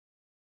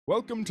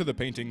Welcome to the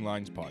Painting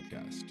Lines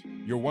Podcast,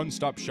 your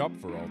one-stop shop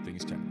for all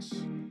things tennis.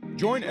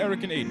 Join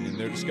Erik and Aidan in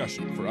their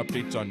discussion for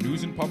updates on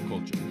news and pop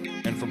culture,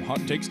 and from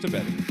hot takes to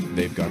betting,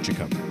 they've got you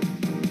covered.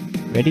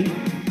 Ready?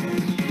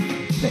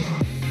 Play.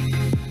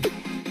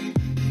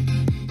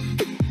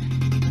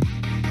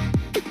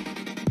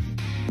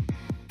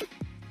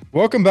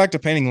 Welcome back to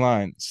Painting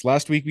Lines.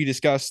 Last week we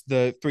discussed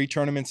the 3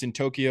 tournaments in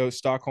Tokyo,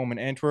 Stockholm, and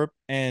Antwerp,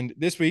 and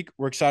this week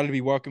we're excited to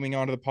be welcoming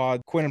onto the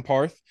pod Quinn and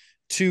Parth,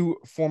 2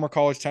 former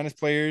college tennis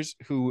players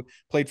who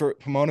played for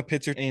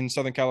Pomona-Pitzer in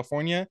Southern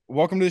California.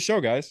 Welcome to the show,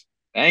 guys.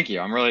 Thank you.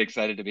 I'm really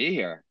excited to be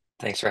here.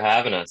 Thanks for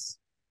having us.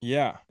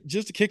 Yeah,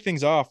 just to kick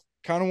things off,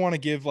 kind of want to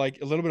give like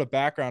a little bit of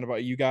background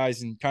about you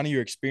guys and kind of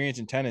your experience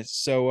in tennis.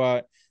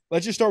 So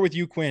let's just start with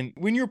you, Quinn.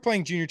 When you were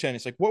playing junior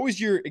tennis, like what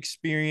was your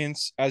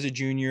experience as a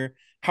junior?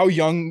 How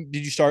young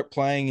did you start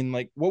playing, and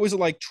like what was it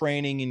like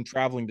training and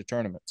traveling to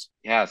tournaments?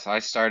 Yeah, so I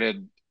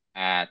started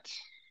at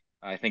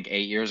I think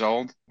 8 years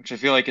old, which I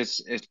feel like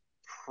is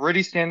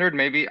pretty standard.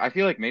 Maybe I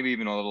feel like maybe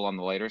even a little on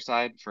the later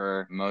side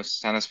for most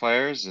tennis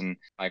players. And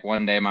like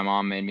one day my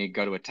mom made me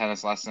go to a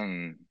tennis lesson,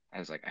 and I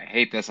was like, I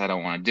hate this, I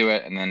don't want to do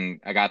it. And then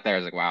I got there, I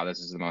was like, wow, this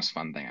is the most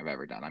fun thing I've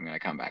ever done. I'm gonna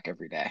come back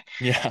every day.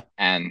 Yeah.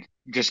 And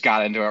just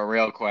got into it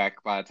real quick.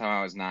 By the time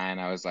I was 9,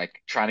 I was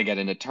like trying to get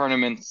into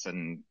tournaments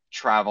and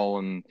travel,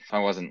 and I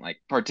wasn't like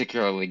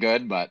particularly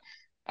good, but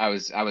I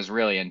was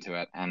really into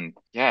it. And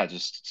yeah,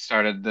 just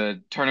started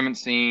the tournament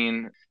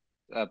scene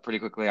pretty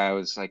quickly. I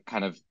was like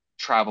kind of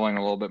traveling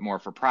a little bit more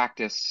for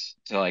practice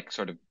to like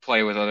sort of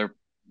play with other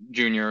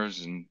juniors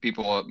and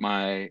people at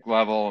my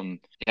level. And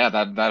yeah,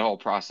 that whole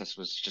process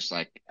was just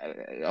like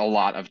a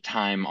lot of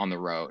time on the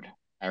road.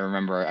 I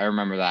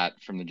remember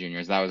that from the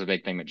juniors. That was a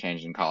big thing that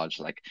changed in college.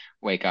 Like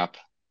wake up,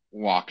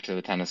 walk to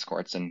the tennis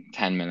courts in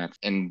 10 minutes.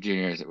 In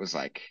juniors, it was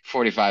like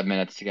 45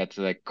 minutes to get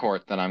to the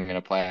court that I'm going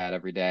to play at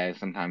every day,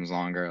 sometimes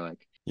longer.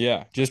 Like,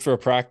 yeah, just for a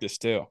practice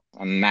too.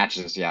 And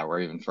matches, yeah, were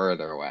even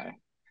further away.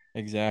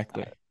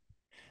 Exactly.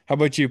 How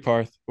about you,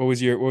 Parth? What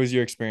was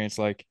your experience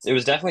like? It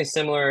was definitely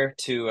similar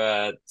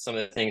to some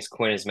of the things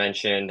Quinn has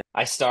mentioned.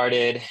 I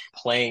started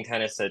playing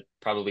tennis at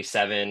probably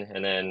 7,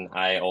 and then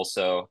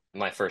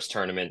my first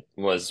tournament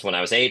was when I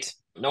was 8.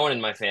 No one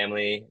in my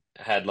family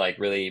had like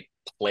really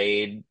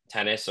played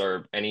tennis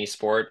or any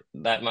sport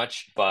that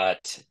much,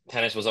 but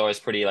tennis was always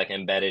pretty like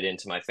embedded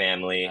into my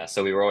family.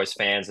 So we were always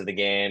fans of the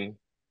game.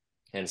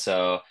 And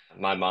so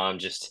my mom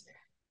just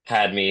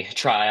had me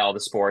try all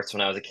the sports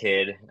when I was a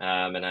kid,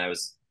 and I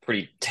was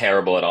pretty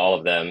terrible at all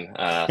of them.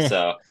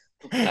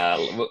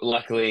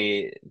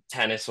 Luckily,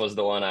 tennis was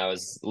the one I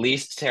was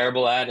least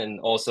terrible at, and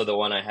also the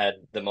one I had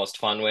the most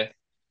fun with.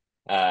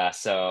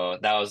 So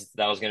that was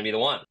going to be the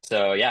one.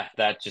 So yeah,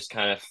 that just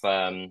kind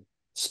of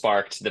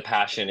sparked the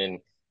passion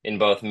in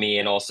both me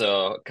and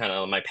also kind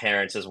of my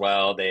parents as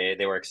well. They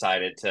were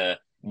excited to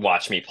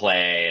watch me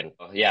play, and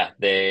yeah,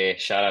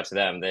 shout out to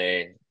them.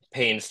 They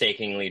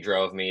painstakingly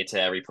drove me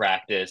to every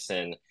practice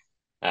and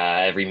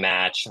every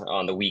match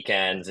on the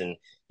weekends. And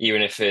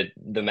even if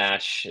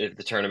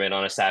the tournament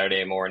on a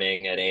Saturday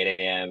morning at 8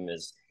 a.m.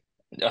 is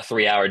a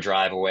 3-hour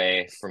drive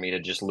away for me to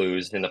just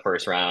lose in the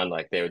first round,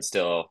 like they would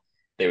do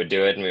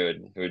it, and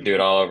we would do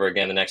it all over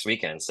again the next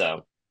weekend.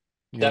 So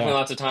definitely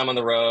lots of time on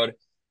the road,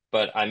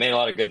 but I made a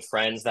lot of good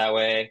friends that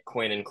way,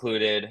 Quinn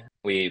included.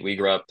 We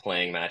grew up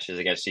playing matches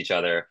against each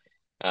other.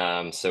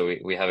 So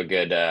we have a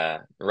good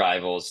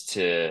rivals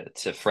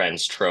to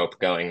friends trope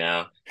going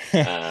now.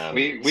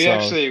 We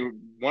actually,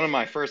 one of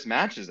my first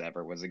matches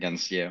ever was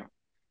against you.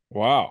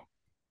 Wow.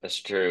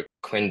 That's true.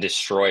 Quinn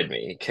destroyed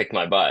me. He kicked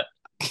my butt.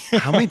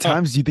 How many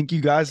times do you think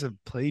you guys have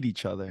played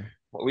each other?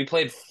 We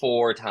played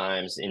 4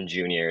 times in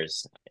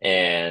juniors,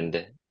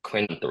 and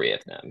Quinn 3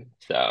 of them.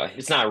 So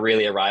it's not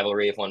really a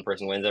rivalry if one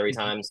person wins every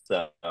time.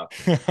 So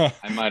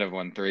I might have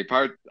won 3.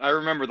 I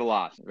remember the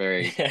loss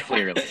very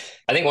clearly.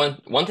 I think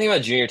one thing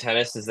about junior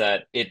tennis is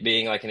that it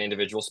being like an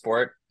individual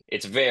sport,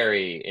 it's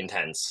very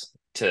intense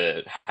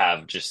to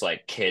have just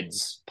like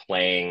kids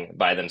playing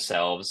by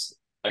themselves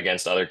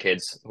against other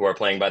kids who are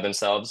playing by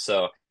themselves.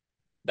 So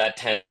that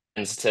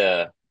tends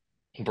to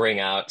bring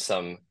out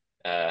some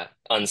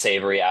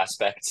unsavory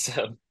aspects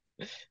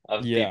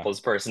of people's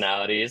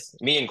personalities,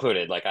 me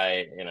included. Like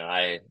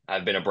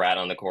I've been a brat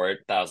on the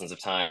court thousands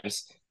of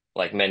times,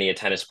 like many a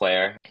tennis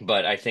player.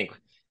 But I think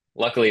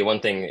luckily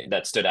one thing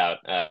that stood out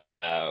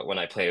when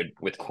I played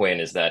with Quinn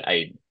is that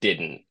I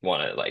didn't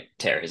want to like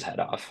tear his head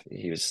off.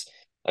 He was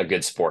a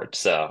good sport,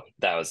 so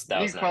that was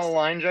nice. Call a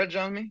line judge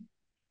on me?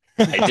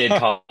 I did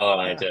call a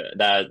line judge.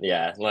 That,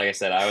 yeah, like I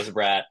said, I was a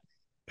brat.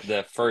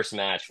 The first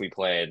match we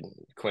played,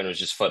 Quinn was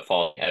just foot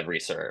fault every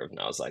serve, and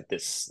I was like,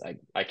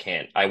 I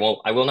can't, I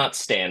will not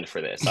stand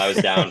for this. I was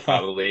down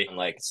probably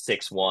like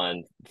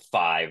 6-1,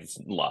 5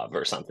 love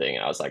or something,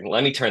 and I was like,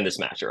 let me turn this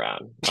match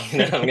around.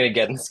 I'm gonna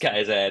get in this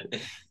guy's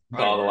head.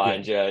 Call the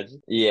line judge.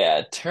 Yeah,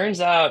 it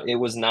turns out it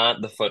was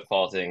not the foot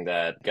faulting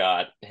that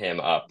got him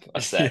up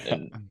a set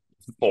in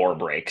 4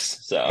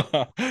 breaks.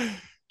 So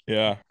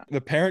yeah,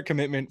 the parent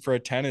commitment for a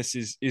tennis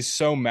is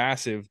so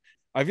massive.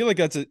 I feel like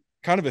that's a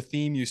kind of a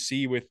theme you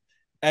see with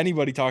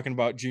anybody talking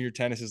about junior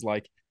tennis is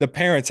like the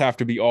parents have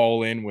to be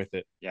all in with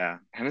it. Yeah.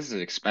 And this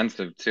is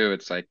expensive too.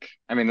 It's like,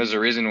 I mean, there's a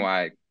reason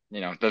why,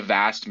 the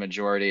vast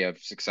majority of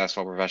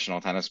successful professional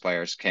tennis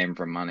players came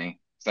from money.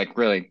 It's like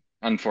really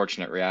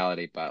unfortunate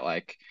reality, but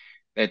like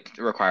it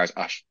requires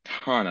a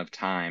ton of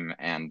time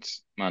and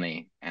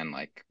money and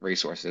like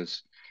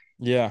resources.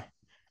 Yeah.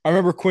 I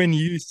remember Quinn,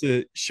 you used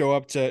to show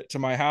up to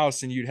my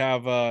house and you'd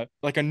have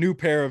like a new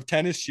pair of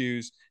tennis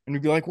shoes and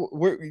we'd be like,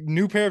 "Where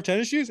new pair of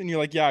tennis shoes?" And you're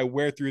like, "Yeah, I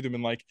wear through them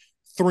in like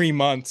 3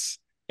 months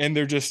and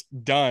they're just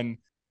done."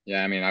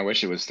 Yeah, I mean, I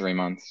wish it was 3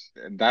 months.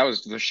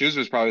 The shoes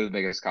was probably the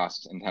biggest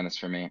cost in tennis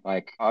for me.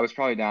 Like I was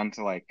probably down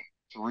to like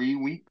 3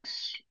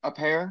 weeks a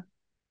pair.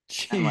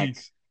 And like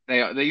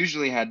Jeez. they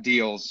usually had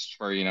deals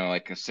for,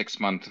 like a 6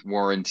 month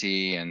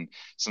warranty, and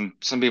some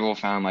people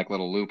found like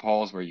little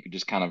loopholes where you could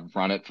just kind of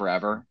run it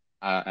forever.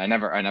 I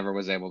never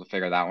was able to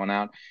figure that one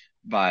out.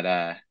 But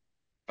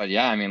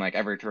yeah, I mean like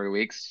every 3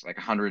 weeks, like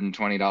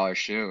 $120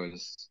 shoe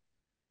is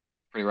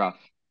pretty rough.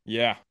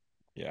 Yeah.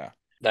 Yeah.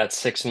 That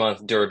 6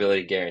 month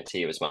durability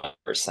guarantee was my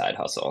first side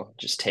hustle.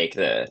 Just take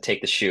the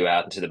shoe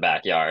out into the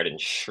backyard and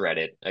shred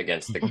it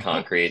against the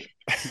concrete.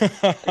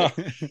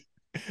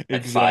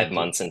 Like five Exactly.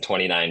 months and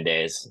 29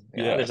 days.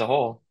 Yeah, Yeah. there's a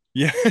hole.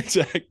 Yeah,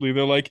 exactly.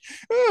 They're like,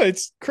 "Oh,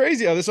 it's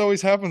crazy how this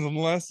always happens on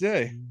the last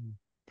day."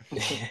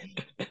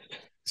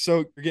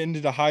 So you're getting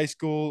into high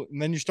school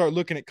and then you start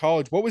looking at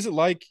college. What was it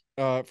like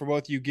for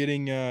both of you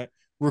getting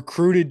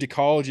recruited to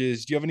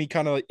colleges? Do you have any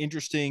kind of like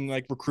interesting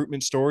like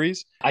recruitment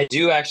stories? I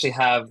do actually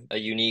have a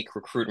unique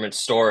recruitment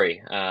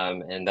story,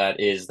 and that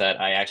is that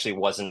I actually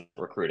wasn't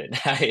recruited.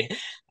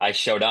 I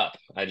showed up.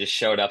 I just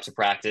showed up to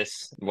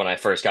practice when I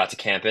first got to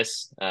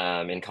campus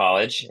in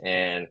college,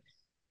 and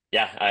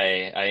yeah,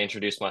 I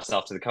introduced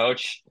myself to the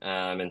coach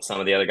and some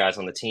of the other guys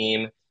on the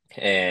team,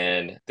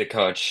 and the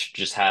coach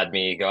just had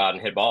me go out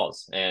and hit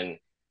balls. And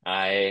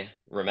I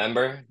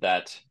remember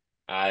that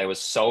I was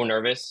so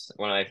nervous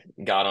when I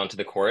got onto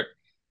the court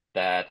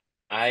that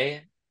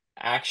I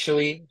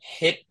actually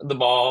hit the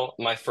ball,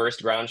 my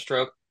first ground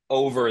stroke,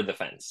 over the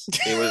fence.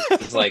 It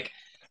was like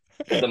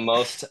the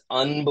most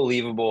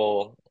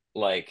unbelievable,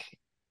 like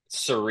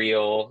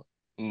surreal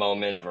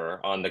moment ever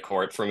on the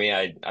court for me.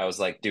 I was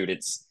like, dude,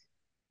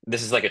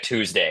 this is like a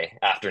Tuesday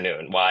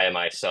afternoon. Why am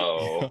I Yeah.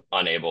 so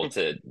unable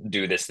to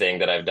do this thing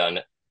that I've done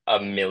a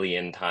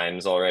million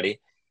times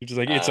already? You're just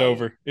like, it's Um,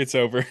 over. It's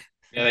over.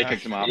 Yeah, they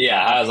kicked him off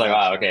yeah, that I was after like, that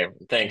wow, shot.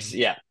 okay, thanks.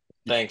 Yeah,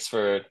 thanks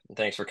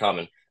for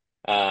coming.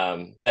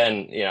 And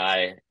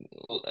I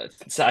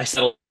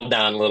settled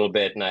down a little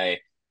bit, and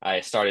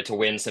I started to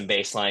win some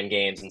baseline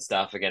games and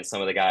stuff against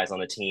some of the guys on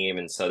the team,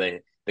 and so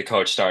the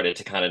coach started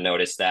to kind of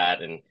notice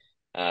that, and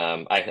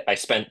I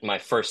spent my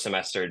first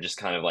semester just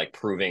kind of like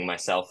proving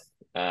myself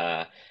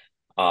to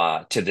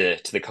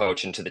the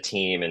coach and to the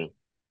team,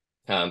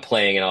 and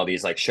playing in all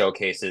these like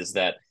showcases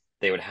that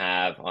they would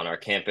have on our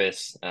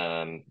campus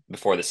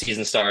before the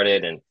season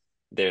started. And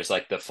there's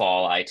like the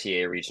fall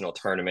ITA regional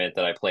tournament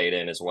that I played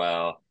in as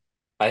well.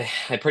 I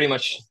pretty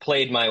much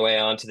played my way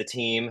onto the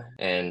team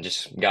and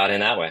just got in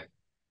that way.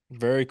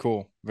 Very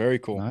cool. Very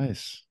cool.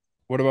 Nice.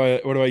 What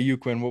about you,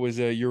 Quinn? What was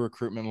your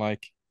recruitment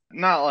like?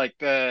 Not like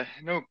the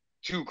no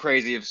too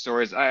crazy of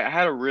stories. I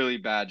had a really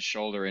bad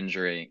shoulder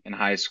injury in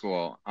high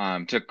school.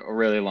 Took a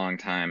really long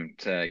time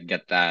to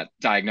get that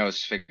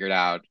diagnosed, figured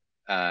out.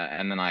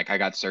 And then like I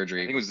got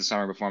surgery. I think it was the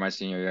summer before my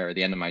senior year or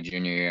the end of my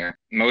junior year.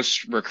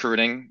 Most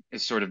recruiting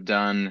is sort of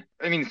done.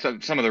 I mean,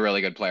 some of the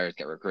really good players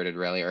get recruited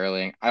really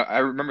early. I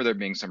remember there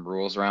being some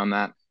rules around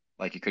that,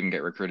 like you couldn't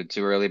get recruited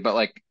too early, but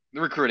like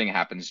the recruiting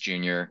happens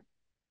junior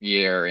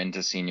year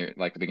into senior,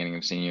 like the beginning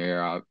of senior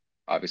year,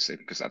 obviously,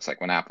 because that's like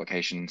when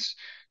applications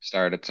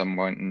start at some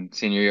point in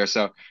senior year.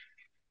 So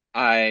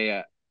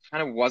I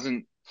kind of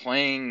wasn't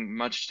playing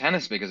much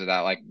tennis because of that.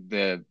 Like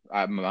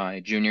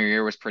my junior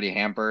year was pretty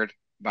hampered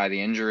by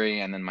the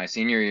injury, and then my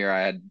senior year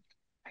I had,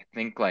 I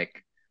think,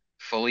 like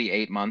fully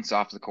 8 months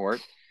off the court.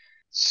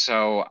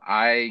 So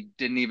I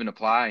didn't even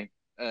apply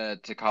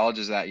to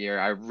colleges that year.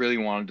 I really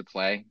wanted to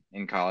play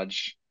in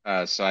college,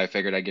 so I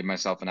figured I'd give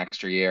myself an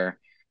extra year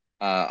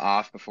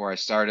off before I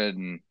started,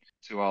 and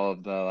to all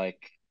of the like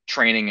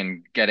training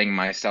and getting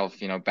myself,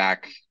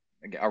 back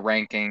a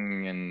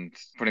ranking and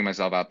putting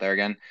myself out there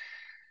again.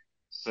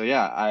 So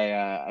yeah,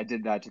 I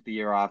did that, took the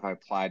year off. I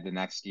applied the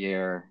next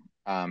year,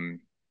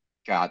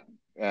 got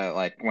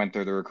like went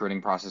through the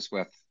recruiting process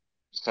with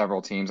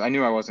several teams. I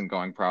knew I wasn't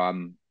going pro.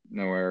 I'm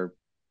nowhere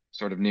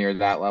sort of near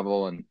that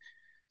level, and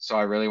so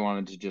I really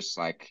wanted to just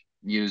like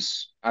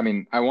I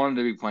mean, I wanted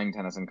to be playing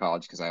tennis in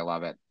college because I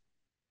love it,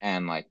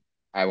 and like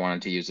I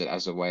wanted to use it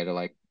as a way to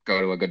like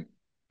go to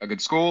a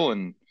good school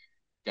and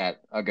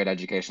get a good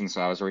education. So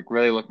I was like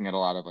really looking at a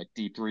lot of like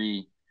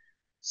D3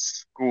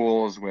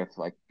 schools with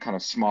like kind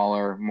of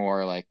smaller,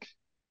 more like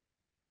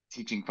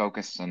teaching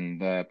focus, and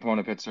the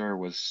Pomona-Pitzer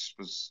was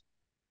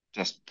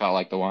just felt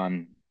like the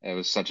one. It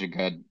was such a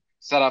good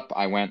setup.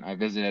 I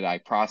visited, I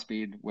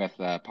prospied with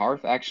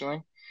Parth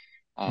actually.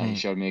 He Mm.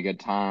 showed me a good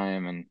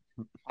time, and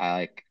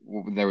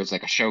there was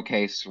like a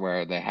showcase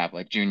where they have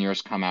like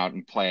juniors come out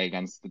and play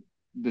against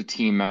the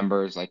team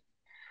members, like,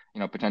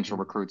 potential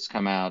recruits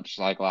come out, just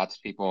like lots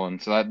of people.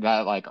 And so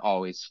that like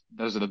always,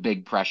 those are the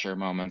big pressure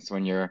moments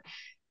when you're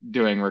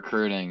doing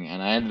recruiting.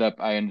 And I ended up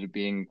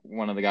being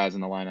one of the guys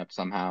in the lineup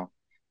somehow.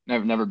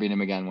 Never beat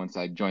him again once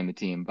I joined the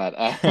team, but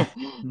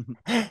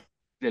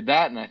did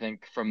that. And I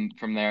think from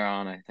there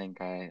on, I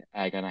think I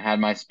kind of had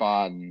my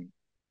spot, and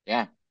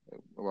yeah,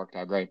 it worked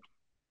out great.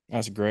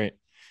 That's great.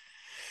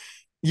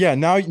 Yeah,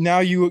 now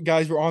you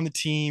guys were on the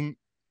team.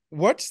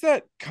 What's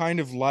that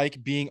kind of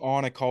like being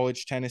on a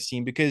college tennis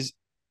team? Because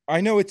I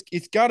know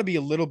it's got to be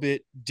a little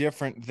bit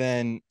different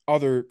than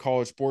other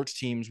college sports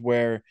teams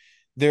where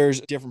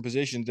there's different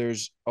positions.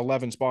 There's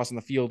 11 spots in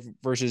the field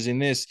versus in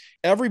this,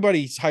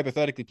 everybody's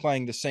hypothetically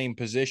playing the same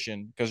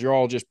position because you're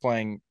all just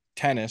playing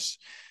tennis.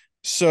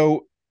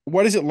 So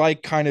what is it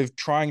like kind of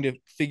trying to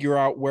figure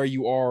out where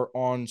you are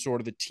on sort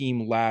of the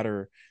team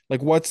ladder?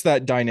 Like what's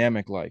that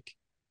dynamic like?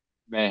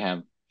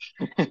 Mayhem.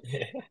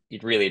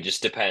 It really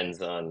just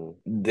depends on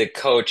the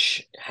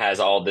coach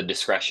has all the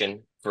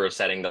discretion for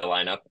setting the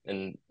lineup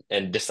and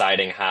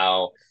deciding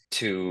how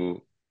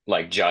to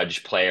like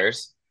judge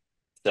players.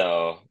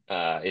 So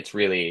it's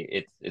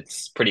really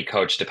it's pretty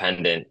coach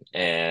dependent,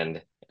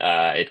 and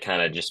it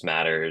kind of just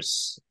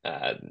matters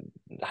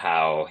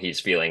how he's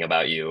feeling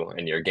about you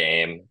and your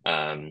game,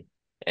 and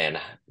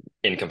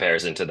in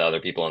comparison to the other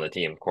people on the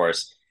team, of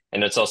course.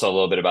 And it's also a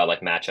little bit about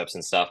like matchups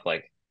and stuff.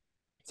 Like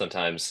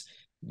sometimes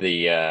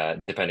the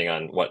depending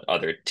on what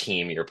other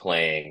team you're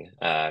playing,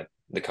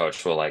 the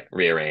coach will like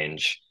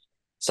rearrange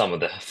some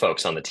of the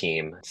folks on the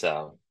team.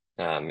 So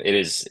it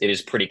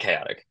is pretty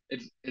chaotic.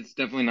 It's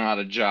definitely not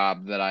a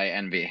job that I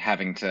envy,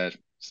 having to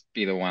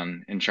be the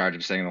one in charge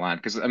of setting the line.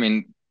 Because I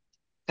mean,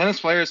 tennis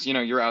players,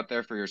 you're out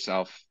there for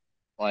yourself.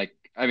 Like,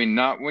 I mean,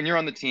 not when you're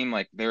on the team,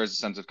 like there is a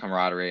sense of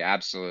camaraderie,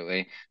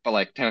 absolutely. But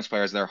like tennis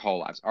players, their whole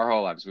lives, our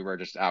whole lives, we were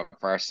just out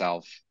for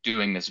ourselves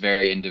doing this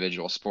very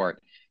individual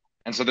sport.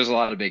 And so there's a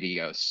lot of big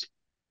egos,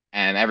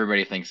 and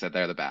everybody thinks that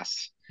they're the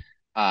best.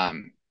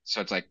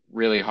 So it's like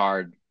really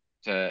hard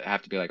to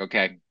have to be like,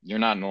 okay, you're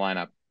not in the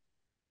lineup,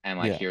 and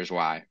like Yeah. here's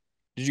why.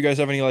 Did you guys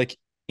have any like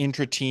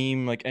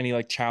intra-team, like any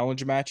like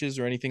challenge matches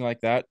or anything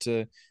like that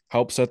to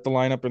help set the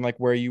lineup and like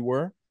where you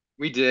were?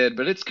 We did,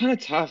 but it's kind of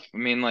tough. I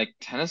mean, like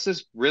tennis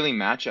is really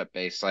matchup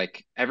based.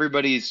 Like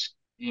everybody's,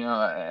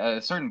 at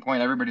a certain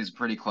point, everybody's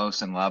pretty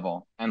close in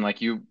level, and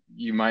like you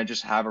might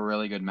just have a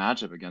really good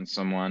matchup against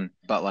someone.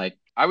 But like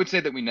I would say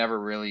that we never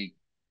really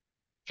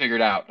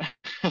figured out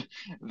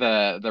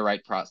the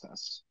right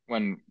process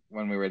when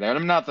we were there. And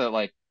I'm not that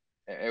like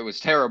it was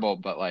terrible,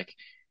 but like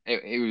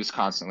it was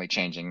constantly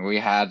changing. We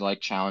had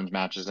like challenge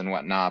matches and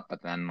whatnot,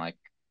 but then like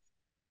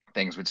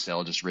things would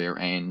still just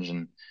rearrange,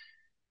 and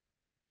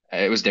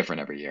it was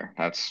different every year.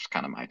 That's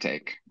kind of my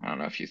take. I don't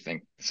know if you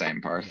think the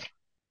same, Parth.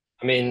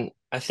 I mean,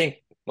 I think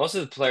most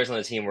of the players on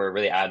the team were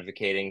really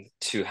advocating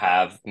to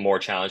have more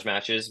challenge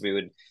matches.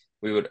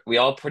 We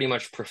all pretty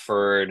much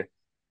preferred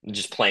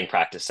just playing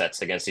practice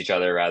sets against each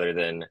other rather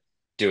than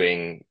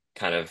doing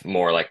kind of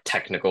more like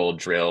technical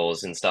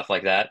drills and stuff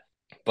like that.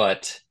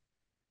 But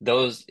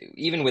those,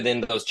 even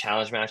within those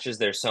challenge matches,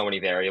 there's so many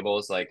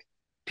variables. Like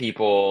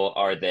people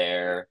are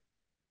there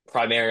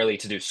primarily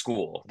to do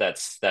school.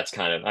 That's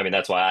kind of, I mean,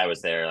 that's why I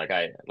was there. Like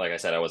I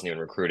said, I wasn't even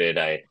recruited.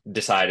 I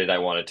decided I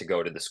wanted to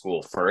go to the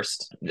school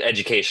first.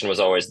 Education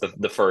was always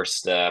the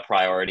first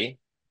priority,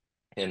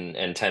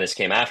 and tennis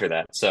came after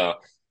that. So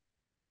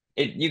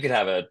you could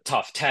have a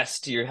tough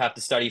test you have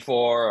to study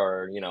for,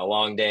 or a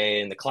long day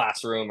in the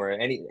classroom, or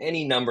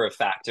any number of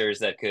factors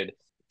that could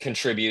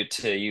contribute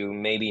to you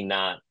maybe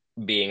not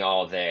being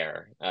all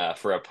there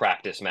for a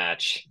practice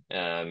match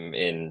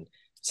in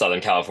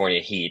Southern California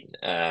heat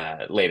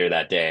later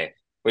that day,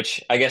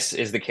 which I guess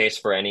is the case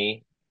for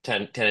any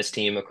tennis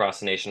team across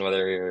the nation,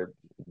 whether you're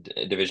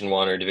Division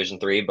 1 or Division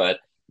 3. But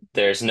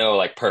there's no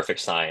like perfect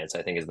science,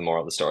 I think, is the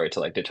moral of the story to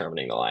like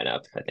determining the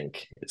lineup. I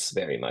think it's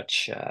very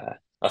much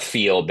a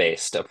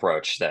feel-based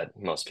approach that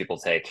most people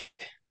take.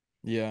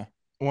 Yeah.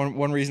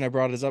 One reason I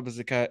brought this up is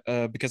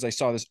because I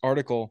saw this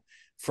article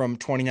from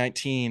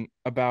 2019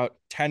 about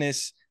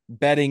tennis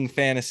betting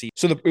fantasy.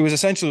 So it was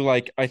essentially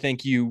like, I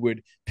think you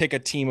would pick a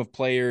team of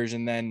players,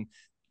 and then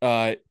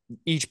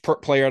each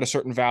player at a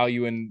certain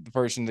value, and the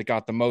person that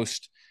got the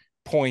most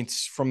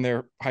points from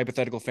their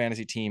hypothetical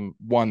fantasy team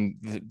won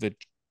the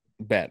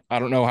bet. I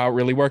don't know how it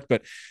really worked,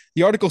 but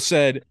the article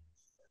said,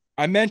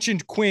 I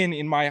mentioned Quinn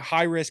in my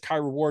high risk, high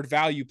reward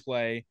value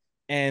play,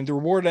 and the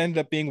reward ended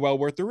up being well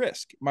worth the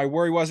risk. My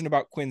worry wasn't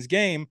about Quinn's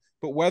game,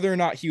 but whether or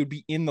not he would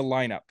be in the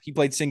lineup. He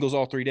played singles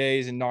all 3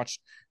 days and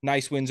notched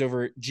nice wins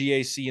over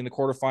GAC in the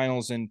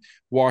quarterfinals and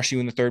WashU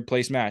in the third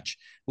place match,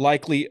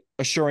 likely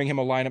assuring him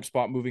a lineup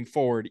spot moving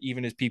forward,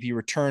 even as PP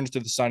returns to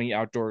the sunny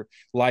outdoor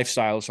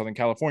lifestyle of Southern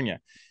California.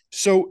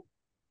 So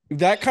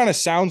that kind of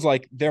sounds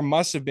like there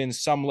must have been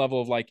some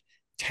level of like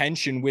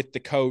tension with the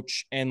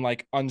coach and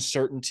like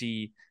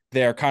uncertainty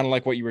there, kind of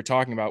like what you were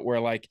talking about, where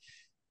like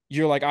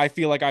you're like, I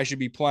feel like I should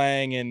be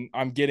playing and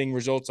I'm getting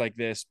results like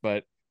this,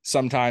 but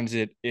sometimes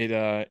you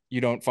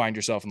don't find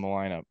yourself in the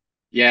lineup.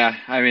 Yeah,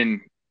 I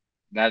mean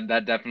that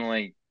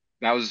definitely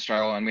that was a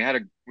struggle, and we had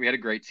a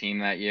great team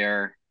that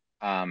year,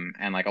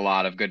 and like a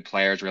lot of good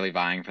players really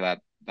vying for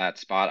that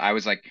spot. I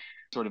was like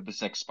sort of the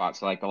sixth spot,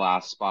 so like the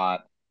last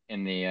spot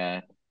in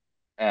the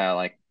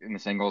like in the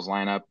singles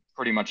lineup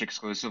pretty much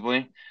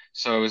exclusively.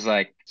 So it was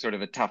like sort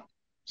of a tough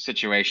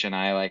situation.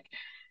 I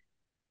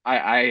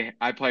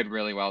played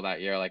really well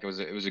that year. Like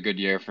it was a good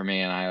year for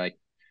me, and I like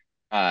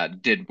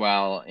did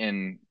well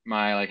in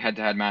my like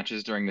head-to-head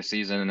matches during the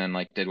season, and then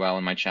like did well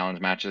in my challenge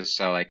matches.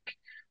 So like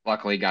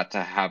luckily got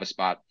to have a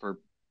spot for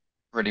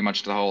pretty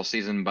much the whole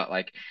season. But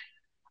like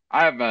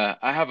I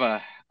have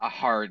a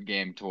hard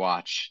game to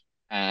watch,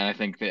 and I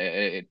think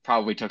that it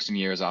probably took some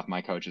years off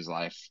my coach's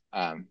life.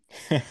 I'm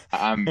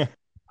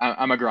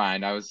I'm a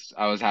grind. I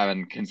was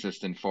having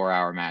consistent 4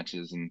 hour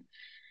matches, and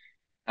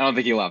I don't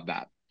think he loved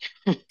that.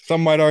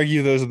 Some might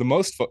argue those are the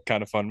most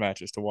kind of fun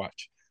matches to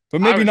watch,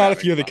 but I maybe was not if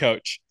having you're the fun.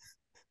 coach.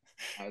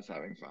 I was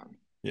having fun.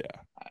 Yeah.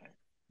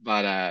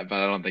 But I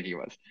don't think he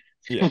was.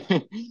 Yeah.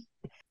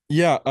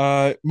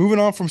 Yeah. Moving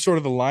on from sort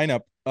of the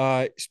lineup,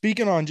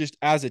 speaking on just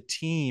as a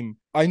team,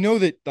 I know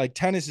that like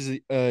tennis is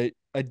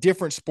a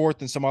different sport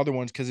than some other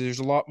ones because there's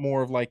a lot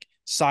more of like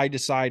side to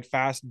side,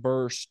 fast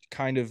burst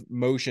kind of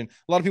motion.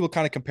 A lot of people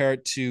kind of compare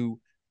it to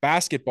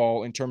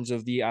basketball in terms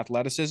of the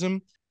athleticism.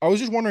 I was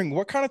just wondering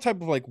what kind of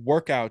type of like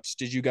workouts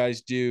did you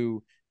guys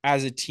do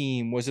as a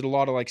team? Was it a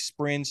lot of like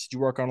sprints? Did you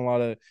work on a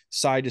lot of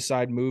side to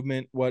side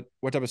movement? What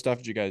type of stuff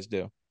did you guys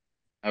do?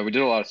 We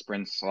did a lot of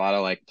sprints, a lot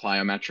of like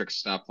plyometric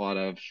stuff, a lot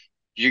of.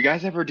 Do you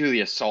guys ever do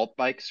the assault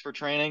bikes for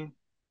training?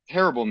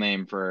 Terrible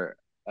name for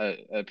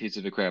a piece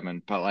of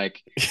equipment, but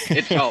like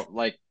it felt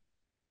like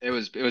it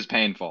was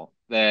painful.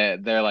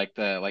 They're like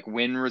the like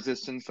wind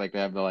resistance, like they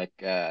have the like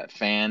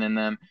fan in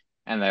them,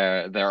 and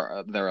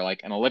they're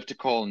like an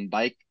elliptical and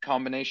bike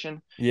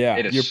combination. Yeah,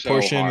 It is you're so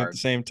pushing at the hard.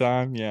 same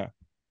time. Yeah.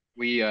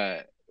 We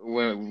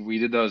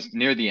did those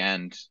near the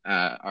end.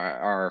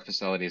 Our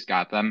facilities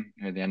got them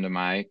near the end of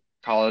my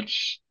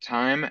college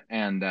time,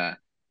 and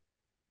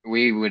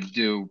we would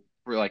do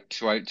for like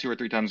two or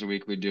three times a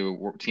week. We'd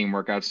do team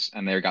workouts,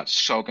 and they got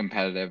so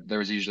competitive. There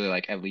was usually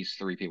like at least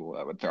three people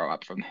that would throw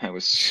up from them. It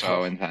was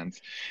so Oh,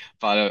 intense,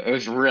 but it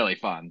was really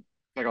fun.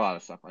 Like a lot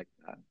of stuff like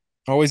that.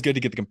 always good to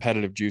get the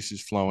competitive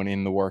juices flowing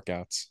in the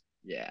workouts.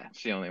 Yeah,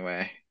 it's the only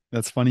way.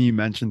 That's funny you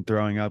mentioned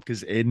throwing up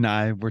because Aiden and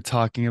I were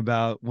talking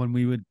about when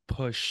we would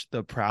push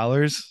the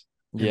prowlers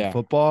in Yeah.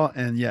 football.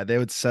 And yeah, they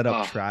would set up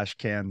Oh, trash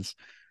cans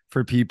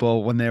for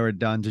people when they were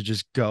done to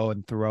just go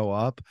and throw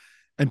up.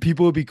 And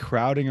people would be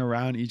crowding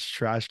around each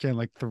trash can,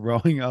 like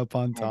throwing up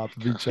on oh top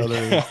of my each God. other.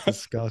 It was Oh,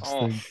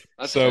 disgusting.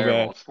 that's So bad.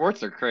 terrible.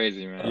 Sports are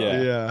crazy, man.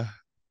 Yeah. Yeah.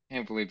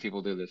 Can't believe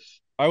people do this.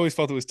 I always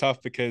felt it was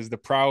tough because the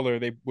prowler,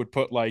 they would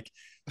put like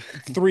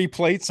three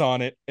plates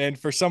on it. And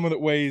for someone that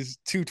weighs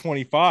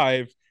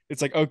 225,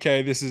 it's like,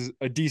 okay, this is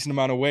a decent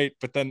amount of weight.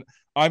 But then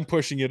I'm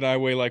pushing it and I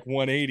weigh like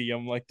 180.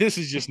 I'm like, this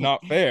is just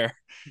not fair.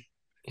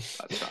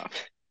 That's tough.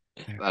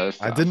 That is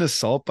I did an tough.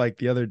 assault bike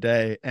the other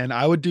day and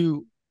I would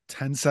do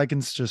 10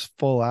 seconds just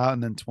full out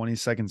and then 20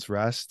 seconds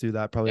rest. Do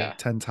that probably like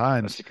Yeah, 10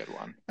 times. that's a good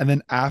one. And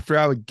then after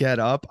I would get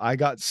up, I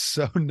got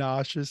so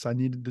nauseous. I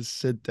needed to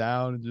sit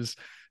down and just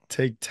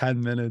take 10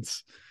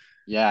 minutes.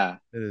 Yeah.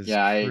 It is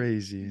Yeah, I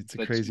crazy. It's a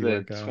crazy the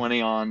workout.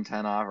 20 on,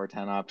 10 off, or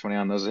 10 off, 20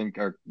 on, those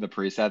are the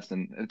presets,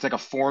 and it's like a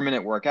 4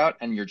 minute workout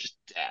and you're just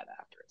dead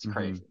after. It's hmm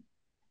crazy.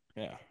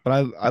 Yeah.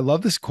 But I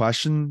love this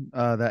question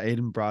that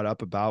Aiden brought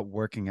up about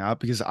working out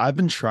because I've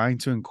been trying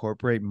to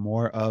incorporate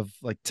more of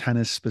like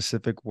tennis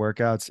specific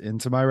workouts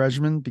into my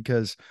regimen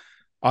because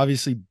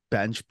obviously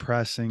bench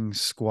pressing,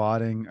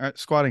 squatting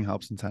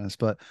helps in tennis,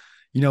 but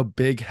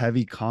big,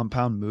 heavy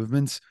compound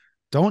movements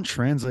don't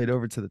translate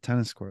over to the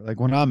tennis court. Like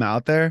when I'm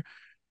out there,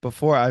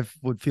 before I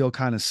would feel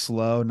kind of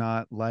slow,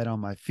 not light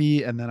on my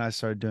feet. And then I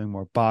started doing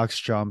more box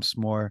jumps,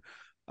 more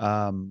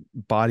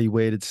body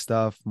weighted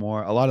stuff,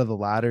 more a lot of the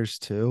ladders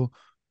too,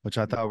 which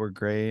I thought were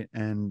great.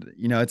 And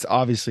it's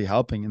obviously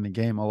helping in the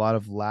game. A lot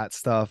of lat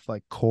stuff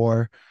like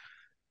core.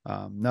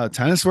 No,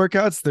 tennis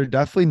workouts, they're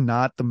definitely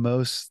not the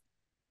most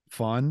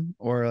fun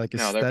or like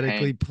No, they're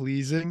aesthetically pain.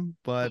 pleasing,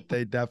 but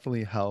they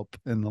definitely help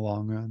in the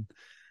long run.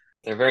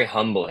 They're very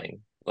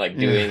humbling, like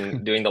Yeah.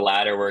 doing the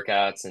ladder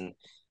workouts and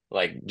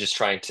like just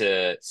trying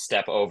to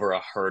step over a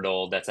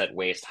hurdle that's at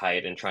waist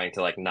height and trying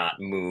to like not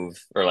move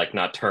or like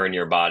not turn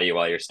your body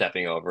while you're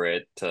stepping over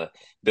it to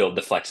build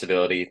the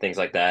flexibility, things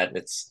like that.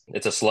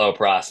 It's a slow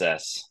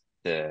process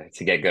to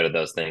get good at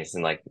those things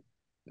and like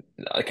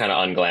kind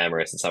of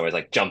unglamorous in some ways.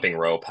 Like jumping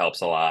rope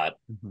helps a lot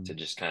Mhm. to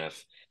just kind of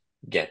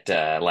get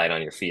light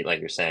on your feet,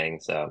 like you're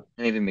saying. So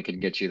Anything that could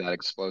get you that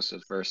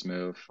explosive first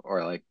move,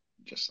 or like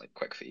just like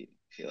quick feet.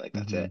 I feel like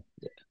that's it.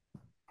 Mhm.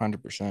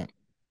 100%.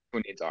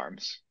 Who needs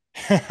arms?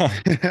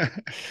 Yeah,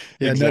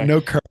 Exactly.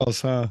 no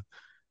curls, huh?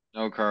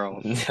 No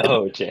curls.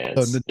 no Oh,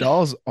 chance.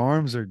 Nadal's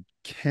arms are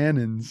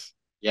cannons.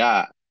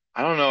 Yeah.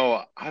 I don't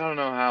know. I don't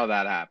know how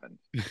that happened.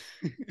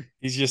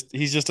 He's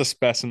just a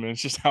specimen.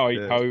 It's just Yeah, how he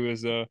he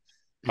was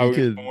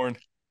could. born.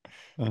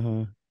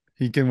 Uh-huh.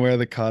 He can wear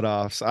the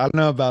cutoffs. I don't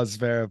know about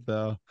Zverev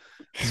though.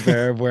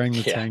 Zverev wearing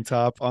the Yeah, tank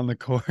top on the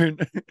court.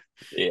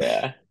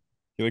 yeah.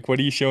 You're like, what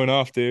are you showing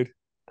off, dude?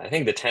 I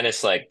think the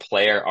tennis like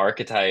player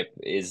archetype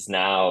is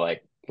now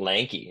like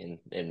lanky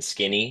and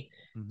skinny,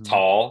 Mm-hmm.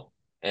 tall,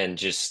 and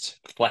just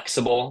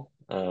flexible.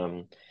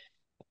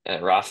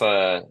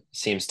 Rafa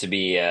seems to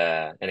be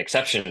an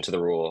exception to the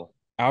rule.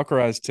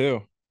 Alcaraz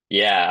too.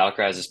 Yeah,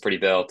 Alcaraz is pretty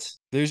built.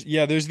 There's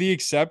the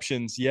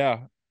exceptions,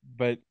 yeah,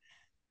 but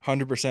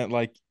 100%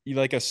 like you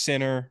like a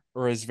Sinner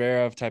or a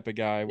Zverev type of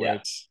guy where Yeah,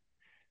 it's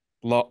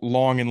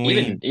long and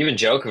even lean. even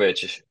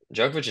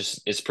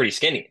Djokovic is pretty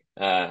skinny.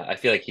 I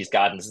feel like he's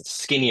gotten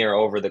skinnier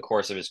over the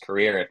course of his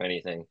career, if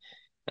anything.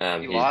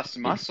 He He, lost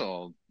he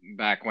muscle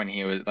back when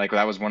he was like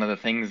that was one of the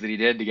things that he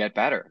did to get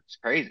better. It's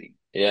crazy.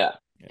 yeah.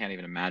 Can't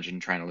even imagine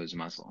trying to lose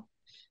muscle.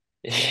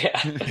 Yeah.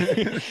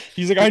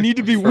 He's like, I need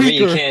to be For me,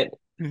 you weaker. can't.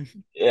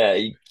 Yeah,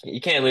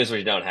 you can't lose what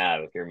you don't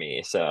have if you're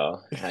me. So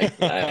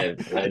I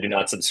do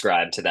not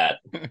subscribe to that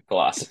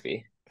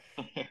philosophy.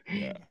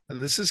 Yeah.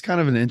 This is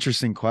kind of an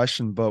interesting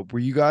question, but were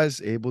you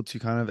guys able to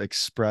kind of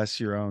express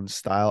your own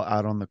style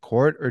out on the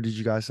court, or did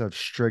you guys have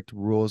strict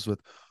rules with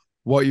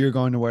what you're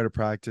going to wear to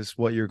practice,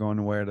 what you're going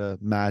to wear to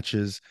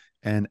matches,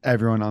 and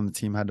everyone on the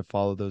team had to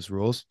follow those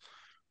rules?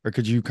 Or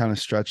could you kind of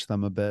stretch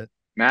them a bit?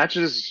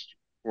 Matches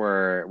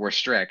were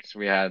strict.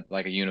 We had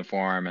like a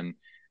uniform and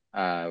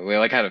we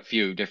like had a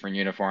few different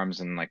uniforms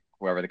and like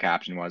whoever the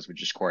captain was would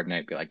just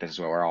coordinate, be like, this is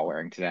what we're all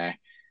wearing today.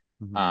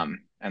 Mhm.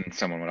 And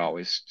someone would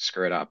always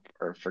screw it up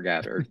or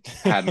forget or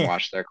hadn't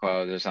washed their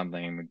clothes or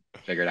something and would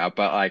figure it out.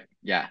 But like,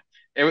 yeah,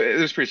 it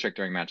was pretty strict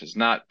during matches.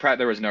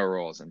 There was no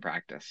rules in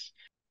practice.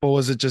 Well,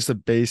 was it just a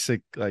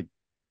basic like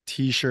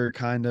t-shirt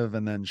kind of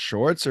and then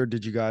shorts, or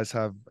did you guys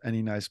have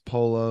any nice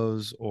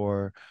polos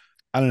or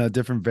I don't know,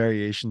 different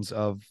variations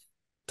of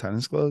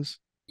tennis clothes?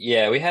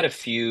 Yeah, we had a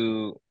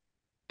few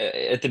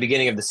at the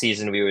beginning of the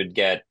season. We would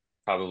get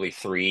probably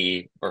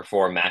 3 or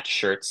 4 match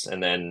shirts,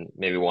 and then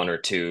maybe 1 or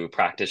 2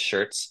 practice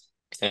shirts.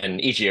 And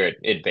each year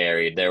it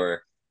varied. There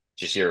were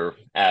just your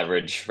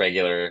average,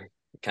 regular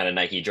kind of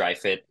Nike dry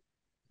fit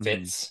Mhm.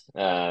 fits,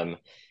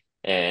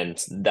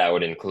 and that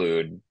would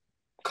include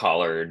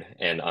collared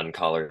and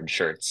uncollared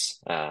shirts.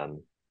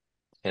 And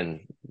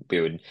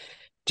we would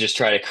just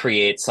try to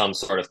create some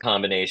sort of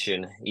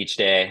combination each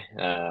day.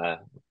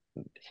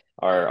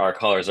 Our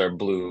colors are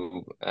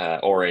blue,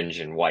 orange,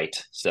 and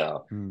white.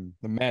 So Mm.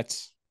 The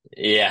Mets.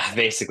 yeah,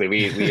 basically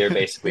we are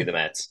basically the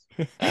Mets.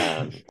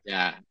 Um,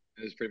 Yeah,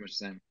 it was pretty much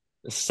the same.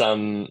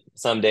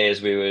 some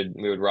days we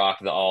would rock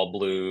the all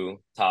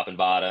blue top and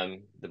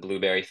bottom, the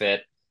blueberry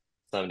fit.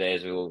 Some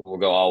days we'll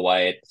go all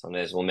white. Some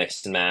days we'll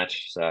mix and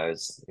match. So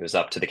it was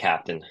up to the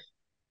captain.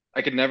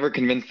 I could never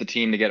convince the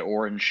team to get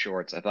orange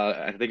shorts.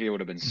 I think it would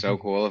have been so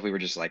cool if we were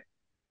just like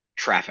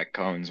traffic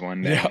cones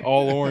one Yeah, day.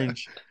 all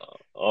orange. Like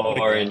Wow.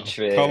 Orange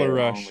color fit. No one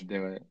rush. would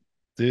do it.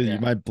 Dude, you Yeah,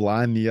 might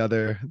blind the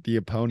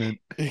opponent.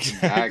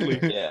 Exactly.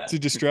 exactly. Yeah. It's a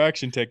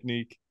distraction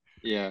technique.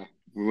 Yeah,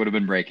 we would have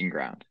been breaking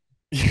ground.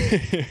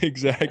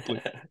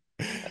 Exactly.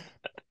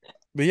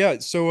 But yeah,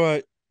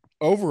 so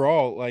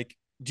overall, like,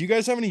 do you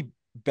guys have any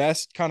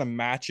best kind of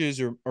matches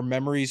or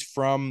memories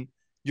from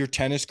your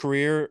tennis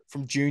career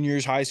from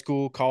juniors, high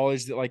school,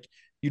 college that like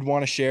you'd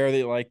want to share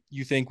that like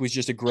you think was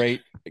just a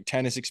great like,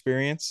 tennis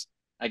experience?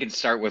 I can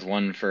start with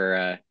one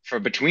for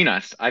between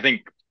us. I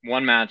think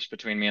one match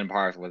between me and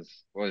Parth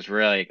was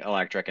really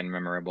electric and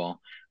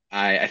memorable.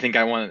 I think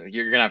I want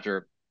you're gonna have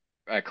to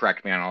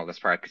correct me on all this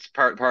part because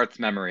Parth's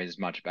memory is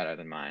much better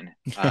than mine.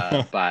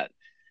 But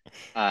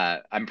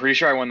I'm pretty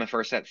sure I won the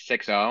first set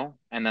 6-0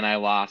 and then I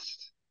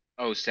lost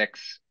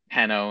 0-6,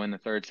 10-0 in the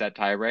third set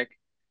tiebreak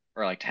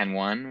or like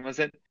 10-1 was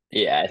it?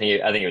 Yeah, I think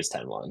it was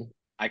 10-1.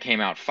 I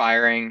came out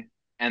firing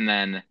and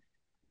then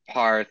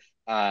Parth,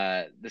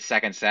 the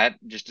second set,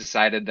 just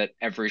decided that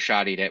every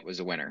shot he'd hit was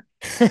a winner,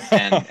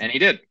 and he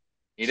did,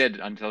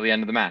 until the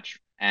end of the match,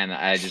 and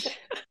I just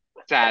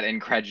sat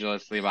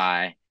incredulously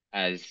by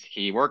as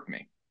he worked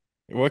me.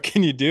 What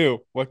can you do?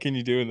 What can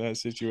you do in that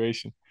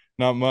situation?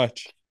 Not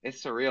much.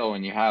 It's surreal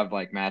when you have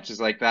like matches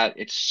like that.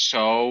 It's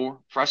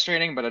so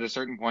frustrating, but at a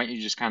certain point,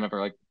 you just kind of are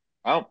like,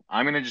 "Oh,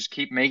 I'm gonna just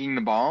keep making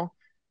the ball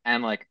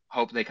and like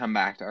hope they come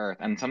back to earth."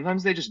 And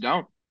sometimes they just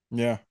don't.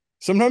 Yeah.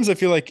 Sometimes I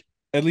feel like,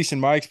 at least in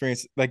my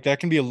experience, like that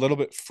can be a little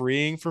bit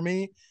freeing for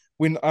me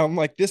when I'm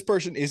like, this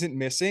person isn't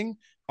missing.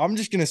 I'm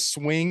just gonna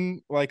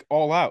swing like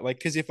all out. Like,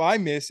 because if I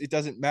miss, it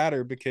doesn't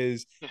matter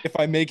because if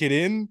I make it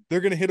in, they're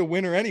gonna hit a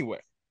winner anyway.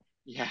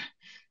 Yeah,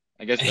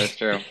 I guess that's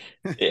true.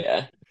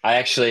 Yeah. I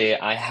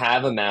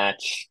have a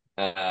match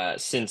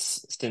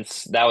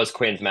since that was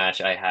Quinn's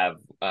match. I have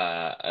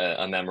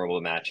a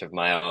memorable match of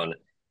my own.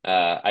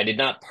 I did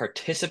not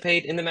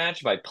participate in the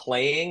match by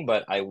playing,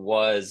 but I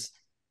was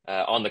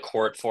on the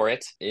court for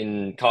it.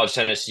 In college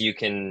tennis, you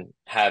can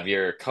have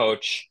your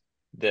coach,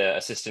 the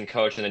assistant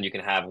coach, and then you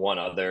can have one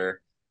other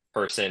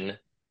person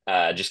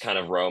just kind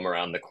of roam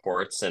around the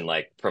courts and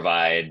like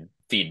provide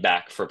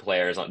feedback for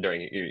players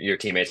during your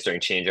teammates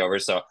during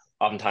changeovers. So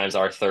oftentimes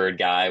our third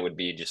guy would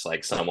be just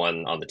like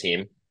someone on the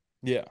team.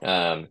 Yeah.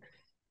 Um,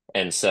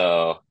 and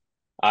so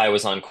I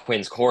was on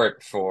Quinn's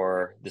court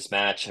for this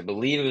match. I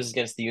believe it was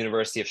against the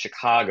University of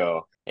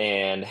Chicago,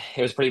 and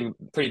it was pretty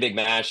big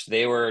match.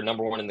 They were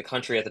number one in the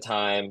country at the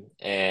time,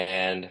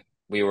 and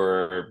we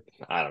were,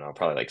 I don't know,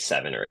 probably like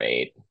 7 or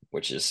 8,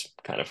 which is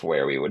kind of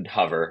where we would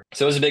hover.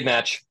 So it was a big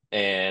match,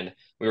 and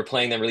we were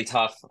playing them really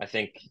tough. I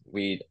think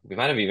we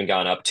might have even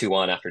gone up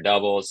 2-1 after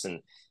doubles, and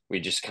we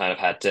just kind of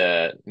had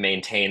to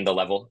maintain the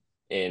level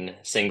in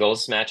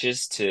singles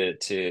matches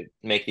to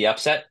make the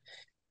upset.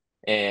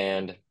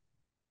 And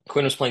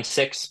Quinn was playing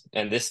six,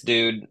 and this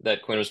dude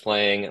that Quinn was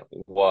playing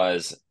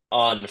was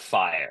on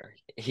fire.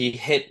 He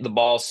hit the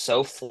ball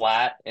so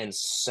flat and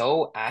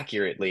so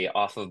accurately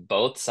off of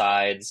both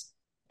sides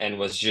and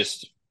was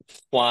just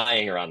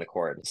flying around the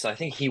court. So I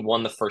think he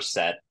won the first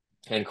set.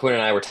 And Quinn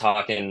and I were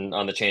talking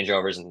on the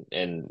changeovers,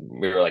 and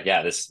we were like,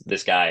 yeah,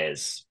 this guy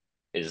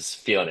is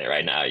feeling it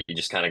right now. You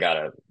just kind of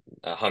gotta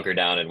hunker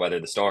down and weather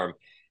the storm.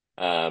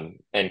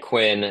 And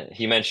Quinn,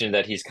 he mentioned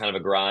that he's kind of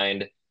a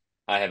grind.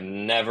 I have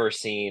never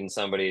seen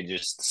somebody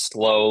just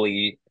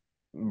slowly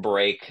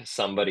break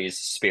somebody's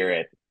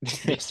spirit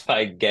just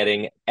by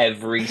getting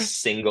every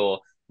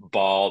single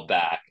ball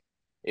back.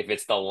 If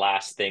it's the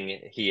last thing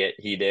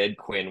he did,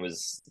 Quinn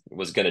was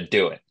gonna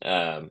do it.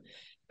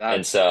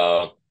 And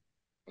so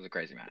was a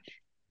crazy match.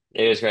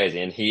 it was crazy.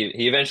 And he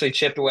eventually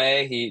chipped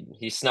away.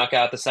 He snuck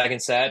out the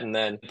second set and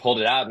then pulled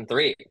it out in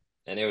three.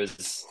 And it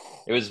was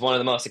one of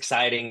the most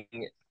exciting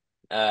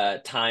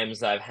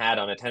times I've had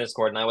on a tennis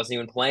court, and I wasn't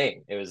even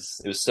playing. It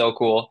was so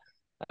cool.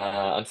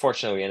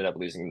 Unfortunately, we ended up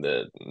losing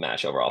the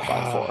match overall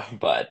 5-4,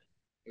 but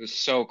it was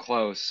so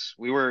close.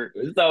 It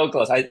was so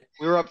close.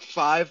 We were up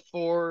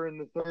 5-4 in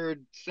the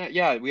third set.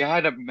 Yeah, we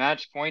had a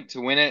match point to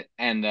win it,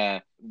 and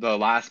the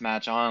last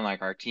match on,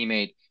 like our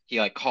teammate, he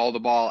like called the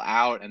ball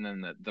out, and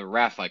then the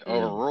ref like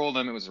overruled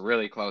him. It was a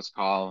really close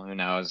call. Who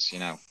knows?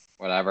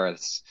 Whatever.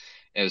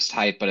 It was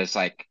tight, but it's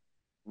like,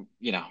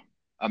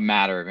 a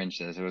matter of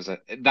inches.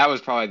 That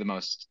was probably the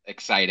most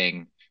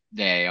exciting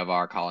day of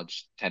our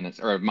college tennis,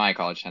 or my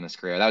college tennis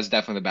career. That was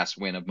definitely the best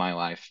win of my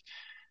life.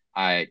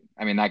 I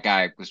mean, that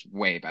guy was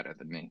way better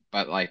than me,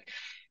 but like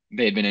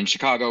they'd been in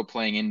Chicago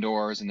playing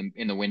indoors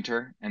in the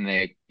winter, and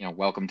they,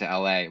 welcome to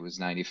LA. It was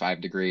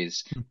 95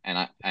 degrees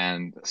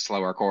and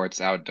slower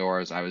courts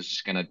outdoors. I was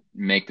just gonna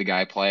make the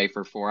guy play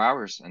for 4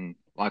 hours, and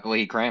luckily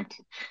he cramped.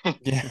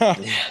 Yeah.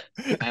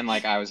 And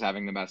like I was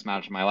having the best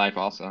match of my life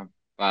also.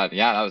 But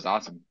yeah, that was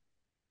awesome.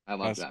 I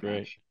love that great.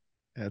 match.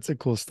 Yeah, it's a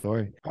cool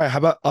story. All right, how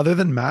about other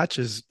than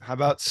matches? How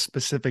about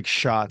specific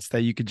shots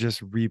that you could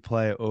just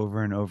replay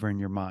over and over in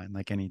your mind?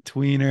 Like any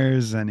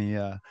tweeners,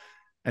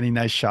 any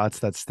nice shots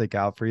that stick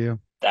out for you?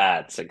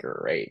 That's a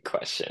great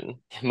question.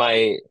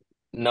 My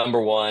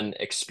number one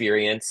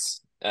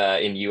experience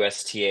in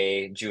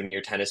USTA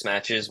junior tennis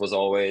matches was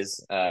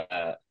always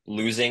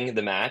losing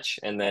the match,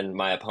 and then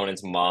my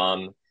opponent's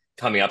mom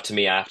coming up to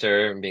me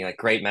after and being like,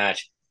 "Great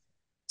match.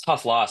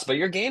 Tough loss, but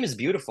your game is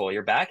beautiful.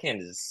 Your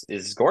backhand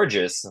is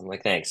gorgeous." I'm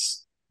like,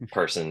 "Thanks,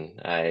 person.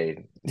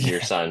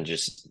 Your son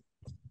just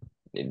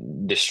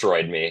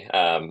destroyed me."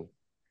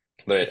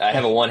 But I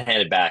have a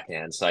one-handed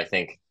backhand, so I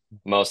think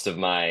most of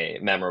my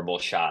memorable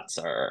shots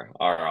are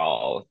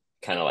all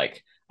kind of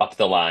like up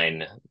the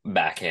line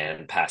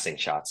backhand passing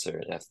shots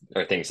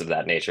or things of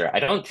that nature. I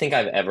don't think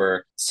I've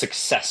ever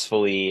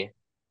successfully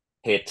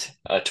hit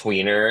a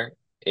tweener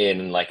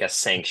in like a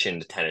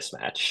sanctioned tennis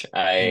match.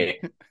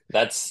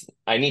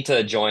 I need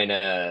to join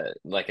a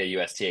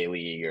USTA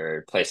league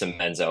or play some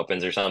men's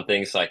opens or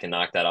something so I can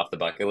knock that off the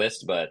bucket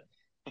list, but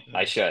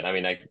I should. I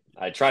mean,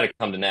 I try to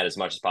come to net as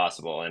much as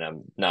possible, and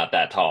I'm not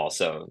that tall,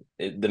 so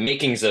the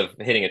makings of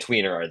hitting a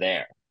tweener are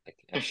there.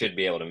 I should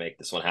be able to make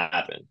this one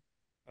happen.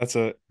 That's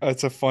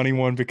a funny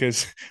one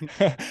because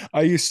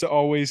I used to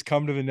always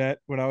come to the net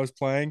when I was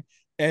playing,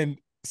 and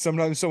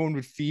sometimes someone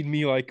would feed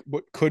me like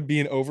what could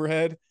be an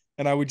overhead,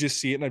 and I would just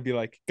see it and I'd be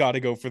like,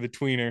 gotta go for the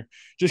tweener,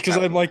 just because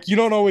I'm like, you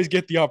don't always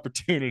get the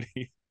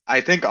opportunity.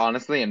 I think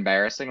honestly,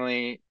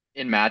 embarrassingly,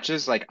 in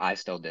matches, like I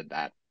still did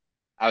that.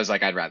 I was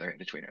like, I'd rather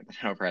hit a tweener than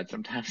an overhead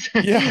sometimes.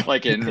 Yeah.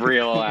 Like in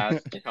real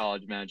ass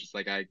college matches,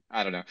 like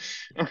I don't know.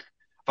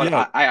 But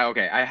Yeah.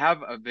 I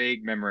have a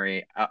vague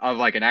memory of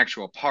like an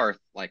actual Parth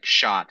like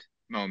shot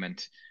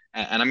moment,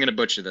 and I'm gonna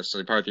butcher this,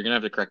 so Parth, you're gonna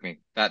have to correct me.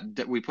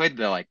 That we played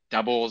the like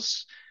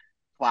doubles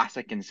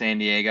classic in San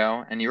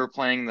Diego, and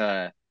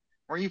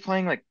were you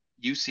playing like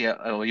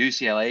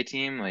UCLA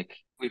team? Like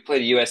We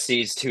played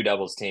USC's two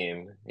doubles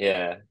team.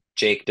 Yeah.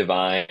 Jake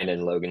Devine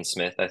and Logan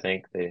Smith, I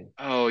think.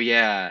 oh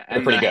yeah, They're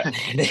and pretty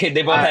good.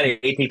 They both had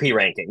ATP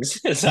rankings.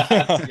 So,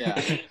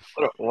 yeah.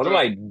 what am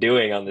I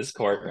doing on this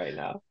court right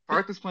now?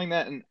 Parth was playing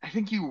that, and I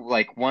think you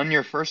like won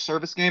your first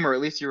service game, or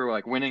at least you were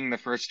like winning the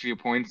first few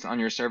points on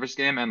your service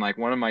game. And like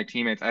one of my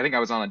teammates, I think I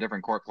was on a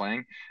different court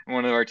playing, and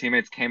one of our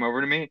teammates came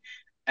over to me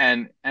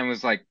and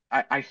was like,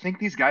 I think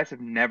these guys have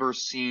never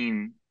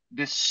seen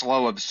this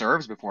slow of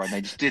serves before, and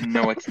they just didn't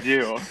know what to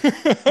do.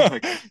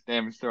 Like,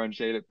 damn, he's throwing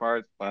shade at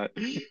Parth, but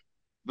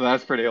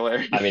that's pretty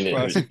hilarious. I mean,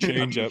 Classic I'm in the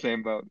change up.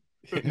 same boat.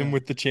 Hitting him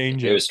with the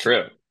change it up. was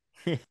true.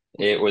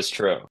 It was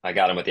true. I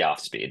got him with the off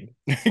speed.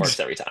 Works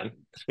every time.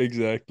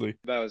 Exactly.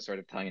 That was sort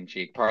of tongue in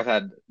cheek. Parth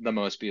had the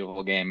most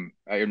beautiful game.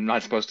 I'm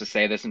not supposed to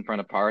say this in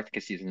front of Parth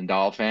because he's a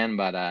Nadal fan,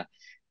 but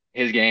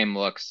his game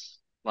looks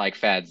like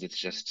Fed's. It's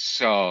just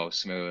so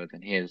smooth,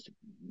 and he is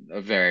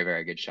a very,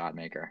 very good shot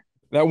maker.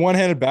 That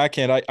one-handed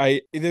backhand,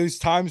 I those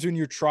times when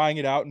you're trying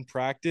it out in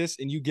practice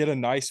and you get a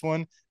nice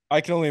one,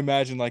 I can only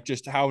imagine like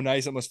just how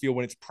nice it must feel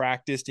when it's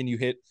practiced and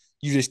you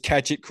just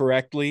catch it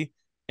correctly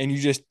and you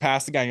just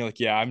pass the guy and you're like,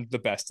 yeah, I'm the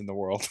best in the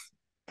world.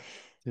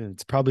 Dude,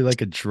 it's probably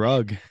like a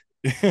drug.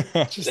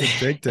 It's just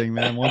addicting,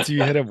 man. Once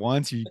you hit it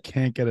once, you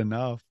can't get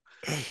enough.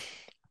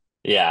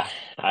 Yeah,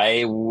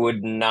 I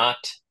would not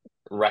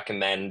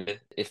recommend,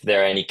 if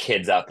there are any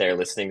kids out there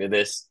listening to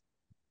this,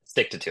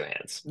 stick to two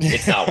hands.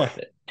 It's not worth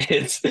it.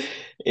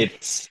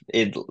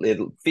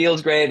 It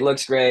feels great,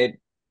 looks great.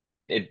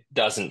 It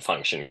doesn't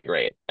function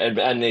great,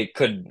 and it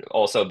could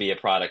also be a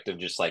product of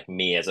just like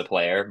me as a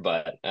player.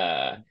 But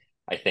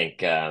I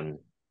think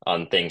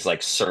on things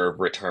like serve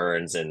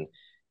returns and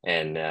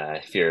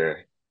if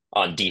you're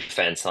on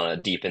defense on a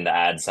deep in the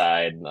ad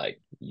side, like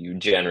you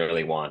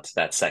generally want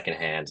that second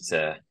hand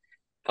to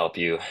help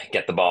you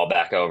get the ball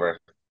back over.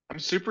 I'm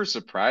super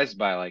surprised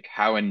by like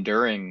how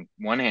enduring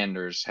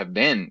one-handers have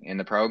been in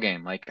the pro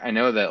game. Like I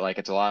know that like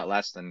it's a lot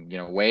less than,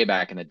 way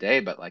back in the day,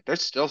 but like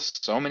there's still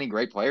so many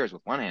great players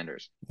with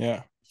one-handers.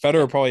 Yeah.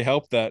 Federer probably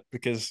helped that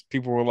because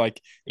people were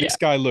like, this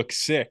Yeah. guy looks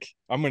sick.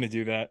 I'm going to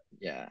do that.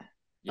 Yeah.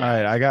 All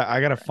right, I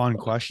got a fun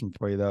question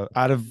for you though.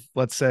 Out of,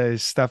 let's say,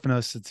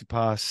 Stefanos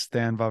Tsitsipas,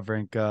 Stan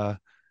Wawrinka,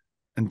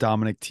 and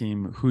Dominic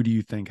Thiem, who do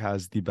you think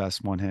has the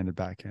best one-handed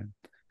backhand?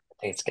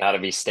 I think it's got to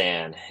be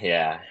Stan.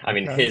 Yeah, I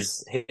mean Okay.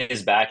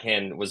 his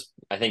backhand was,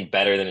 I think,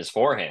 better than his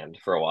forehand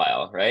for a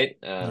while, right?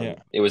 Yeah.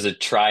 It was a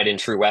tried and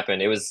true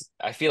weapon. It was.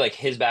 I feel like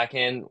his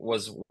backhand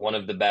was one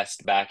of the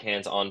best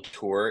backhands on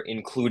tour,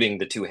 including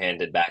the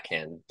two-handed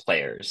backhand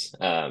players.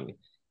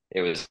 It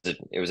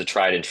was a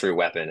tried and true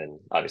weapon, and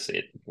obviously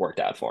it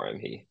worked out for him.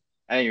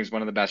 I think he was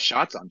one of the best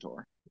shots on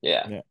tour.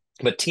 Yeah, Yeah.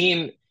 but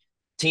Thiem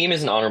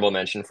is an honorable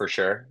mention for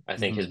sure. I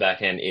think his Mhm.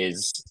 backhand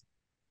is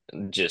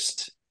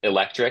just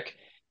electric.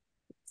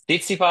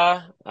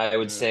 Tsitsipas, I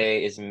would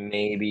say, is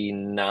maybe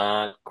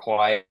not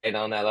quite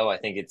on that level. I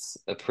think it's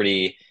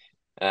a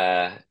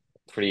uh,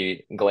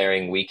 pretty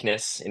glaring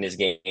weakness in his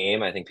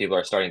game. I think people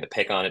are starting to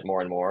pick on it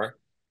more and more,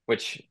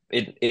 which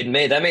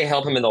that may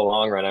help him in the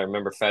long run. I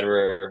remember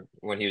Federer,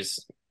 when he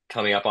was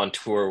coming up on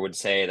tour, would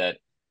say that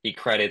he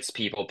credits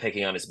people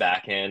picking on his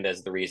backhand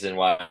as the reason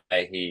why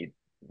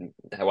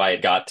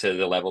it got to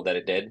the level that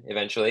it did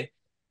eventually.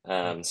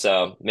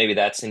 So maybe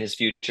that's in his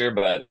future,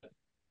 but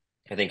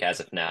I think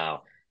as of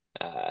now,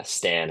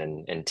 Stan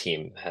and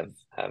Thiem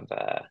have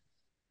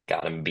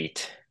got him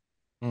beat.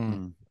 Mm.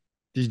 Hmm.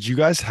 Did you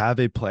guys have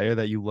a player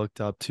that you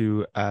looked up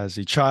to as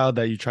a child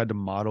that you tried to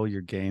model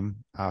your game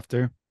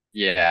after?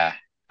 Yeah.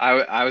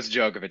 I was a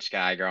Djokovic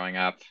guy growing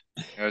up.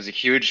 I was a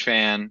huge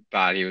fan,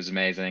 thought he was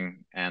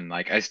amazing. And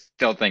like I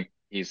still think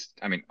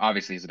I mean,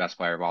 obviously he's the best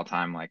player of all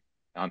time, like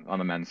on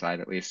the men's side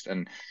at least.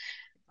 And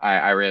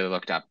I really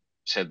looked up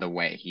to the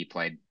way he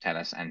played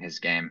tennis and his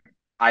game.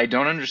 I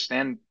don't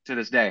understand to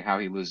this day how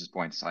he loses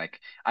points. Like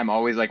I'm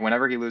always like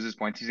whenever he loses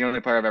points, he's the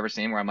only player I've ever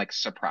seen where I'm like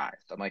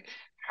surprised. I'm like,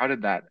 how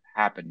did that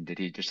happen? Did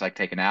he just like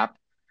take a nap?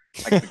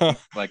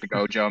 Like the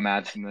Gojo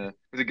match in the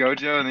was it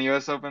Gojo in the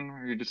US Open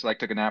where he just like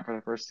took a nap for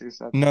the first two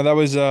sets? No, that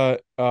was No,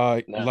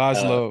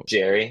 Laszlo.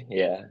 Jerry,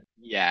 yeah.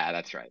 Yeah,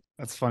 that's right.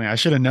 That's funny. I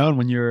should have known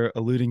when you were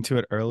alluding to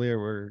it earlier,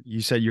 where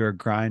you said you're a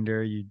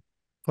grinder, you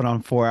put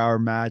on 4-hour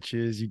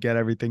matches, you get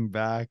everything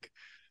back.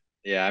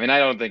 Yeah, I mean I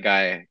don't think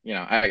I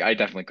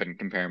definitely couldn't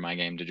compare my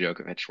game to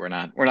Djokovic.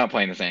 We're not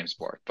playing the same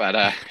sport, but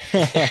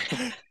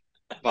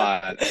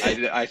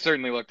I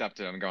certainly looked up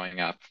to him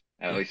growing up,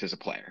 at least as a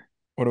player.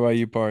 What about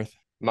you, Parth?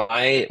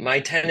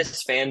 My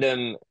tennis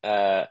fandom,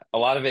 a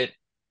lot of it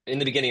in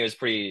the beginning was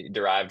pretty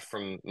derived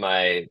from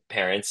my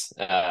parents.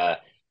 I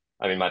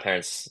mean, my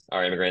parents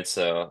are immigrants,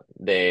 so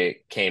they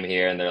came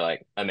here and they're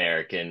like,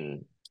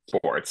 American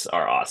sports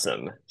are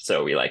awesome,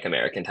 so we like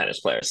American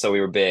tennis players. So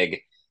we were big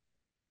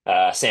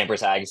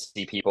Sampras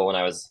Agassi people when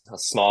I was a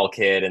small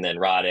kid, and then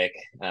Roddick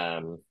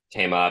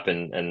came up,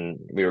 and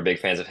we were big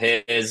fans of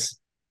his.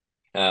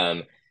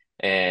 Um,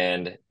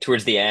 and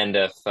towards the end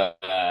of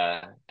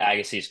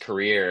Agassi's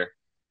career,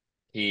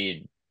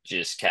 he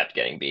just kept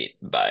getting beat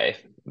by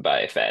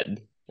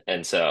Fed,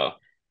 and so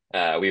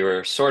we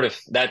were sort of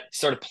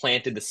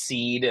planted the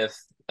seed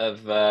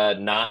of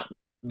not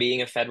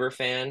being a Federer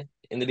fan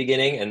in the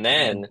beginning, and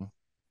then Mm.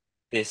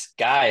 this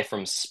guy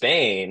from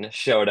Spain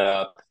showed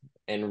up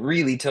and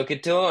really took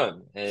it to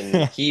him,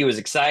 and he was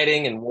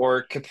exciting and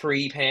wore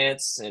capri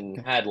pants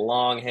and had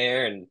long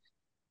hair and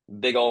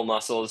big old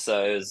muscles.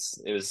 So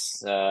he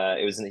was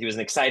an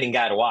exciting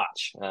guy to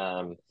watch.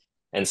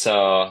 And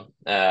so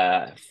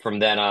from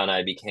then on,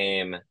 I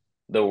became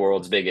the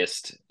world's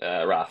biggest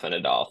Rafa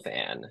Nadal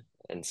fan.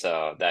 And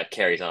so that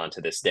carries on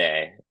to this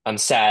day. I'm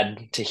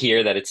sad to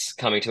hear that it's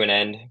coming to an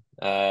end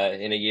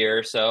in a year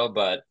or so,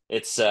 but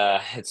it's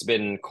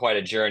been quite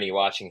a journey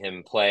watching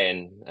him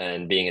play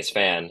and being his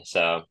fan.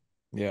 So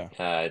Yeah.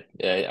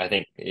 I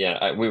think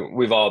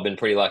we've all been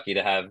pretty lucky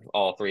to have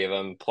all three of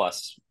them,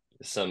 plus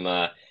some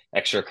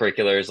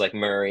extracurriculars like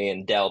Murray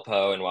and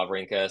Delpo and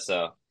Wawrinka.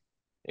 So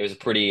it was a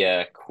pretty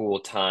cool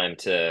time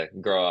to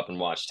grow up and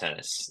watch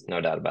tennis,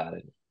 no doubt about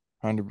it.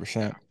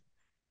 100%.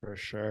 For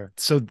sure.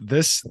 So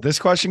this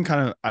question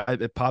kind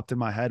of it popped in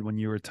my head when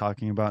you were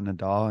talking about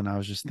Nadal, and I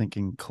was just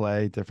thinking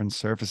clay, different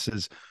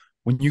surfaces.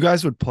 When you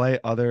guys would play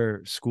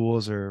other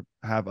schools or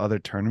have other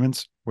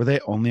tournaments, were they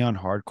only on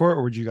hard court,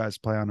 or would you guys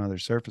play on other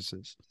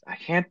surfaces? I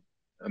can't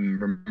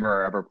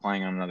remember ever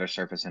playing on another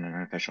surface in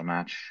an official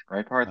match,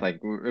 right, Parth? Like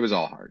it was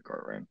all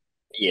hardcore, right?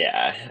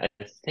 Yeah,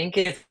 I think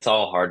it's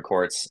all hard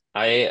courts.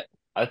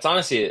 It's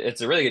honestly,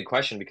 it's a really good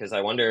question because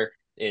I wonder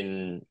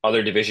in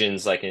other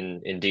divisions like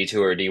in D2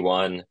 or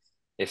D1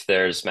 if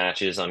there's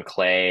matches on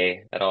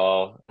clay at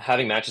all.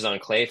 Having matches on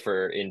clay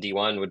for in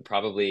D1 would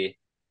probably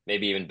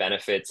maybe even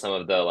benefit some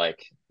of the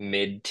like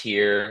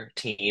mid-tier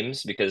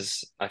teams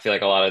because I feel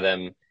like a lot of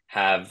them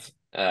have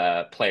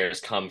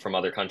players come from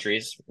other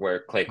countries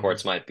where clay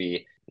courts might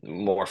be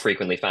more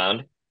frequently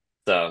found.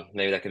 So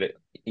maybe that could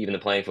even the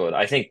playing field.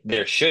 I think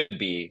there should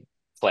be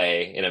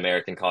play in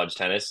American college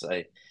tennis.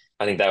 I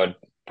think that would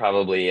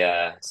probably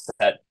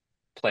set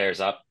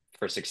players up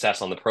for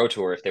success on the pro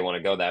tour if they want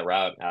to go that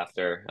route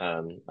after.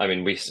 I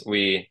mean,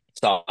 we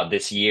saw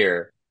this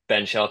year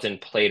Ben Shelton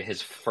played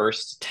his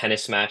first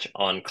tennis match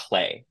on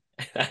clay.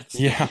 That's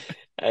Yeah.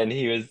 and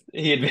he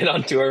had been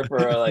on tour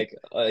for like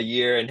a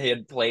year and he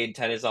had played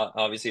tennis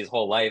obviously his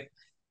whole life.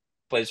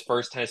 Played his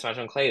first tennis match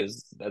on clay.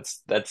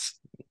 That's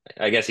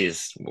I guess he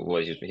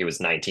was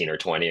 19 or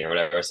 20 or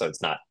whatever, so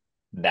it's not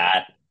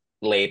that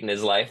late in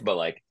his life, but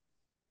like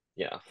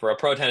for a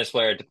pro tennis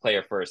player to play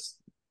your first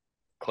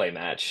clay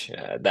match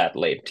that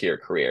late to your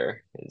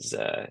career is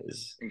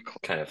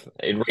kind of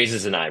it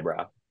raises an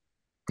eyebrow.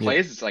 Clay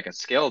is like a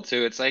skill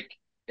too. It's like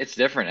it's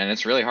different and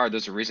it's really hard.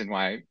 There's a reason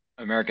why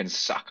Americans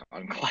suck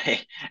on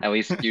clay, at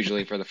least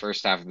usually for the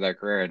first half of their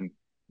career and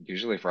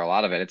usually for a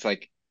lot of it. It's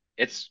like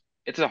it's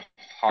a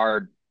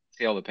hard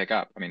skill to pick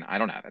up. I mean, I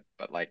don't have it,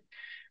 but like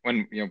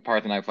when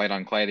Parth and I played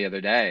on clay the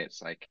other day,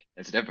 it's like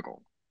it's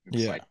difficult.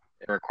 It's Yeah. like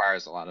it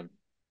requires a lot of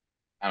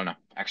I don't know,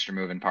 extra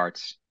moving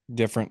parts.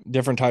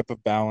 Different type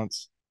of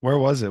balance. Where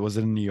was it? Was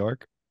it in New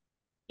York?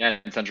 Yeah,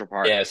 in Central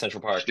Park. Yeah,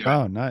 Central Park.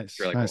 Oh, nice. It's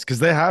really Nice. cool. Because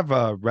they have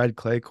red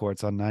clay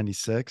courts on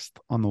 96th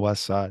on the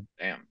west side.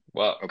 Damn.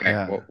 Well, Okay,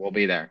 Yeah. we'll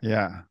be there.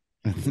 Yeah.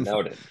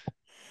 noted.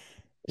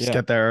 Just Yeah.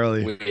 get there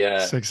early. We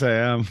 6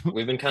 a.m.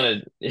 we've been kind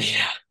of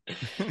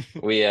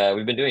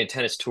we've been doing a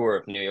tennis tour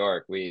of New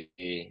York. We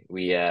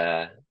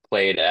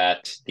played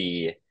at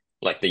the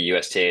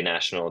USTA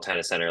National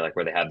Tennis Center, like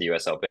where they have the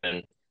US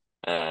Open.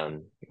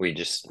 We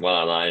just went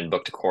online,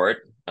 booked a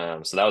court.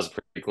 So that was a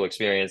pretty cool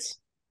experience.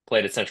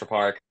 Played at Central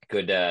Park.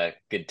 Good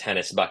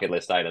tennis bucket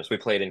list items. We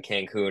played in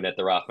Cancun at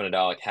the Rafa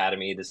Nadal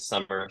Academy this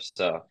summer.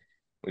 So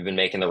we've been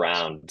making the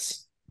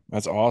rounds.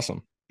 That's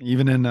awesome.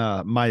 Even in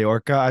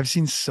Mallorca, I've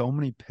seen so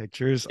many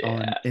pictures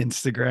on Yeah.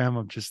 Instagram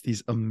of just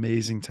these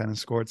amazing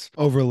tennis courts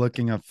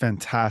overlooking a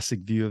fantastic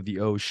view of the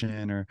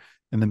ocean or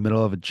in the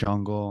middle of a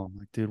jungle. I'm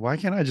like, dude, why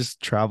can't I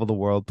just travel the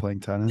world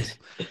playing tennis?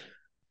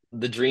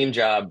 The dream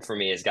job for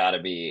me has got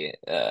to be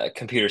a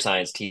computer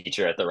science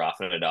teacher at the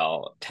Rafa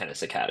Nadal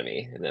Tennis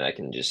Academy, and then I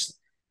can just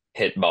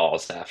hit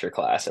balls after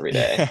class every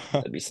day. Yeah.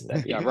 That'd be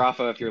Yeah,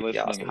 Rafa, if you're that'd be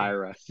listening, awesome.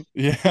 hire us.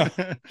 Yeah.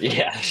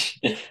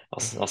 Yeah,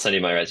 I'll send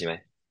you my resume.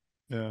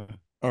 Yeah.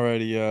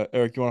 Alrighty,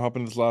 Erik, you want to hop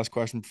into this last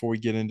question before we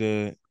get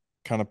into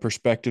kind of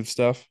perspective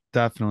stuff?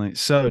 Definitely.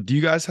 So, do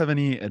you guys have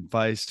any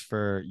advice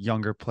for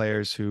younger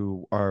players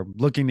who are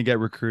looking to get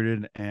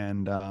recruited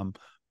and are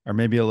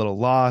maybe a little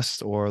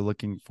lost or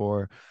looking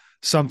for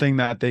something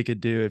that they could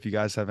do? If you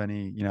guys have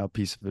any,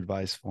 piece of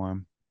advice for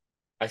them.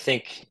 I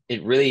think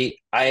it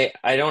really I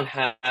don't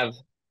have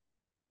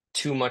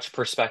too much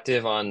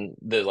perspective on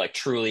the like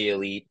truly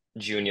elite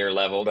junior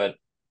level, but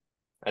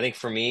I think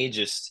for me,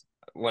 just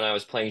when I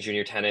was playing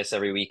junior tennis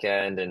every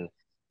weekend and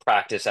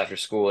practice after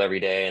school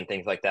every day and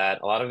things like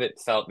that, a lot of it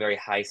felt very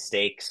high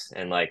stakes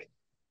and like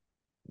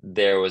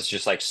there was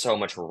just like so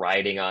much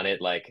riding on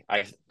it. Like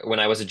when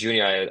I was a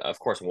junior, I of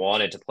course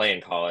wanted to play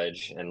in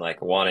college and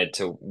like wanted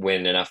to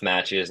win enough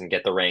matches and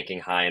get the ranking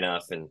high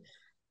enough and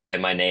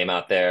get my name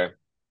out there.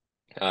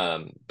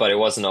 But it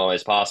wasn't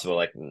always possible.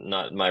 Like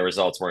not my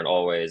results weren't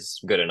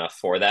always good enough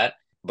for that.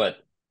 But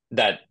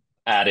that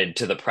added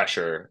to the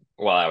pressure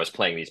while I was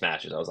playing these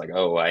matches. I was like,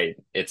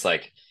 it's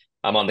like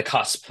I'm on the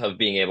cusp of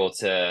being able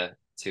to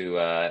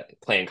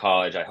play in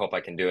college. I hope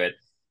I can do it.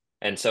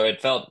 And so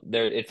it felt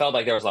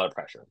like there was a lot of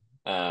pressure.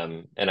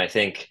 And I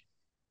think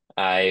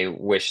I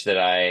wish that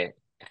I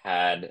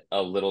had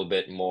a little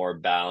bit more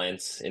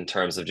balance in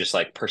terms of just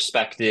like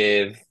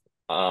perspective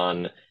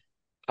on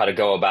how to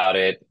go about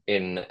it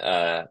in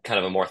kind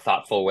of a more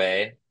thoughtful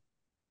way.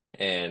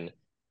 And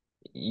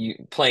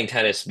playing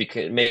tennis,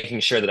 because making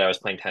sure that I was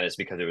playing tennis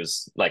because it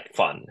was like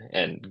fun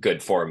and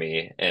good for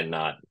me, and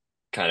not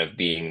kind of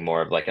being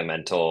more of like a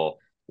mental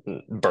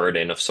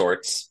burden of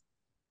sorts.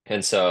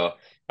 And so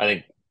I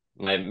think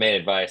my main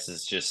advice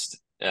is just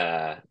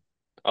other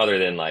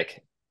than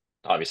like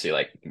obviously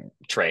like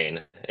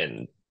train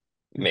and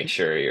make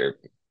sure you're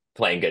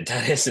playing good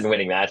tennis and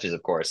winning matches,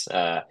 of course.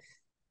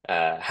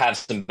 Have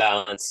some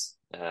balance.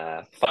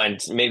 Find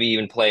maybe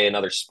even play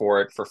another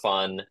sport for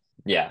fun.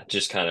 Yeah,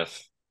 just kind of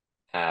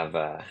have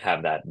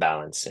that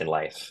balance in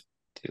life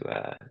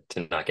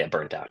to not get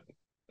burnt out.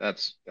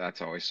 That's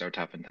always so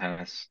tough in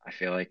tennis. I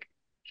feel like,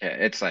 yeah,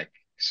 it's like,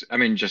 I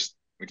mean, just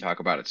we talk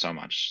about it so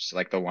much. It's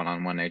like the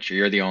one-on-one nature.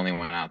 You're the only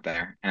one out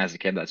there, and as a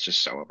kid, that's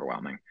just so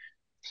overwhelming.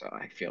 So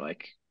I feel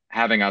like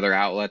having other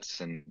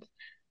outlets and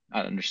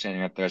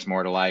understanding that there's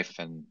more to life,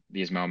 and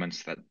these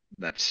moments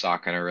that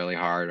suck and are really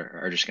hard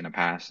are just going to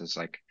pass is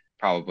like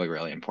probably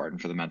really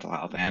important for the mental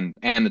health and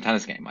the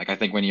tennis game. Like I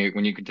think when you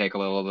can take a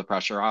little of the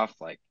pressure off,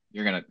 like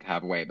you're going to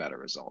have way better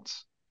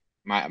results.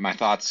 My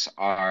thoughts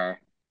are,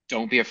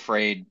 don't be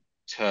afraid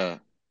to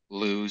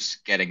lose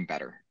getting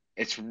better.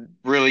 It's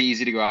really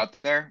easy to go out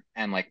there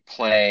and like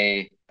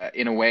play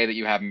in a way that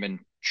you haven't been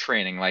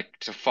training, like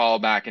to fall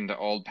back into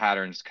old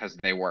patterns because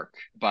they work.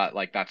 But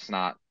like that's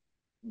not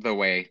the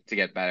way to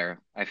get better.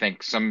 I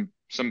think some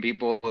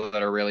people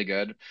that are really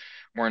good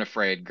weren't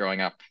afraid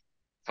growing up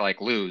to like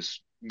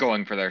lose,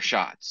 going for their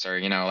shots or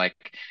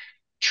like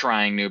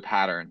trying new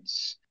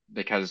patterns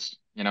because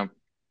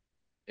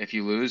if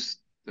you lose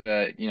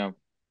a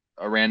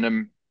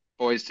random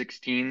boys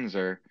 16s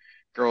or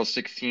girls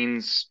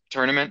 16s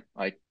tournament,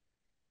 like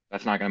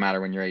that's not gonna matter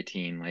when you're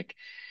 18. Like,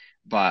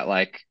 but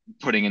like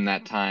putting in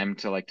that time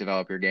to like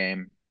develop your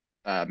game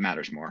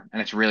matters more,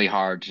 and it's really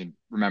hard to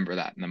remember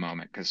that in the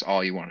moment because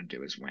all you want to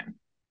do is win.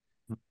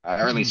 Or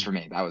at least for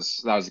me, that was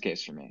the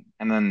case for me.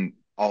 And then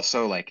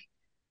also like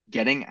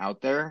getting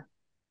out there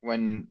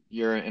when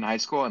you're in high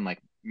school and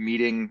like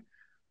meeting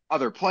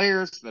other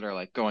players that are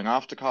like going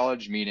off to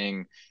college,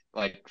 meeting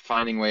like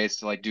finding ways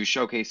to like do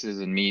showcases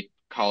and meet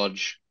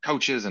college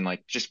coaches and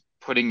like just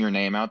putting your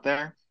name out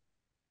there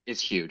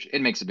is huge.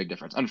 It makes a big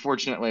difference.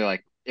 Unfortunately,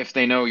 like if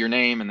they know your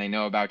name and they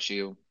know about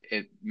you,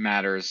 it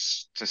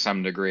matters to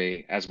some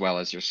degree as well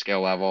as your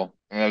skill level.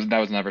 And that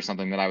was never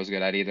something that I was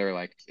good at either.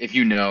 Like if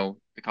you know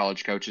the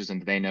college coaches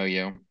and they know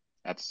you,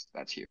 that's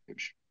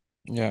huge.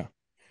 Yeah.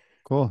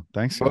 Cool.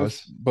 Thanks,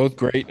 guys. Both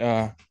great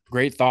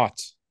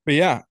thoughts. But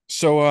yeah,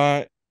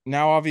 so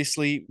now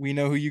obviously we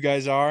know who you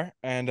guys are,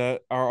 and our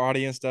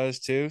audience does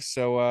too.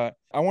 So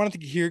I wanted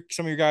to hear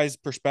some of your guys'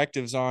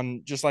 perspectives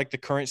on just like the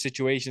current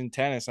situation in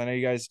tennis. I know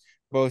you guys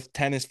both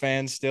tennis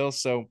fans still,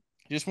 so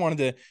just wanted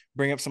to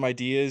bring up some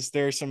ideas.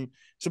 There are some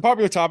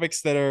popular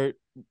topics that are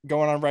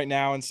going on right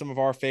now and some of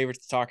our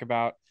favorites to talk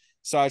about.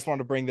 So I just wanted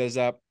to bring those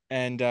up,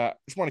 and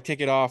just want to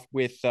kick it off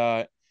with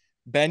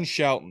Ben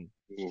Shelton.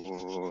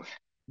 Ooh.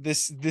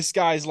 This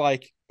guy's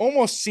like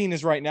almost seen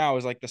as right now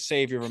as like the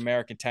savior of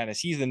American tennis.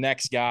 He's the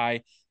next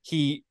guy.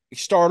 He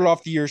started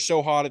off the year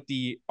so hot at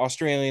the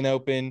Australian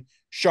Open,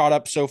 shot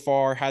up so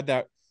far, had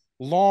that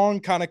long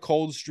kind of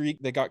cold streak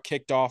that got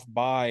kicked off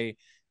by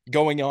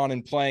going on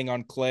and playing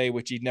on clay,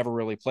 which he'd never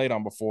really played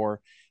on before.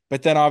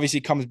 But then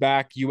obviously comes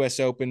back, US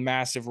Open,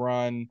 massive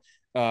run,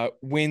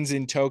 wins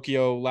in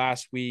Tokyo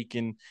last week,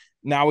 and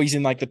now he's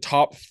in like the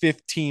top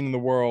 15 in the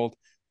world.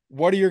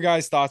 What are your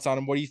guys' thoughts on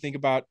him? What do you think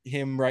about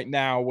him right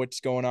now?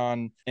 What's going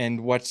on,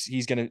 and what's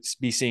he's going to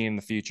be seeing in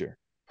the future?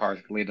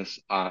 Parth, lead us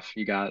off.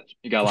 You got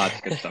lots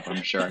of good stuff,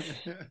 I'm sure.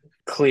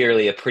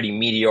 Clearly a pretty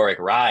meteoric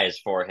rise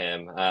for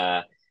him.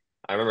 I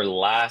remember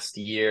last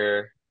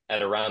year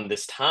at around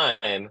this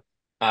time,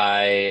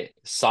 I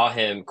saw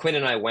him. Quinn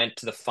and I went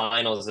to the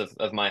finals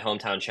of my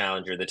hometown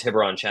challenger, the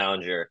Tiburon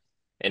Challenger,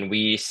 and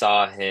we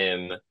saw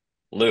him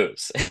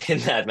lose in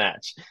that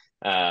match.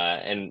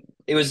 And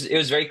it was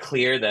very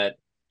clear that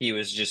he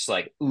was just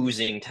like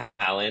oozing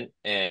talent,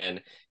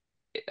 and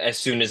as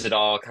soon as it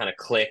all kind of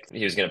clicked,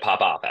 he was going to pop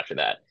off after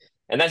that.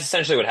 And that's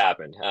essentially what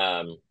happened.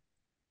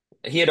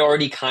 He had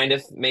already kind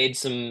of made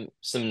some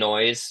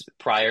noise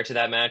prior to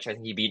that match. I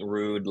think he beat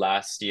Rude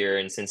last year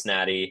in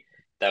Cincinnati.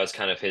 That was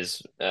kind of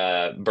his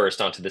burst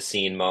onto the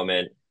scene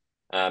moment.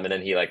 And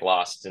then he like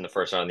lost in the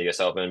first round of the US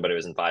Open, but it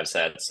was in 5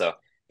 sets. So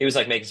he was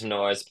like making some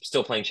noise,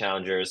 still playing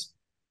challengers,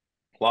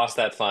 lost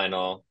that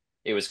final.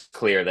 It was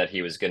clear that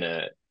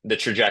the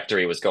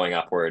trajectory was going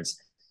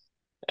upwards.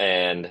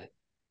 And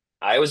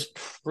I was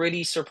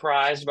pretty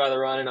surprised by the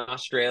run in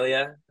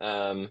Australia.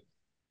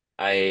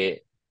 I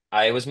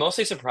I was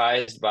mostly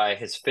surprised by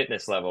his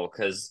fitness level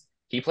because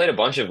he played a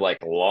bunch of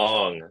like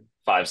long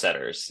 5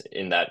 setters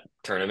in that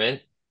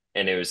tournament,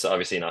 and it was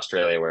obviously in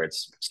Australia where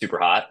it's super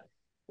hot,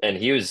 and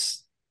he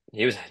was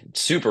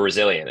super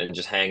resilient and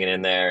just hanging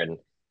in there and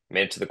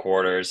made it to the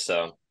quarters.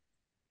 So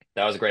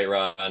that was a great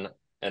run,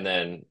 and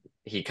then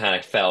he kind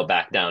of fell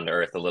back down to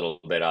earth a little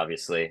bit,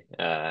 obviously,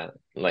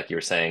 like you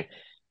were saying,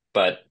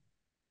 but.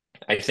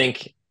 I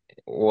think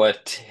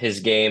what his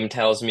game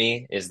tells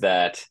me is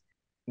that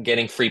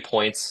getting free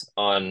points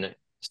on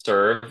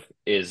serve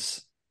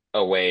is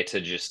a way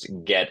to just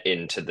get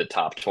into the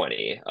top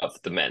 20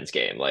 of the men's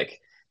game. Like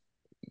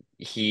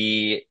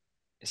he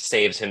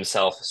saves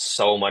himself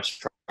so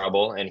much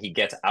trouble and he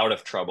gets out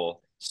of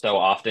trouble so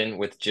often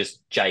with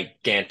just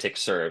gigantic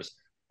serves.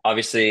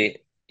 Obviously,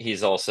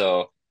 he's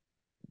also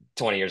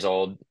 20 years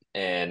old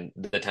and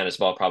the tennis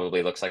ball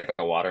probably looks like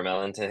a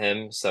watermelon to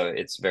him. So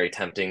it's very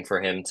tempting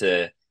for him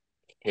to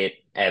hit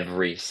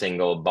every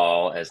single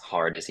ball as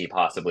hard as he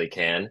possibly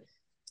can.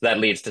 So that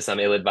leads to some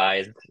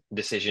ill-advised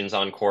decisions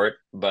on court.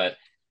 But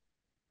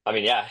I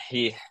mean,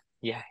 he's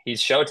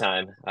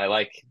Showtime. I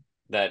like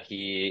that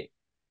he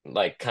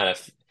like kind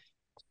of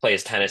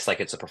plays tennis like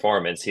it's a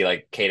performance. He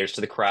like caters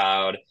to the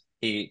crowd.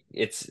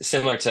 It's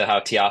similar to how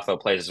Tiafoe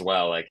plays as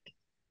well. Like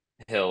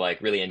he'll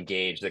like really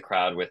engage the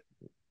crowd with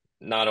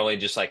not only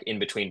just like in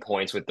between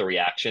points with the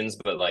reactions,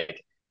 but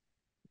like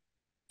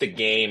the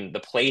game, the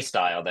play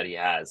style that he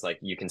has. Like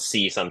you can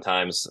see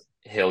sometimes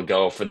he'll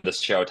go for the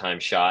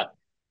Showtime shot,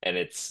 and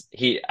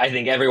I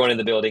think everyone in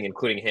the building,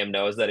 including him,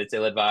 knows that it's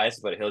ill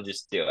advised, but he'll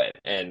just do it,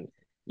 and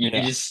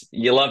Yeah.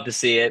 you love to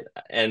see it.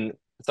 And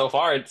so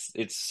far,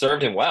 it's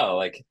served him well.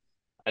 Like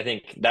I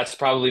think that's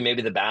probably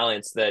maybe the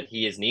balance that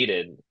he is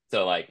needed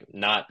to like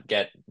not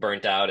get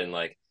burnt out and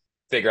like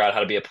figure out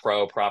how to be a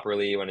pro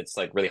properly when it's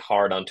like really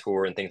hard on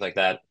tour and things like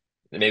that.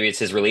 And maybe it's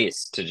his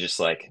release to just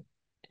like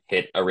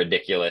hit a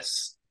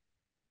ridiculous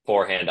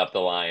forehand up the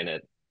line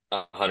at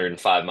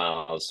 105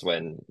 miles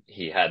when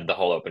he had the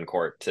whole open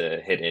court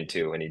to hit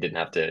into and he didn't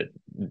have to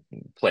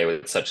play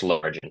with such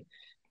low margin.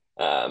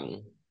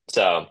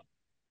 So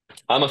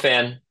I'm a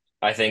fan.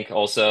 I think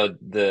also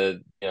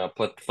the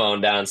put the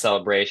phone down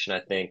celebration. I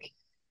think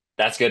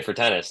that's good for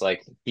tennis.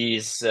 Like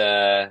he's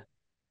a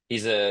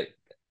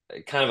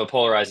kind of a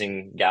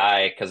polarizing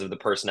guy because of the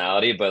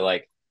personality, but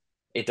like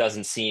it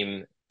doesn't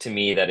seem to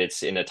me that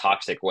it's in a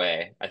toxic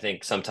way. I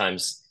think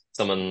sometimes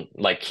someone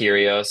like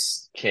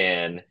Kyrgios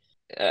can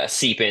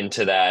seep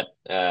into that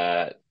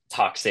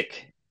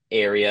toxic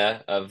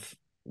area of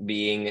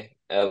being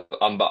a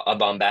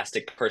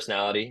bombastic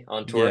personality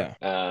on tour,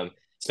 Yeah.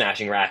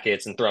 smashing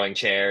rackets and throwing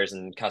chairs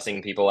and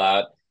cussing people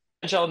out.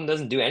 Ben Shelton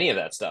doesn't do any of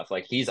that stuff.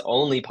 Like he's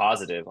only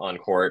positive on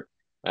court.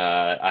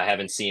 I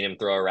haven't seen him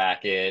throw a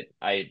racket.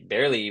 I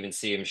barely even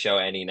see him show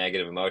any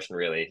negative emotion,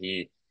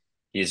 really.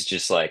 He's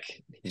just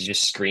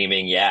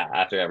screaming yeah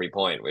after every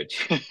point,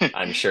 which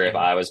I'm sure if Yeah.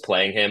 I was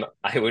playing him,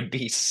 I would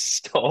be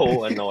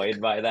so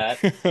annoyed by that.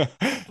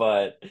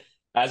 But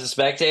as a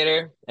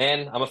spectator,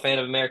 and I'm a fan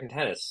of American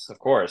tennis, of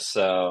course,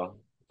 so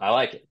I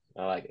like it.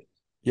 I like it.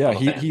 Yeah, I'm a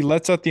fan. he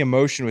lets out the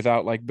emotion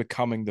without like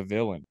becoming the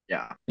villain.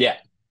 Yeah. Yeah,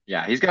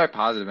 Yeah, he's got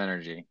positive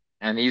energy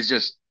and he's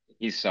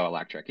so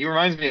electric. He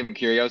reminds me of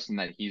Kyrgios in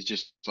that he's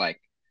just like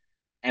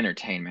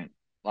entertainment,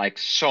 like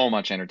so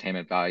much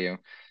entertainment value,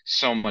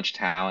 so much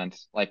talent,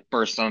 like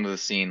burst onto the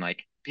scene.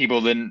 Like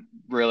people didn't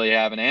really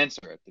have an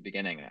answer at the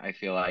beginning. I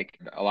feel like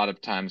a lot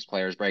of times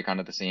players break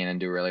onto the scene and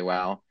do really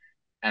well.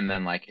 And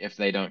then like if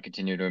they don't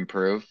continue to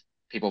improve,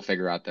 people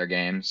figure out their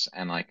games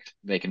and like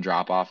they can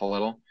drop off a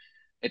little.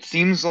 It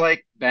seems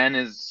like Ben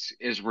is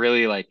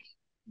really like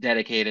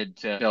dedicated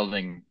to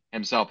building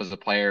himself as a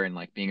player and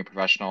like being a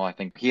professional. I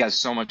think he has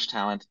so much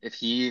talent. If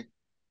he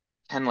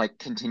can like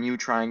continue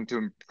trying to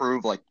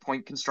improve like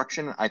point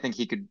construction, I think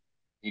he could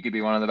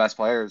be one of the best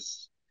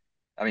players.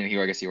 I mean,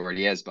 I guess he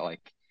already is, but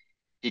like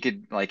he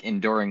could like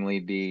enduringly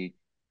be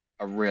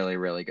a really,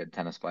 really good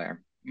tennis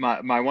player.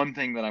 My one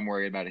thing that I'm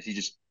worried about is he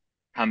just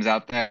comes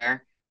out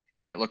there.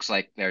 It looks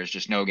like there's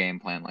just no game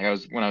plan. Like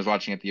when I was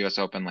watching at the US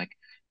Open, like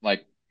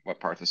what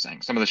Parth was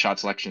saying, some of the shot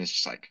selection is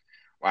just like,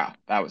 wow,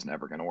 that was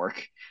never gonna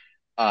work.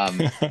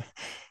 Um,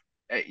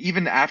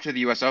 even after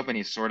the US Open,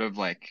 he's sort of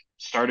like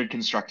started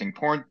constructing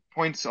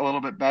points a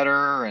little bit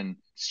better and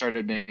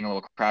started being a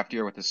little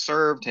craftier with his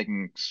serve,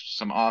 taking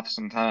some off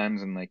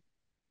sometimes, and like,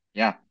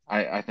 yeah,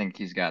 I think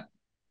he's got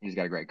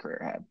a great career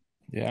ahead.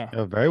 Yeah.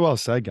 Yeah, very well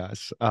said,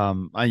 guys.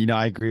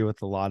 I agree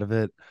with a lot of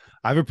it.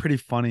 I have a pretty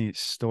funny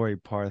story,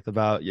 Parth,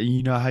 about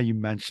how you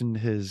mentioned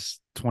his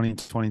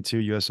 2022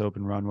 US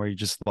Open run where he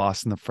just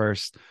lost in the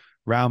first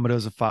round, but it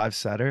was a five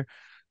setter.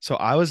 So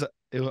I was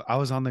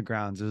on the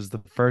grounds. It was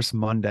the first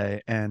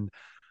Monday, and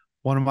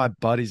one of my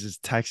buddies is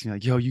texting me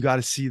like, "Yo, you got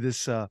to see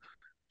this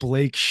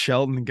Blake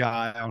Shelton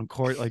guy on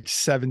court like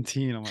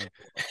 17." I'm like,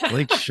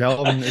 Blake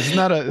Shelton, isn't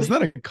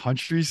that a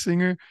country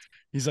singer?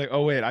 He's like,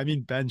 oh wait, I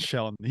mean Ben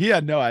Shelton. He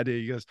had no idea.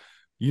 He goes,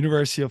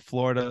 University of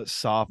Florida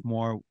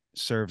sophomore,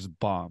 serves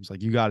bombs.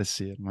 Like, you got to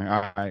see it. I'm like,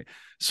 all right.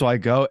 So I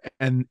go,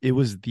 and it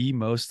was the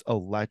most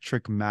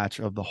electric match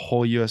of the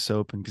whole US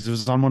Open because it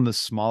was on one of the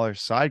smaller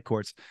side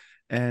courts.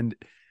 And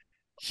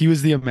he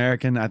was the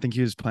American. I think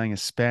he was playing a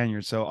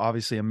Spaniard. So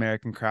obviously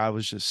American crowd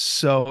was just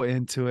so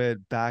into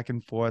it, back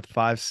and forth,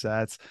 five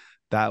sets.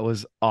 That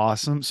was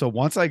awesome. So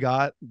once I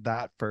got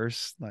that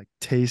first like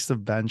taste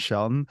of Ben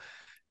Shelton,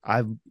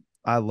 I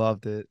I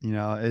loved it.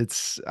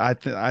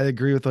 I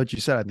agree with what you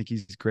said. I think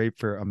he's great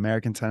for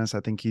American tennis. I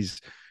think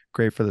he's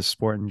great for the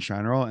sport in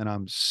general. And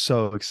I'm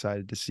so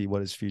excited to see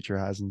what his future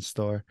has in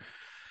store.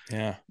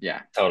 Yeah.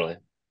 Yeah. totally.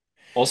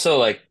 Also,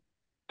 like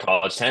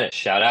college tennis,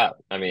 shout out.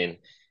 I mean,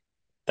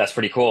 that's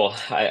pretty cool.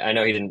 I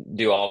know he didn't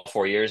do all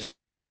 4 years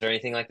or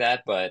anything like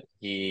that, but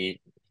he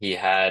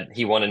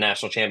won a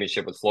national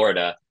championship with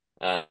Florida,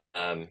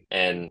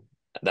 and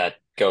that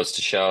goes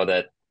to show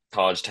that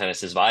college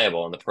tennis is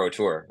viable on the pro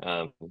tour.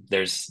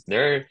 There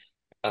are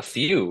a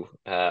few.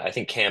 I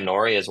think Cam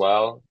Norrie as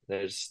well.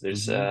 There's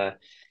Mhm.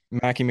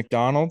 Mackie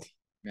McDonald.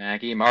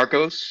 Maggie,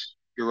 Marcos,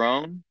 your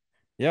own.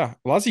 Yeah,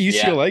 lots of yeah,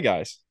 UCLA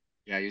guys.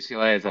 Yeah,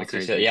 UCLA is like lots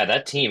of crazy. yeah,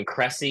 that team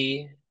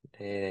Cressy,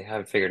 they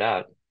haven't figured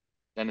out.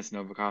 Dennis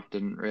Novikov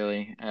didn't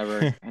really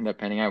ever end up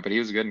panning out, but he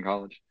was good in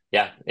college.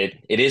 Yeah,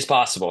 it is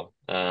possible.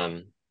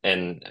 And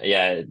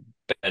yeah,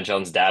 Ben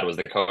Shelton's dad was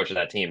the coach of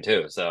that team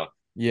too, so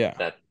Yeah,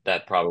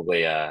 that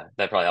probably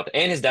helped.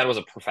 And his dad was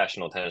a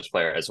professional tennis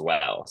player as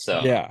well,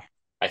 so yeah,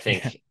 I yeah,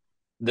 think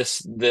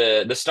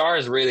the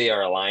stars really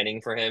are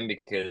aligning for him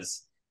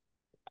because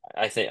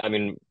I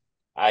mean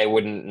I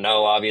wouldn't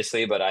know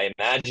obviously, but I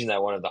imagine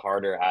that one of the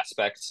harder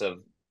aspects of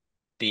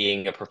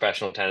being a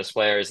professional tennis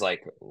player is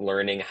like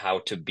learning how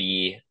to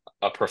be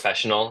a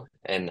professional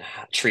and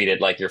treat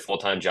it like your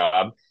full-time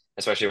job,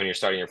 especially when you're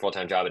starting your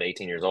full-time job at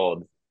 18 years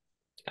old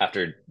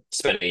after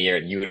spending a year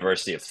at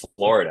University of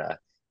Florida,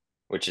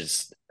 which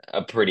is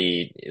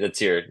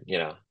that's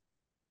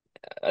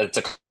it's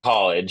a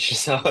college,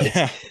 so it's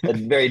yeah. a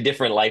very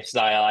different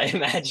lifestyle, I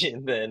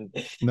imagine, than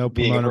No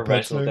being a Pomona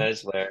professional Pitzer.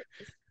 tennis player.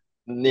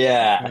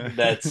 Yeah,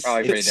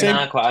 Probably pretty it's Same different.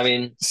 not quite. I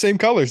mean, same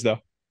colors though.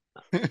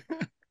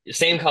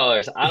 same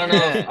colors. I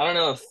don't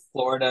know if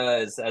Florida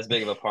is as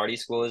big of a party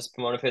school as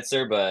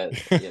Pomona-Pitzer, but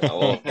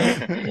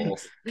we'll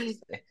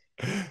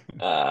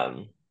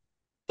um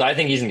so I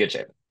think he's in good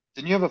shape.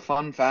 Didn't you have a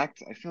fun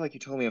fact? I feel like you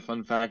told me a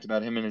fun fact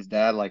about him and his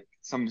dad, like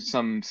some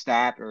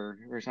stat or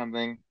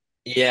something.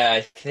 Yeah,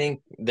 I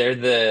think they're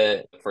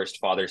the first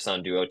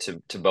father-son duo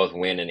to both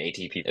win an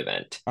ATP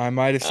event. I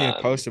might have seen a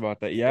Um post about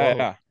that. Whoa.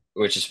 Yeah,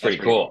 which is That's pretty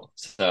pretty cool. cool.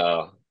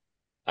 So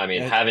I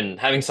mean, yeah.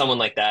 having someone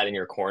like that in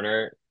your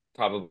corner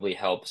probably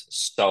helps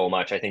so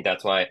much. I think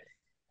that's why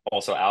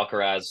also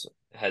Alcaraz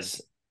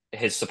has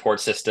his support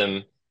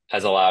system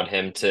has allowed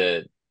him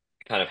to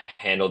kind of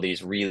handle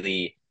these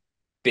really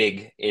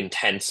big,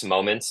 intense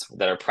moments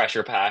that are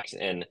pressure packed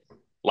and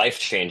life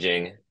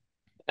changing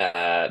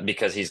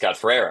because he's got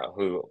Ferrero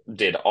who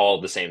did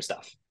all the same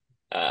stuff.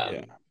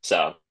 Yeah.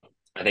 So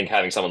I think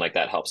having someone like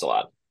that helps a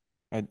lot.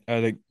 At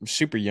a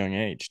super young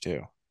age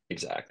too.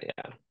 Exactly.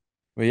 Yeah.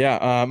 But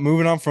yeah,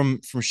 moving on from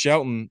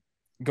Shelton,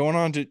 going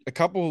on to a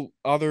couple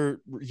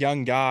other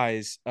young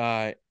guys,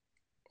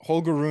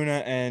 Holger Rune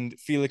and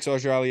Felix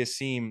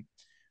Auger-Aliassime.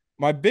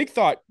 My big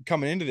thought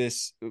coming into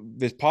this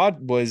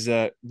pod was,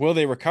 will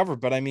they recover?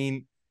 But I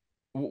mean,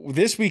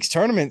 this week's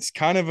tournament's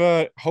kind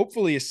of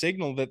hopefully a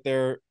signal that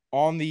they're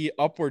on the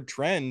upward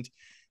trend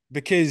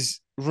because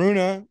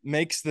Rune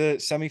makes the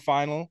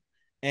semifinal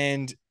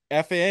and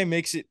FAA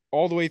makes it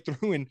all the way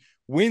through and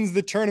wins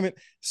the tournament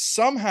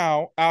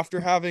somehow after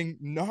having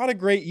not a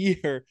great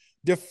year,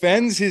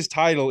 defends his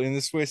title in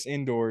the Swiss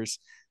indoors.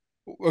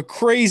 A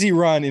crazy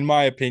run, in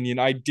my opinion.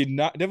 I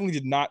definitely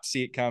did not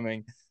see it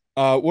coming.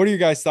 What are your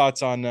guys'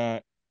 thoughts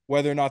on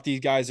whether or not these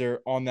guys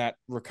are on that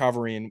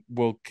recovery and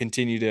will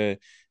continue to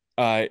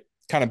uh,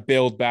 kind of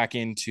build back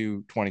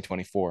into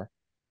 2024?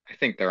 I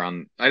think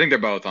they're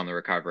both on the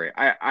recovery.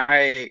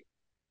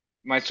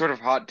 My sort of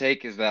hot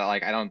take is that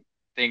like I don't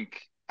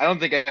think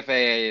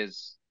FAA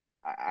is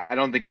I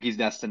don't think he's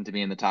destined to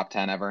be in the top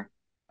 10 ever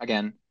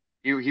again.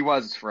 He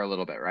was for a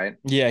little bit, right?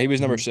 Yeah, he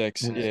was number Mhm.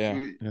 6. Yeah.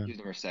 Yeah. Yeah. He's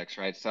number 6,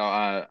 right? So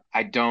I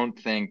don't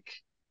think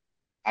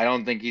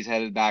he's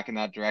headed back in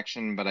that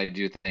direction, but I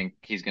do think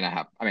he's gonna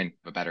have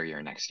a better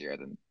year next year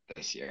than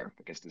this year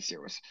because this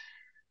year was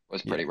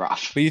Yeah. pretty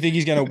rough. But you think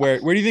he's gonna where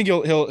do you think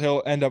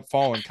he'll end up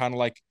falling? Kind of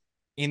like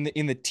in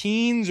the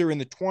teens or in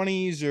the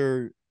 20s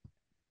or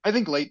I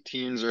think late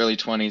teens, early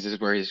 20s is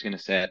where he's gonna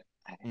sit.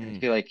 I mm,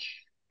 feel like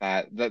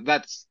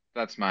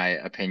that's my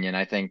opinion.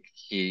 I think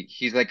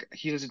he's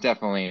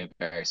definitely a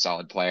very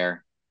solid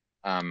player.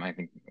 I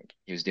think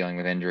he was dealing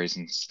with injuries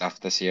and stuff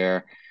this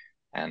year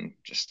and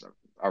just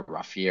a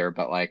rough year,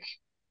 but like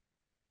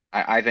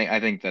I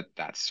think that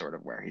that's sort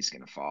of where he's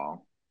gonna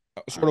fall.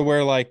 Um, sort of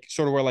where like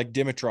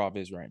Dimitrov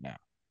is right now?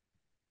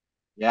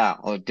 yeah,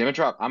 well,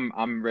 Dimitrov,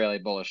 I'm really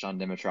bullish on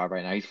Dimitrov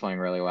right now. He's playing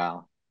really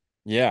well.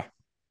 Yeah.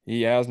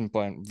 He has been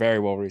playing very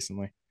well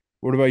recently.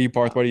 What about you,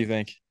 Parth? What do you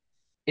think?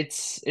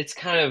 It's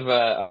kind of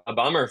a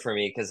bummer for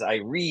me because I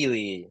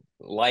really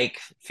like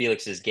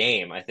Felix's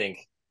game. I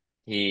think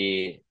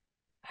he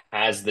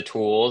has the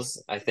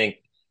tools. I think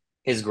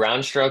his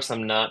ground strokes,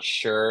 I'm not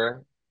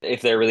sure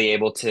if they're really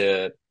able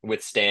to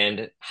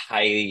withstand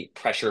high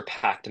pressure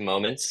packed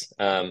moments.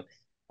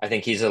 I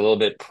think he's a little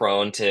bit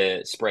prone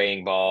to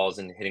spraying balls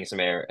and hitting some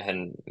air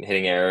and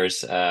hitting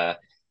errors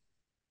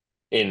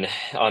in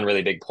on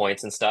really big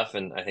points and stuff.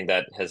 And I think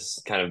that has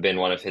kind of been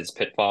one of his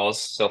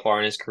pitfalls so far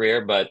in his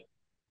career. But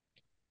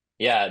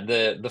yeah,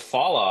 the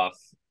fall off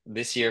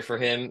this year for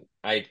him,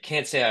 I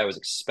can't say I was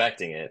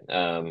expecting it.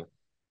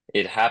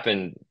 It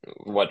happened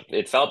what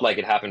it felt like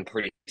it happened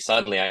pretty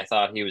suddenly. I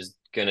thought he was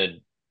gonna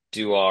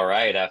do all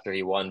right after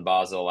he won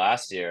Basel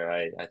last year.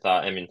 I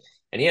thought, I mean,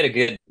 and he had a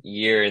good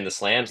year in the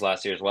slams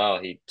last year as well.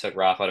 He took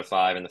Rafa to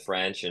 5 in the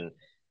French, and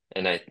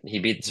he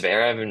beat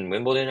Zverev in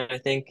Wimbledon, I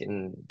think.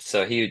 And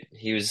so he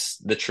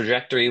was, the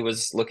trajectory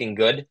was looking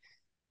good.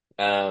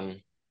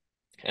 Um,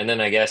 and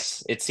then I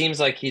guess it seems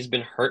like he's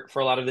been hurt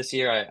for a lot of this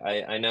year.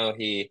 I know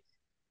he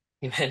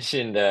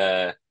mentioned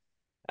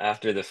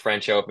after the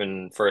French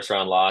Open first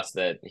round loss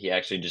that he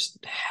actually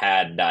just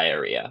had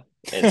diarrhea.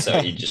 And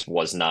so he just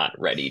was not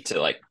ready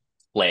to like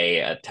play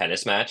a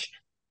tennis match.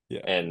 Yeah.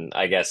 And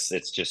I guess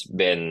it's just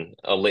been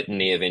a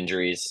litany of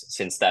injuries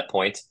since that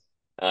point.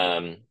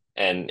 And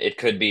it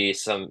could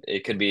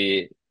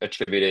be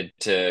attributed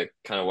to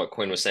kind of what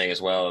Quinn was saying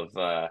as well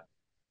of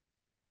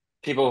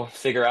people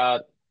figure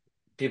out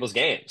people's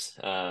games.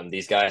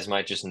 These guys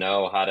might just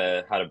know how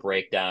to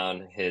break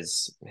down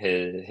his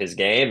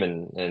game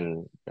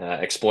and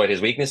exploit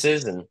his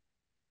weaknesses, and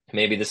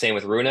maybe the same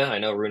with Rune. I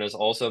know Rune's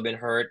also been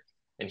hurt,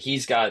 and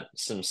he's got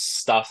some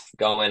stuff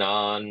going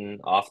on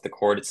off the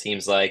court. It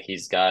seems like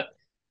he's got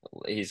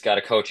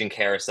a coaching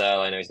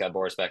carousel. I know he's got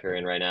Boris Becker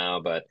in right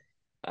now, but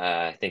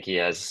I think he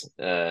has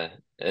an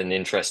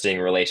interesting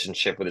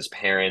relationship with his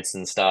parents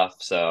and stuff.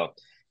 So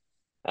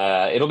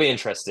it'll be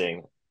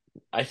interesting.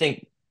 I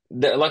think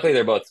luckily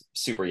they're both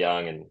super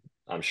young, and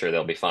I'm sure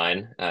they'll be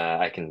fine.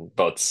 I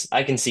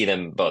can see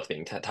them both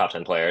being top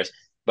 10 players,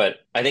 but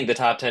I think the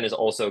top 10 is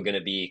also going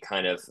to be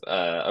kind of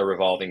a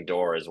revolving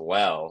door as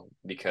well,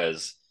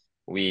 because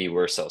we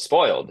were so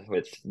spoiled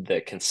with the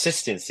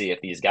consistency of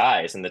these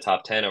guys in the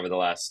top 10 over the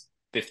last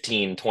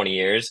 15, 20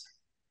 years.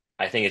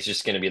 I think it's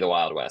just going to be the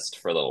Wild West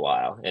for a little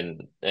while,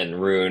 and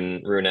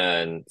Rune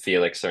and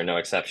Felix are no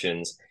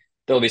exceptions.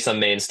 There'll be some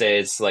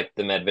mainstays like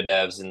the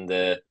Medvedevs and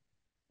the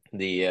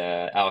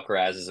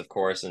Alcarazes, of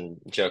course, and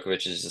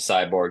Djokovic is a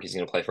cyborg. He's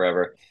going to play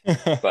forever.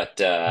 But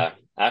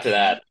after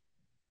that,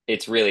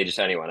 it's really just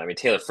anyone. I mean,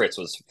 Taylor Fritz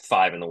was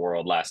 5 in the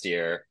world last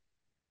year,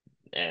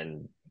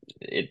 and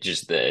it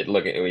just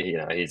look at, you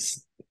know,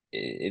 it's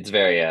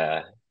very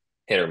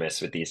hit or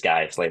miss with these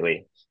guys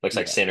lately. Looks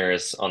like Sinner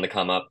is on the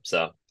come up,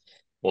 so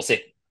we'll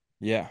see.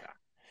 Yeah.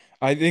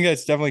 I think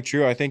that's definitely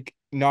true. I think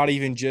not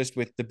even just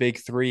with the big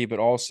three, but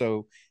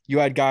also you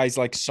had guys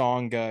like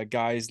Songa,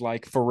 guys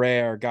like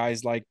Ferrer,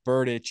 guys like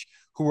Berdych,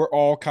 who were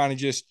all kind of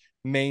just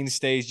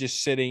mainstays,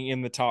 just sitting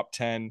in the top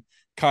 10,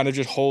 kind of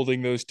just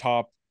holding those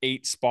top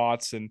 8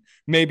 spots. And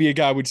maybe a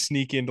guy would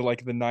sneak into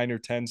like the 9 or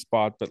 10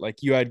 spot, but like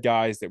you had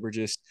guys that were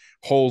just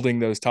holding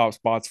those top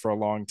spots for a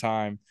long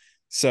time.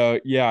 So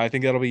yeah, I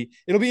think it'll be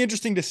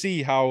interesting to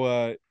see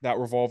how that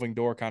revolving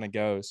door kind of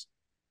goes.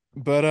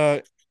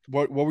 But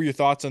what were your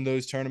thoughts on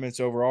those tournaments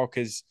overall?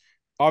 Because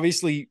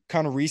obviously,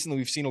 kind of recently,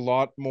 we've seen a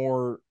lot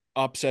more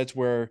upsets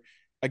where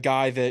a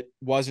guy that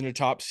wasn't a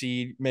top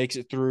seed makes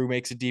it through,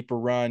 makes a deeper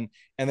run,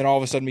 and then all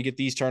of a sudden we get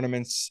these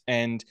tournaments.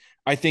 And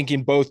I think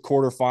in both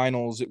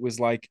quarterfinals, it was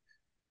like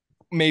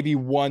maybe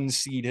one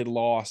seed had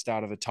lost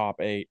out of the top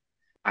 8.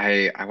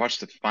 I watched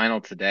the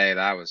final today.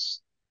 That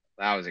was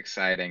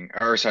exciting.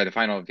 Or sorry, the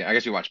final of, I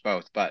guess we watched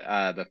both,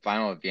 but the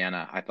final of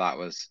Vienna I thought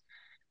was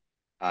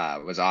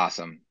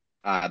awesome.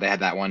 They had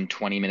that one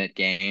 20-minute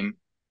game.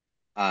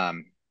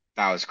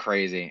 That was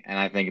crazy. And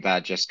I think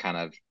that just kind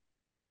of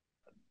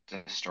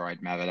destroyed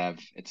Medvedev.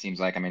 It seems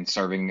like, I mean,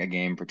 serving a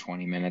game for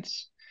 20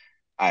 minutes.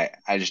 I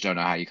just don't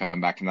know how you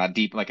come back from that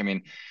deep. Like, I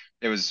mean,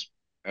 it was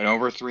an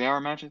over 3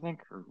 hour match, I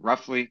think, or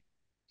roughly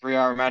 3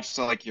 hour match.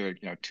 So like you're,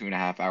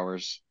 2.5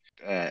 hours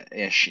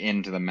ish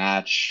into the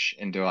match,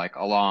 into like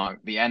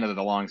the end of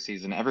the long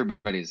season.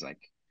 Everybody's like,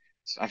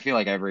 I feel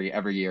like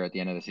every year at the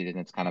end of the season,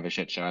 it's kind of a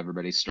shit show.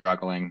 Everybody's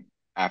struggling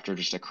after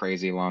just a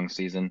crazy long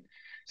season.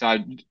 So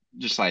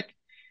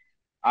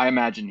I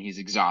imagine he's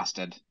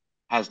exhausted,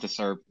 has to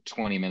serve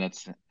 20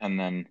 minutes, and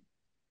then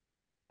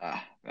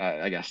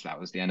I guess that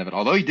was the end of it.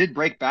 Although he did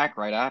break back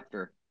right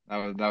after.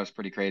 That was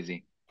pretty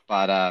crazy.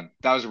 But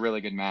that was a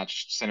really good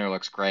match. Sinner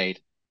looks great.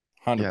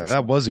 100%. Yeah,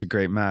 that was a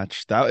great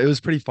match. It was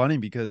pretty funny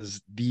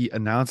because the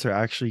announcer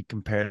actually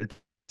compared it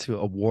to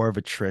a war of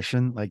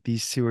attrition. Like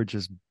these two are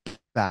just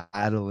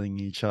battling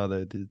each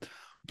other. The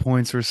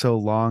points were so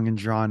long and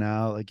drawn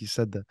out. Like you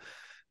said,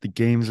 the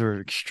games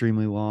were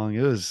extremely long.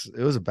 It was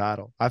a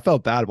battle. I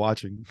felt bad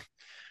watching.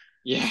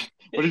 Yeah.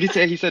 What did he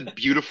say? He said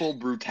beautiful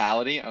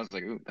brutality. I was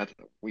like, ooh, that's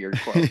a weird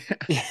quote.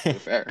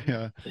 Fair.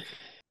 Yeah.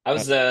 I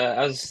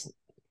was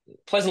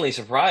pleasantly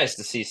surprised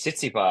to see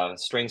Tsitsipas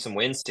string some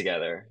wins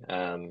together.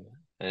 I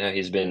know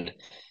he's been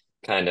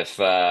kind of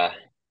a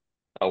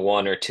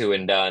one or two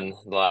and done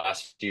the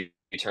last few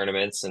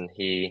tournaments, and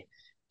he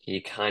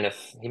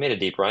made a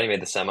deep run. He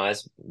made the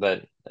semis,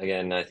 but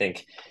again, I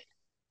think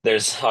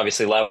there's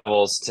obviously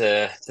levels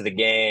to the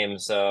game.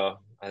 So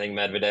I think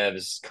Medvedev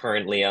is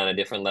currently on a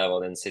different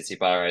level than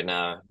Tsitsipas right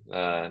now.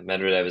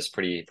 Medvedev is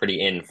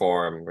pretty in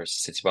form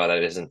versus Tsitsipas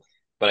that isn't.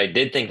 But I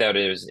did think that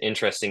it was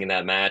interesting in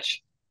that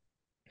match.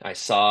 I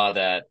saw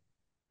that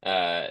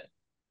uh,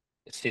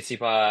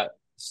 Tsitsipas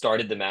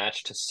started the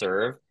match to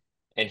serve,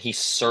 and he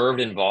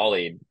served and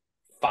volleyed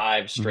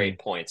 5 straight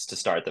points to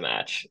start the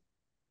match.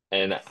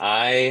 And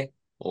I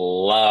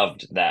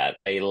loved that.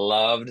 I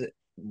loved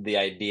the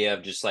idea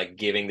of just like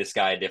giving this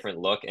guy a different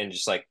look and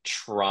just like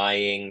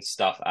trying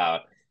stuff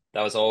out.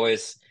 That was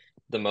always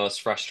the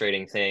most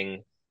frustrating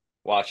thing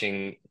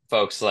watching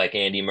folks like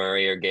Andy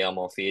Murray or Gail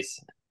Monfils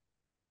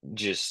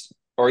just,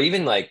 or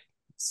even like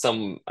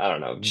some, I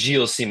don't know,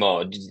 Gilles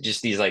Simon,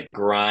 just these like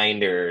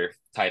grinder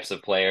types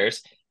of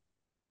players.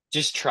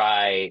 Just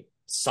try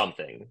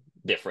something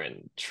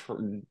different.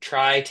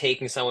 Try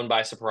taking someone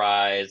by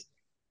surprise.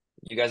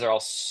 You guys are all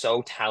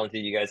so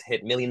talented. You guys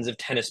hit millions of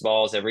tennis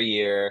balls every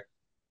year.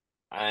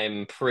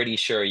 I'm pretty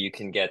sure you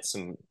can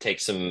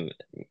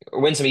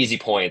win some easy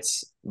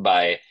points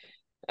by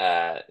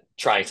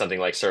trying something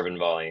like serve and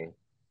volleying.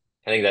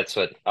 I think that's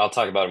what I'll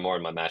talk about it more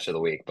in my match of the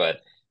week, but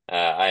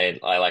I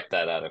like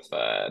that out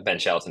of Ben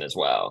Shelton as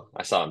well.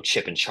 I saw him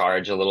chip and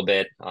charge a little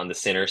bit on the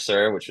Sinner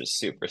serve, which was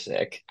super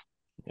sick.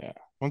 Yeah.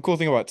 One cool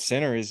thing about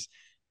Sinner is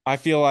I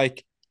feel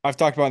like I've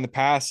talked about in the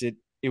past,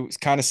 it was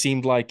kind of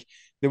seemed like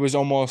there was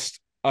almost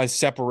a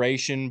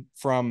separation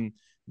from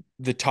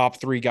the top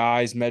three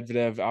guys,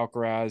 Medvedev,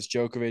 Alcaraz,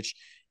 Djokovic,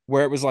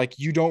 where it was like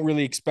you don't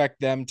really expect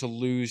them to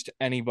lose to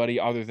anybody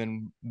other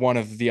than one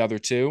of the other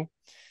two.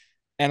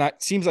 And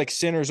it seems like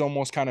Sinner's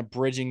almost kind of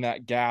bridging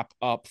that gap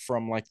up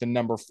from like the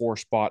number 4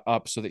 spot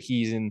up so that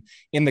he's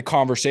in the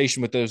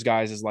conversation with those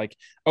guys is like,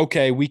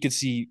 okay, we could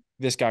see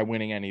this guy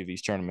winning any of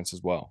these tournaments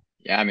as well.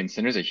 Yeah, I mean,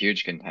 Sinner's a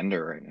huge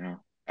contender right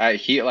now.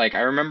 He like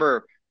I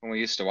remember when we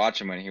used to watch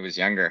him when he was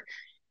younger.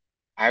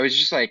 I was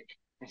just like,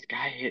 this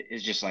guy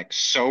is just like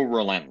so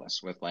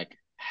relentless with like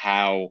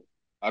how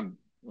uh,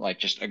 like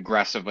just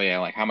aggressively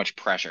like how much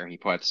pressure he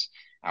puts,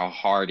 how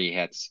hard he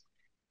hits,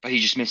 but he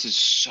just misses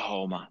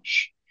so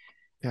much.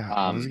 Yeah,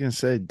 I was Um, gonna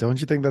say, don't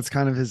you think that's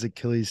kind of his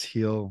Achilles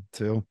heel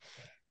too?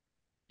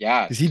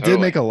 yeah, Because he did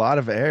make totally. a lot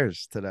of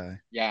errors today.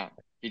 Yeah,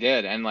 he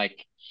did, and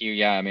like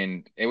yeah, I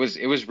mean, it was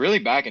really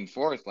back and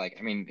forth. Like,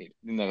 I mean,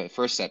 in the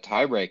first set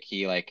tiebreak,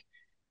 he like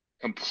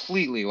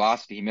completely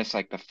lost it. He missed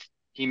like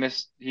he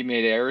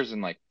made errors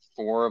in like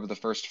 4 of the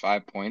first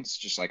 5 points,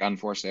 just like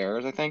unforced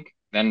errors, I think.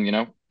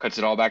 Then, cuts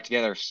it all back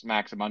together,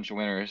 smacks a bunch of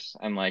winners,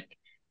 and like,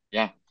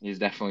 yeah, he's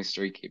definitely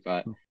streaky,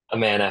 but A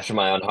man after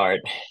my own heart.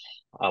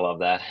 I love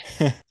that.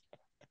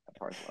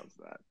 Parth loves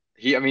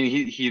that. I mean,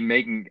 he's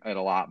making it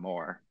a lot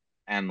more,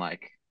 and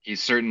like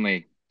he's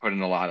certainly put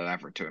in a lot of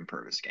effort to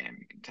improve his game.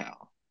 You can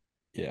tell.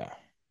 Yeah.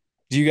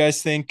 Do you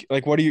guys think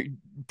like what are your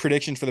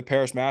predictions for the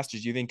Paris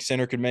Masters? Do you think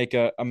Sinner could make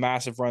a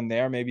massive run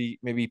there? Maybe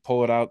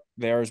pull it out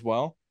there as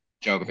well?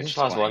 It's Djokovic is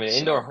possible. I playing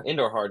mean, so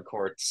indoor hard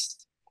courts.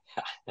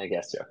 I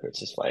guess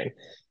Jokic is playing.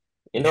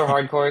 Indoor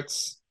hard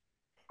courts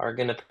are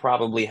gonna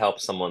probably help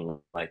someone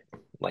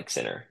like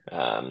Sinner.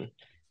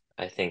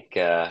 I think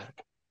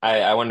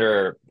I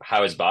wonder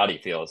how his body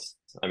feels.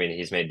 I mean,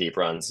 he's made deep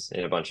runs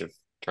in a bunch of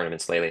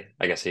tournaments lately.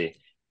 I guess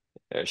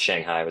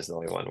Shanghai was the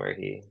only one where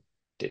he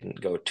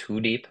didn't go too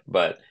deep,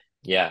 but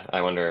yeah,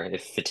 I wonder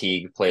if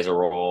fatigue plays a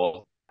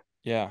role,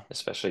 Yeah.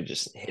 especially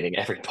just hitting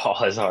every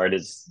ball as hard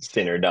as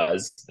Sinner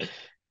does.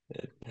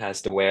 It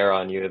has to wear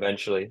on you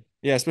eventually.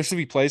 Yeah, especially if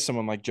he plays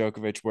someone like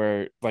Djokovic,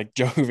 where like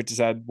Djokovic has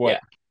had Yeah, what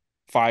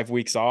 5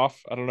 weeks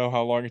off. I don't know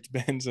how long it's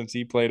been since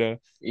he played a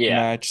yeah,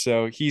 match.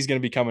 So he's going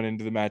to be coming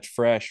into the match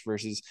fresh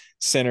versus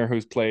Sinner,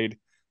 who's played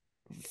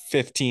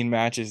 15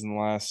 matches in the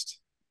last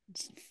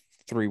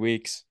 3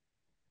 weeks.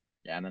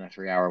 yeah, and then a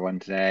 3 hour one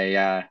today.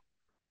 Yeah,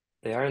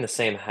 they are in the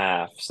same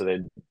half, so they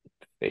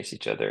face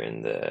each other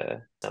in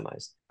the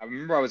semis. I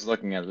remember I was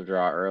looking at the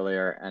draw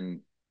earlier,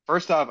 and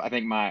first off, I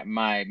think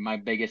my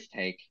biggest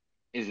take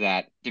is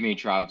that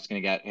Dimitrov's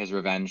going to get his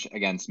revenge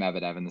against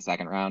Medvedev in the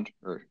second round,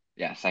 or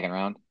yeah, second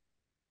round.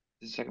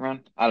 Is it second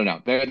round? I don't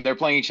know. They're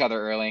playing each other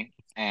early,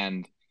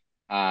 and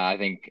I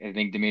think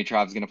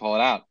Dimitrov's going to pull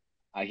it out.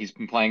 He's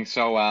been playing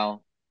so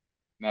well.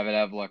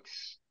 Medvedev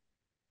looks.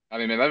 I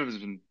mean, Medvedev's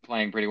been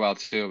playing pretty well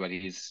too, but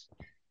he's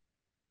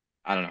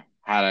I don't know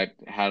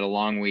had a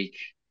long week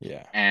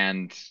Yeah.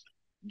 and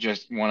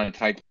just won a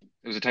tight.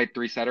 It was a tight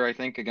three-setter, I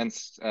think,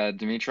 against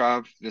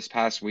Dimitrov this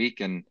past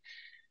week, and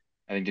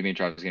I think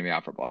Dimitrov is going to be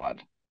out for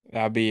blood.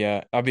 That'd be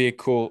a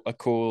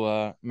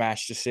cool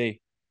match to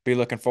see. Be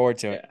looking forward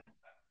to it.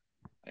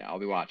 Yeah, yeah, I'll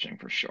be watching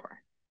for sure.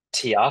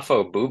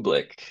 Tiafo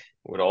Bublik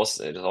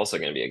is also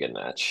going to be a good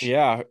match.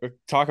 Yeah,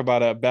 talk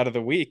about a bet of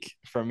the week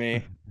for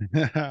me.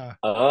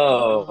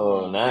 Oh,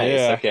 Oh, nice.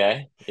 Yeah.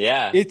 Okay.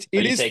 Yeah. It Are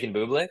it you is taking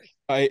Bublik?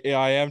 I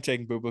am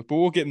taking Bublik, but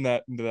we'll get into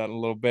that in a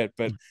little bit.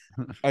 But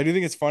I do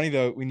think it's funny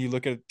though when you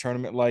look at a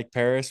tournament like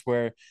Paris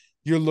where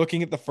you're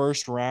looking at the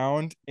first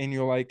round and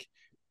you're like,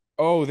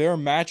 oh, there are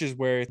matches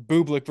where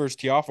Bublik versus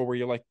Tiafoe where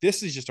you're like,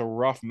 this is just a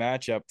rough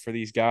matchup for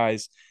these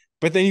guys.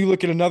 But then you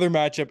look at another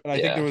matchup, and I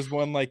think there Yeah. was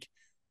one like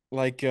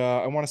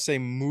I want to say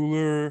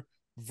Mueller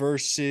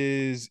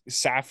versus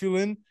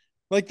Safulin.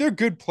 Like they're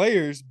good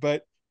players,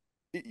 but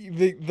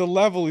the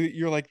level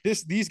you're like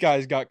these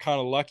guys got kind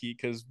of lucky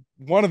because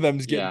one of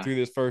them's getting yeah. through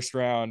this first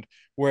round,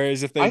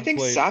 whereas if they I think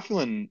played,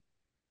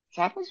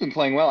 Safilin's been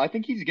playing well. I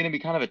think he's going to be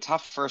kind of a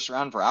tough first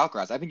round for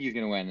Alcaraz. I think he's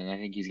going to win, and I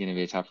think he's going to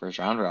be a tough first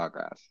round for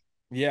Alcaraz.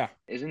 yeah,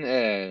 Isn't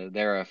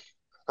there a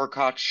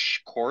Hurkacz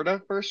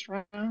Korda first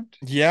round.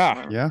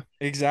 Yeah, Yeah,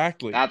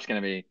 exactly. That's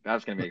gonna be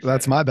exciting.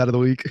 that's my bet of the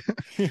week.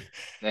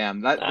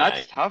 Damn, that's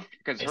Nice. tough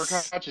because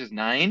Hurkacz is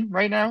 9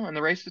 right now in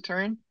the race to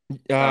turn. So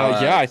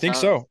Yeah, I think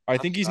sounds so. I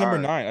tough think he's number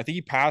start. 9. I think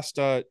he passed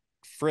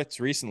Fritz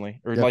recently,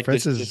 or Yeah, like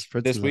Fritz this is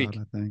out, week.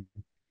 I think.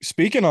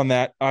 Speaking on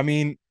that, I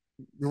mean,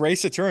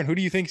 race to turn. Who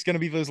do you think is going to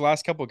be those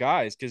last couple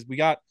guys? Because we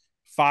got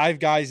 5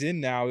 guys in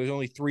now. There's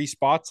only 3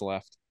 spots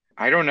left.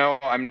 I don't know.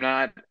 I'm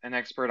not an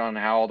expert on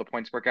how all the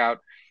points work out.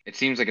 It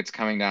seems like it's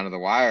coming down to the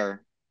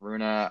wire.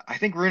 I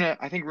think Runa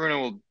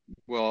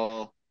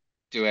will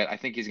do it. I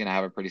think he's gonna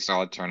have a pretty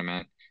solid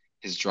tournament.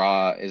 His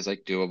draw is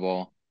like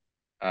doable.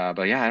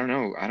 But yeah, I don't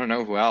know. I don't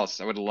know who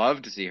else. I would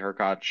love to see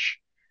Hurkacz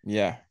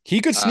Yeah,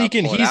 he could sneak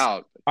in. pull it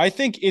out. I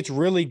think it's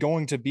really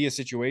going to be a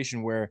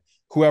situation where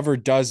whoever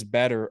does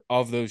better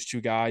of those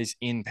 2 guys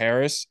in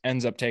Paris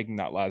ends up taking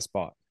that last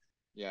spot.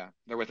 Yeah,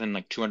 they're within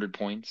like 200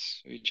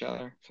 points of each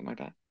other, something like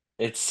that.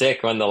 It's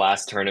sick when the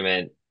last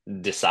tournament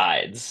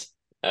decides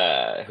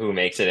who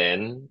makes it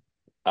in.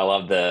 I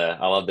love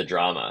the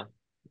drama.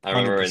 I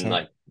remember in 100%.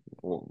 like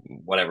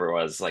whatever it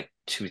was, like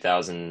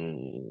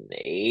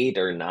 2008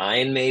 or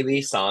 9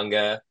 maybe,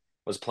 Sangha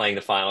was playing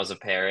the finals of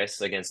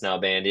Paris against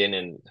Nalbandian,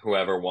 and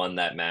whoever won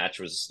that match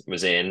was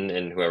in,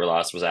 and whoever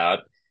lost was out.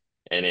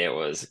 And it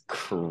was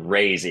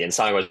crazy. And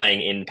Sangha was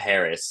playing in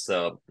Paris,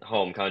 so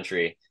home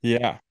country,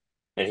 Yeah,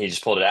 and he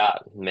just pulled it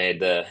out, made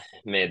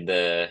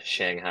the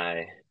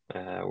Shanghai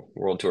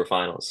World Tour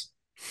Finals.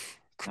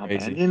 Now,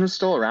 crazy. Bandian was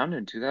still around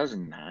in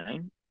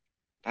 2009.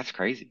 That's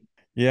crazy.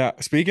 Yeah.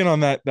 Speaking on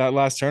that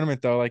last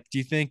tournament though, like, do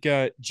you think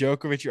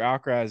Djokovic or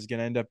Alcaraz is going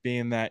to end up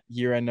being that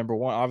year-end number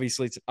 1?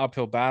 Obviously, it's an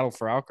uphill battle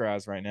for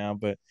Alcaraz right now,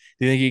 but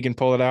do you think he can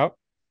pull it out?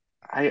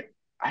 I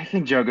I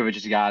think Djokovic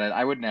has got it.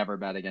 I would never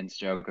bet against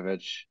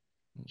Djokovic.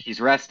 He's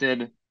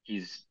rested.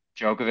 He's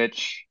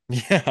Djokovic,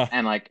 Yeah.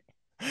 and like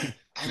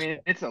I mean,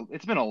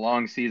 it's been a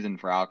long season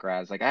for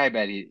Alcaraz. Like I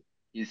bet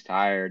he's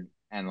tired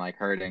and like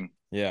hurting.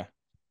 Yeah.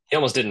 He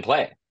almost didn't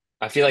play.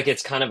 I feel like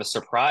it's kind of a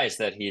surprise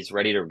that he's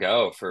ready to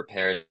go for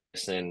Paris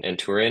and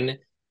Turin.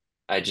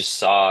 I just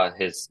saw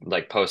his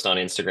like post on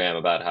Instagram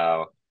about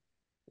how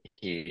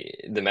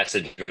the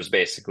message was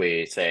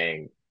basically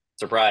saying,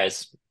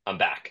 "Surprise, I'm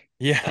back."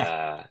 Yeah.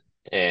 Uh,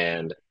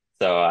 and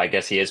so I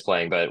guess he is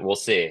playing, but we'll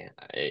see.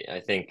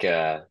 I think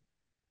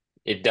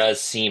it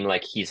does seem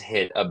like he's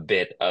hit a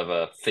bit of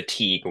a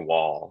fatigue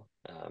wall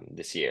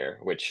this year,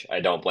 which I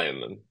don't blame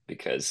him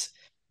because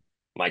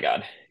my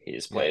God,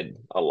 he's Yeah. played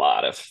a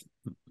lot of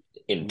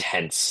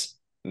intense,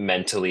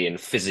 mentally and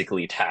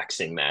physically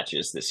taxing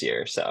matches this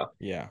year. So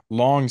Yeah.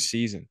 Long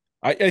season.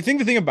 I think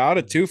the thing about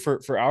it too for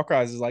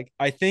Alcaraz is like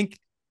I think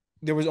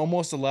there was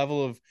almost a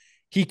level of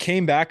he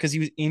came back because he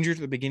was injured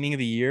at the beginning of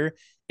the year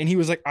and he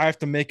was like, I have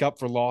to make up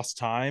for lost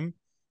time.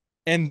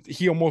 And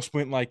he almost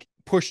went like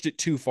pushed it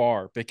too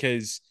far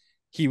because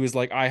he was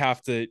like, I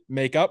have to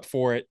make up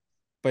for it.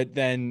 But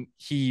then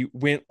he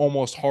went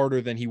almost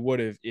harder than he would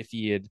have if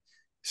he had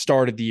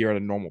started the year at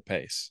a normal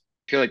pace.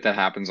 I feel like that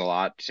happens a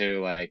lot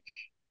too. Like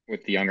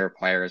with the younger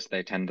players,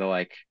 they tend to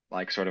like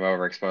sort of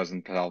overexpose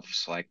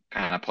themselves, like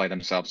kind of play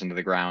themselves into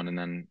the ground, and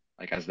then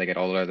like as they get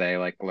older, they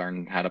like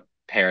learn how to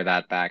pare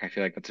that back. I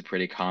feel like that's a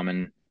pretty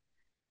common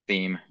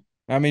theme.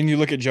 I mean, you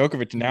look at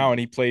Djokovic now and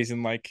he plays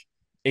in like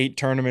 8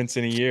 tournaments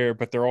in a year,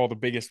 but they're all the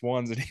biggest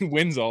ones and he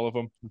wins all of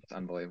them. It's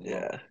unbelievable.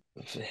 yeah,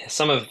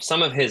 some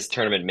of his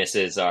tournament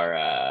misses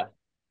are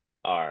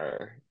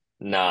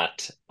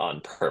not on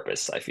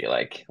purpose, I feel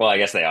like. Well, I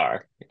guess they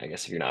are. I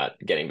guess if you're not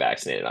getting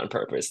vaccinated on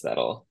purpose,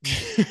 that'll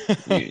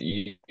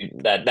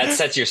that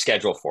sets your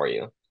schedule for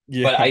you. But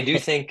Yeah. I do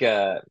think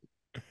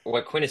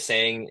what Quinn is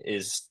saying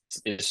is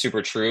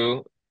super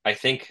true. I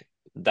think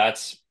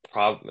that's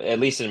at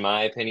least in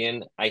my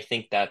opinion, I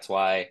think that's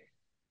why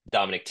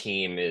Dominic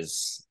Thiem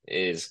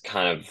is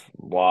kind of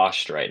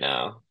washed right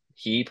now.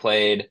 He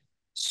played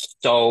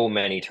so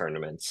many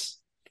tournaments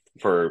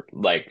for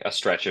like a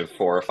stretch of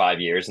 4 or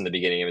 5 years in the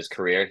beginning of his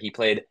career. He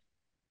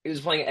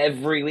was playing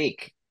every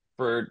week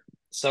for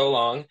so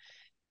long,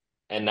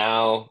 and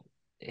now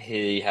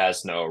he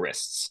has no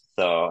wrists.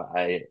 So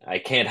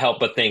I can't help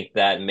but think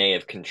that may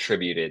have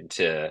contributed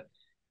to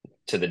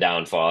the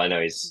downfall. I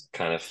know he's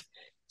kind of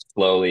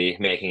slowly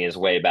making his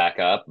way back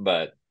up,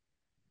 but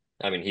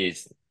I mean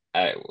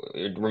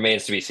it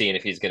remains to be seen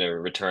if he's going to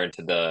return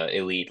to the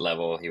elite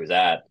level he was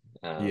at.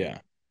 Yeah.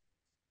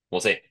 We'll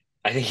see.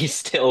 I think he's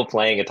still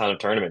playing a ton of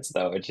tournaments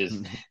though, which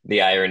is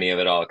the irony of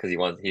it all because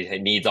he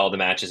needs all the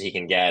matches he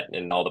can get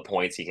and all the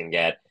points he can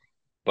get,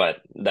 but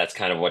that's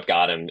kind of what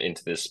got him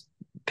into this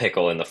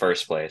pickle in the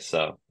first place.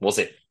 So we'll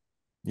see.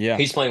 Yeah.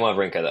 He's playing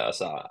Wawrinka though,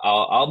 so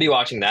I'll be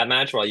watching that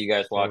match while you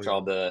guys watch yeah.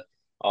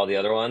 all the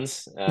other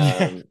ones.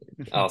 Yeah.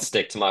 I'll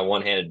stick to my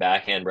one-handed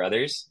backhand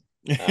brothers,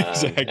 and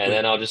Exactly.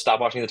 then I'll just stop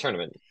watching the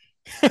tournament.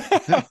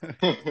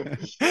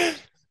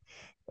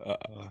 uh,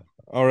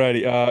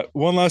 Alrighty.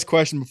 One last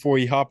question before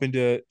you hop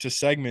into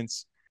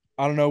segments.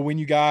 I don't know when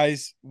you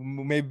guys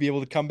maybe be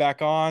able to come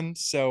back on.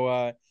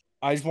 So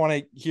I just want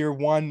to hear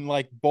one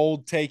like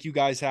bold take you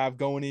guys have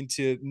going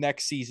into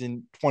next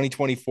season,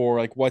 2024.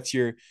 Like, what's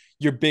your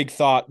big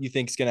thought you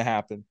think is going to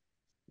happen?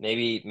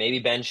 Maybe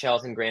Ben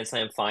Shelton Grand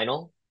Slam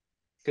final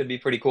could be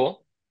pretty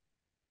cool.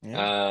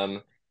 Yeah.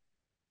 Um,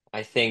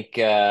 I think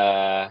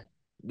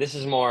this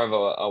is more of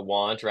a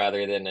want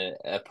rather than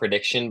a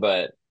prediction,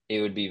 but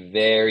it would be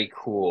very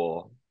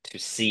cool to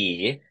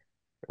see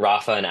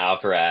Rafa and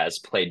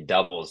Alcaraz play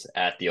doubles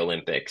at the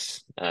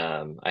Olympics.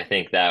 I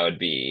think that would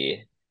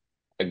be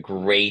a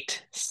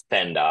great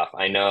send off.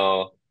 I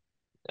know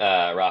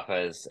Rafa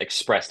has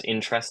expressed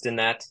interest in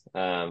that.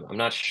 I'm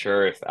not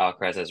sure if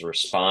Alcaraz has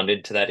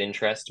responded to that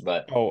interest,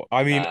 but Oh,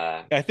 I mean,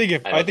 uh, I think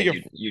if I I don't think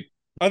think if you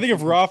I think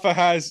if Rafa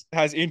has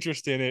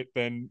interest in it,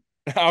 then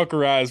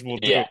Alcaraz will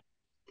do. yeah.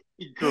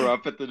 He grew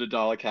up at the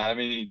Nadal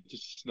Academy and he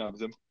just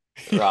snubs him.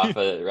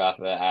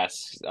 Rafa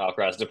asks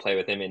Alcaraz to play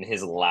with him in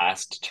his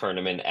last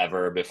tournament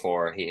ever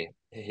before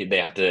they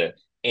have to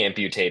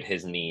amputate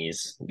his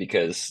knees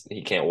because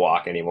he can't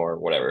walk anymore,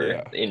 whatever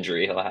Yeah.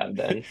 injury he'll have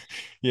then.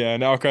 Yeah,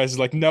 and Alcaraz is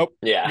like, nope,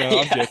 Yeah, no,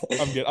 I'm yeah. good.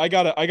 I'm good. I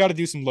gotta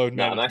do some load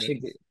No, I'm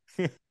management.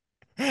 actually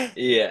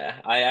yeah.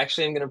 I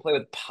actually am gonna play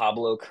with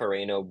Pablo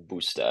Carreno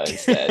Busta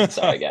instead.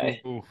 Sorry,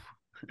 guy. Ooh.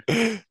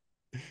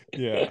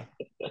 Yeah.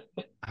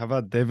 How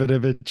about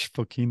Davidovich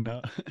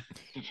Fokina?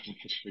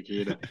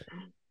 Shakira.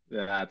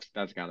 Yeah,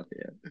 that's gotta be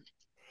it. I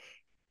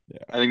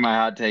Yeah. think my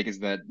hot take is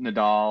that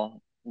Nadal,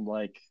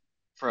 like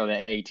for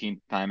the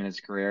 18th time in his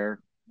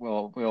career,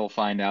 we'll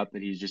find out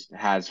that he just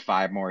has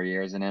 5 more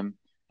years in him,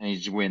 and he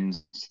just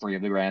wins 3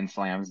 of the Grand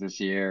Slams this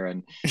year,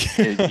 and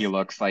he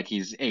looks like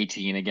he's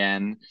 18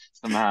 again.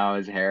 Somehow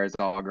his hair is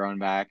all grown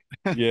back.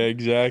 Yeah,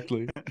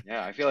 exactly.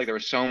 Yeah, I feel like there were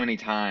so many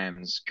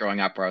times growing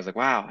up where I was like,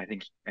 wow, I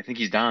think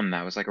he's done.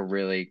 That was like a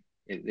really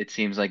it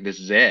seems like this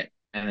is it.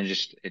 And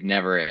it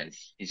never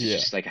is. He's Yeah.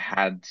 just like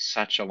had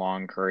such a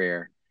long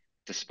career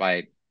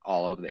despite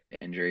all of the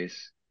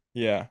injuries.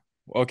 Yeah.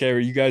 Okay, are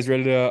you guys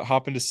ready to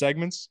hop into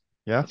segments?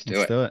 Yeah, Let's do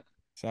let's it. do it.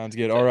 Sounds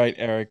good. All right,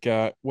 Eric.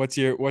 What's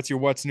your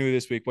what's new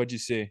this week? What'd you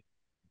see?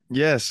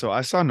 Yeah, so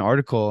I saw an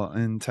article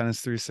in Tennis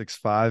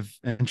 365.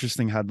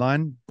 Interesting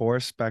headline.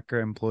 Boris Becker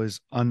employs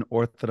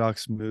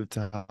unorthodox move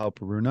to help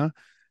Runa.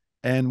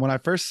 And when I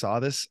first saw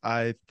this,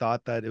 I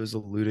thought that it was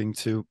alluding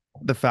to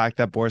the fact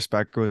that Boris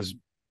Becker was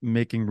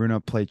making Runa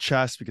play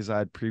chess because I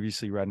had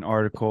previously read an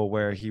article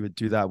where he would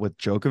do that with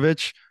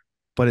Djokovic.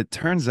 But it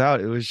turns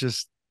out it was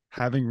just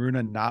having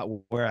Runa not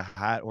wear a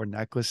hat or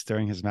necklace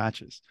during his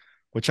matches,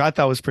 which I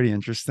thought was pretty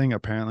interesting.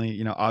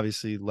 Apparently,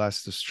 obviously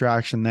less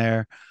distraction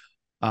there,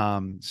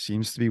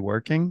 seems to be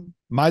working.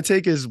 My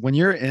take is when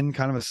you're in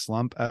kind of a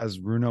slump as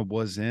Runa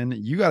was in,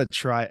 you got to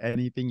try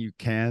anything you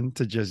can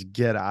to just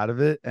get out of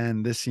it,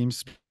 and this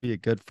seems to be a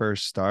good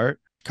first start.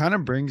 Kind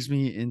of brings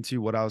me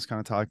into what I was kind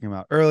of talking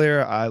about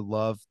earlier. I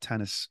love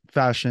tennis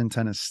fashion,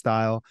 tennis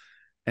style,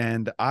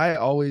 and I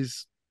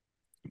always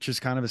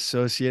just kind of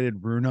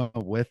associated Runa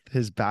with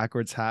his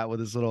backwards hat with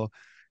his little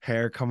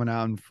hair coming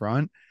out in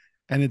front,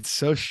 and it's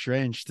so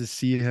strange to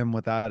see him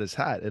without his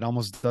hat. It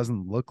almost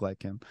doesn't look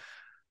like him,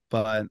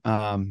 but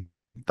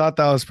thought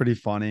that was pretty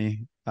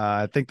funny.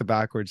 I think the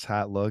backwards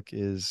hat look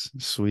is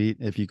sweet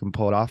if you can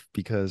pull it off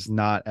because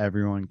not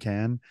everyone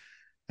can.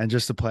 And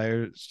just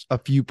a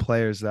few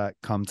players that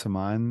come to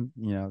mind,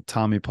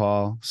 Tommy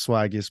Paul,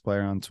 swaggiest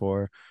player on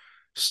tour,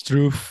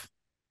 Struff,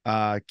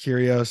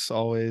 Kyrgios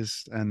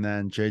always, and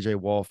then JJ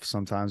Wolf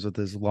sometimes with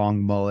his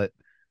long mullet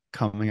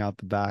coming out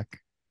the back.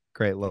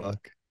 Great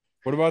look.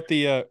 What about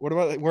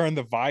wearing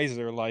the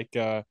visor like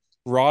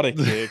Roddick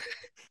did?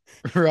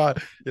 Right.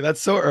 Yeah,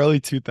 that's so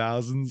early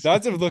 2000s.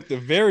 That's a look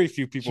that very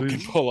few people can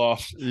pull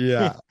off.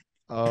 Yeah.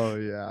 Oh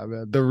yeah,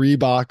 man. The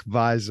Reebok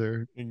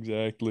visor.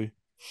 Exactly.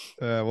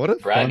 What a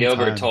Brad fun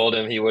Gilbert time. told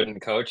him he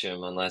wouldn't coach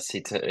him unless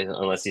he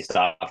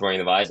stopped wearing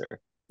the visor.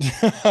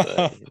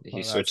 So he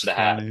Oh, switched that's the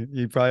hat. funny.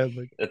 He probably had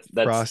like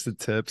That's frosted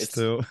tips it's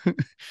too.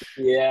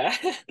 yeah.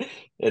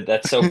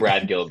 That's so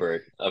Brad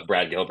Gilbert of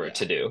Brad Gilbert Yeah.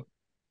 to do.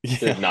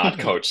 To not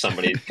Yeah. coach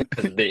somebody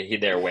because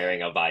they're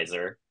wearing a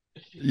visor.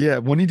 Yeah,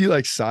 when you do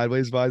like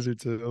sideways visor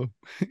too,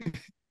 it'd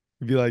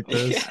be like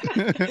this.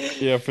 Yeah,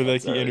 Yeah, for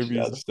like that's the what she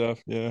interviews and does. stuff.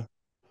 Yeah.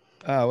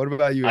 What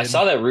about you, I Aiden?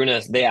 saw that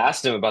Runa. They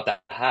asked him about that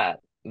hat.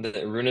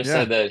 Runa Yeah,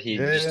 said that he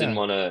yeah, just didn't yeah.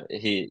 want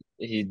to.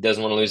 He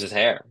doesn't want to lose his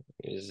hair,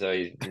 so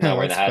he's not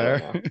wearing the That's hat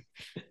right fair.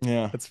 now.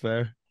 Yeah. That's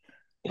fair.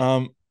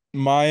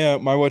 My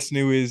what's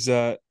new is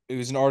it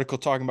was an article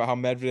talking about how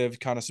Medvedev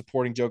kind of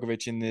supporting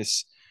Djokovic in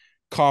this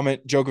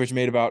comment Djokovic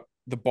made about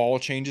the ball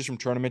changes from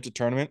tournament to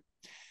tournament.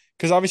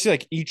 Because obviously,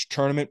 like each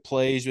tournament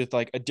plays with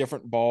like a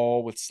different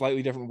ball with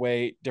slightly different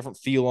weight, different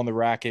feel on the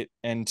racket.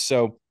 And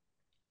so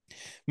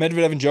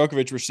Medvedev and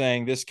Djokovic were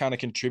saying this kind of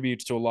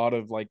contributes to a lot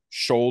of like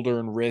shoulder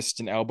and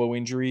wrist and elbow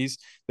injuries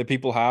that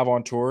people have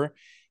on tour.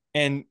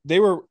 And they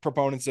were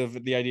proponents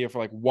of the idea for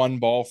like one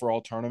ball for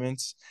all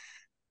tournaments.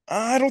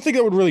 I don't think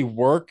that would really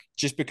work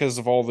just because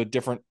of all the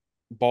different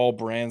ball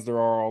brands there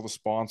are, all the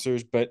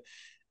sponsors. But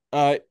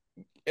uh,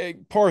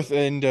 Parth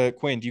and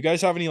Quinn, do you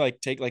guys have any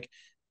like take like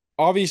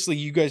obviously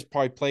you guys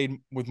probably played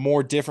with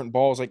more different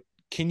balls. Like,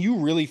 can you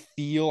really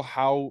feel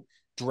how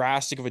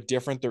drastic of a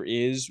difference there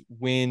is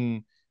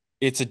when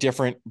it's a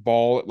different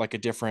ball at like a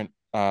different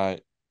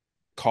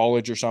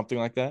college or something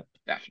like that?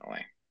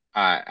 Definitely.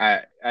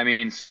 I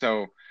mean,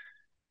 so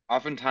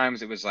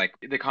oftentimes it was like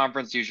the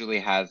conference usually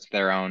has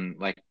their own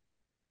like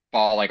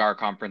ball. Like our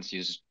conference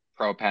used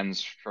pro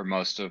pens for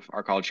most of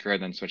our college career,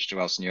 then switched to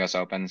Wilson US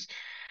Opens.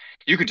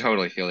 You could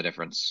totally feel the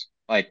difference.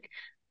 Like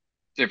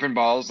different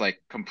balls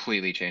like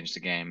completely changed the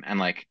game. And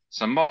like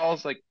some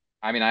balls, like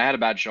I mean, I had a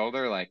bad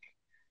shoulder. Like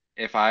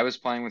if I was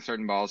playing with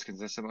certain balls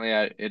consistently,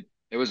 it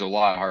was a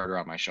lot harder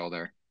on my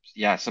shoulder.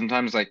 Yeah,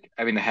 sometimes like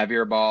I mean the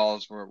heavier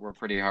balls were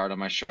pretty hard on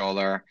my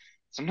shoulder.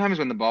 Sometimes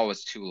when the ball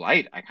was too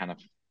light, I kind of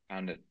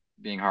found it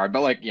being hard.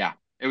 But like yeah,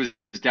 it was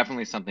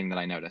definitely something that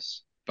I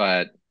noticed.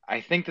 But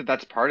I think that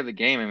that's part of the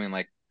game. I mean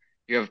like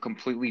you have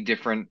completely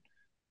different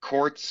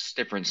courts,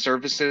 different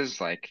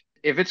surfaces. Like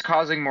if it's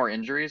causing more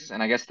injuries,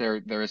 and I guess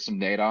there is some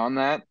data on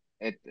that,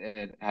 it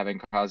having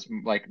caused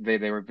like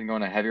they were been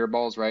going to heavier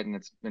balls, right? And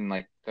it's been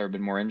like there have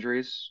been more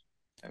injuries,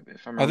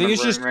 if I'm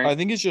remembering right. I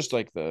think it's just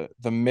like the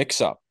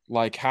mix up,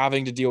 like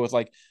having to deal with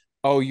like,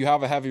 oh, you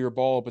have a heavier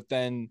ball, but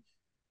then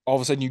all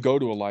of a sudden you go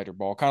to a lighter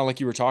ball, kind of like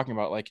you were talking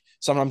about. Like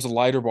sometimes a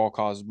lighter ball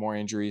causes more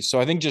injuries. So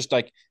I think just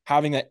like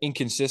having that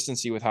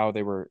inconsistency with how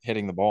they were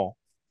hitting the ball.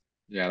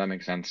 Yeah, that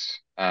makes sense.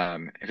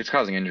 If it's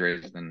causing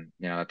injuries, then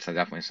that's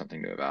definitely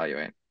something to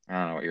evaluate. I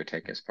don't know what your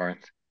take is,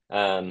 Parth.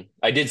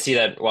 I did see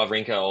that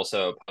Wawrinka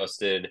also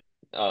posted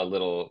a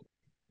little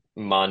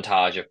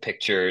montage of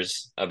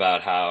pictures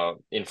about how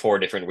in 4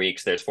 different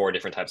weeks there's 4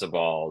 different types of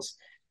balls,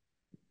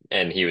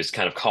 and he was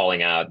kind of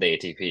calling out the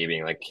ATP,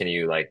 being like, "Can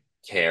you like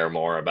care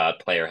more about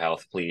player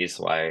health,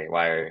 please?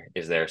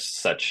 Is there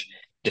such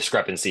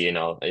discrepancy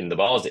in the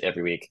balls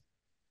every week?"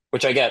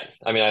 Which I get.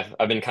 I mean,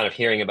 I've been kind of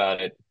hearing about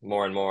it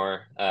more and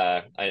more.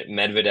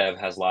 Medvedev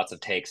has lots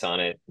of takes on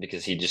it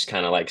because he just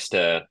kind of likes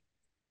to.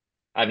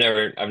 I've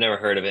never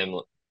heard of him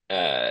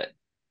uh,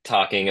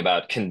 talking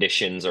about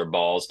conditions or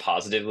balls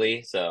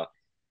positively. So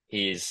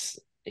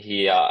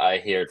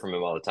I hear it from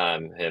him all the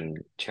time. Him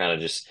kind of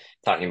just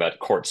talking about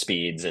court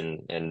speeds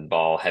and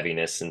ball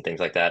heaviness and things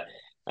like that.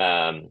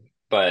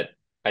 But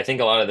I think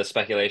a lot of the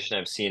speculation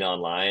I've seen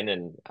online,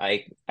 and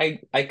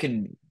I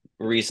could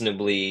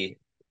reasonably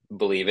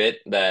believe it,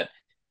 that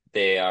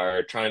they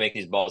are trying to make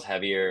these balls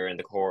heavier and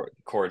the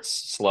courts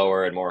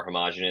slower and more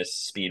homogeneous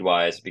speed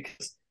wise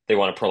because they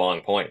want to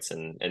prolong points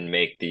and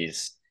make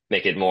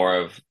it more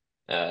of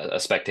a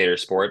spectator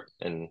sport.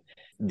 And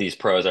these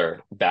pros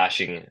are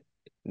bashing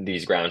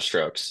these ground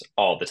strokes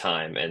all the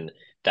time, and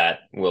that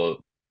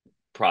will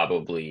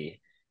probably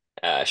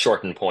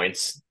shorten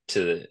points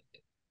to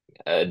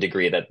a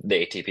degree that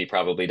the ATP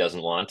probably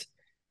doesn't want.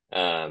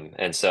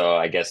 And so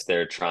I guess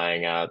they're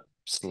trying out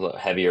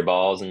heavier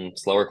balls and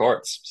slower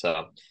courts.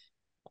 So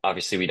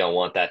obviously we don't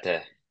want that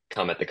to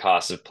come at the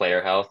cost of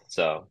player health.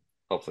 So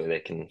hopefully they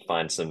can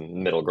find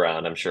some middle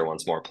ground. I'm sure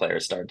once more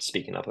players start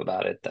speaking up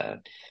about it,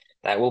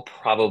 that will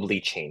probably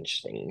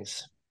change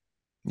things.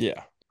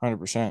 Yeah,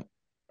 100%.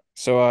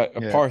 So,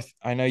 Yeah. Parth,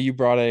 I know you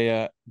brought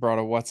a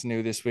what's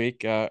new this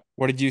week.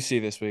 What did you see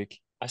this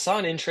week? I saw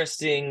an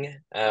interesting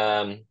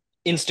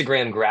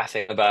Instagram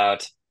graphic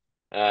about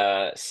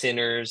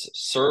Sinner's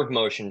serve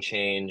motion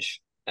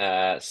change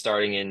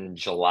starting in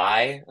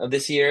July of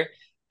this year,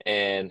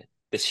 and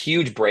this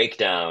huge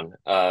breakdown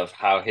of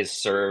how his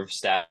serve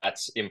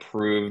stats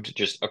improved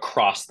just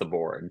across the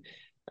board.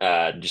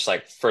 Just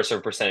like first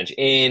serve percentage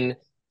in,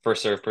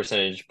 first serve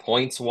percentage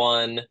points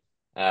won,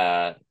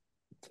 uh,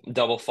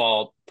 double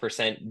fault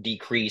percent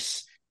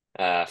decrease,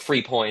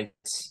 free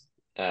points,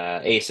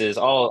 aces,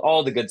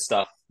 all the good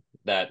stuff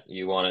that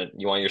you want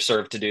your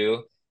serve to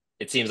do.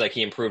 It seems like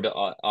he improved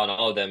on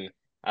all of them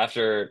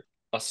after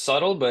a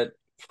subtle but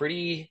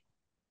pretty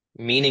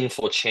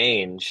meaningful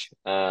change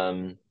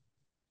to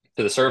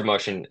the serve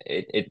motion.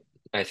 It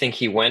I think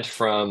he went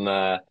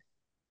from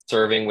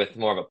serving with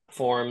more of a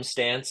form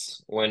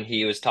stance when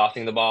he was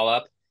tossing the ball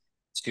up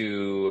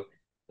to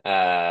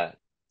uh,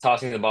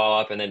 tossing the ball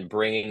up and then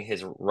bringing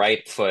his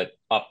right foot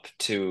up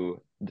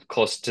to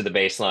close to the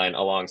baseline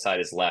alongside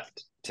his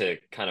left to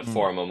kind of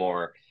form a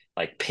more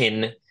like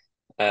pin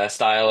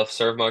style of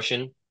serve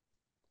motion.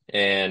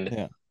 And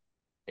Yeah.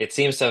 it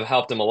seems to have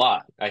helped him a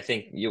lot. I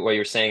think what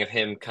you're saying of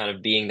him kind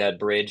of being that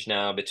bridge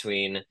now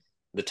between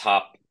the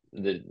top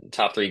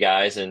three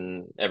guys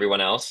and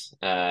everyone else.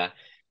 I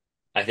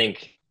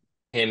think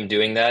him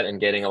doing that and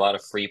getting a lot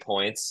of free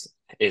points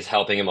is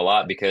helping him a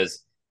lot,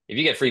 because if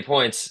you get free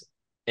points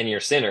and you're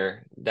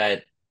Sinner,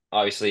 that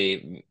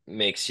obviously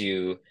makes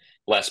you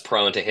less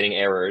prone to hitting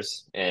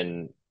errors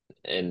and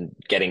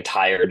getting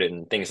tired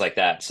and things like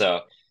that.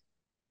 So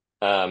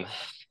um,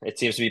 it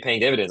seems to be paying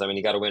dividends. I mean,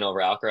 he got a win over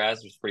Alcaraz,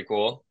 which is pretty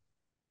cool.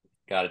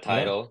 Got a Yeah.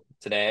 title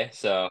today,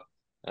 so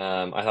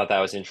I thought that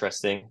was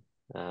interesting.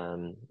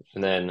 And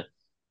then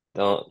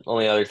the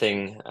only other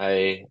thing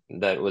I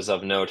that was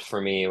of note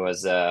for me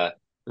was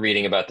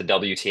reading about the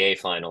WTA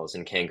finals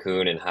in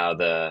Cancun and how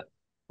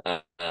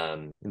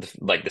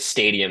like the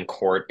stadium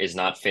court is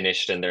not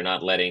finished and they're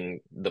not letting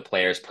the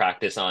players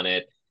practice on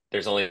it.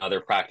 there's only another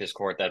practice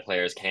court that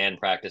players can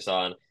practice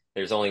on.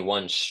 There's only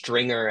one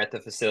stringer at the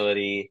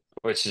facility,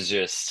 which is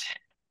just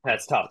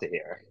that's tough to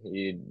hear.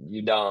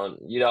 You don't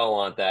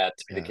want that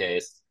to be the Yeah.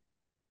 case.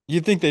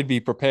 You'd think they'd be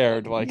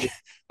prepared like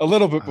a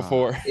little bit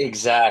before.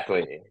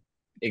 Exactly.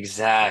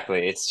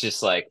 Exactly. It's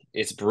just like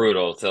it's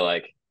brutal to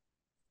like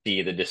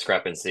see the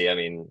discrepancy. I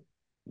mean,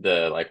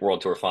 the like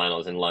World Tour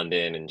finals in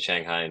London and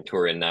Shanghai and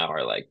Turin now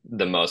are like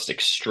the most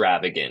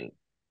extravagant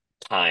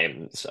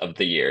times of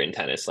the year in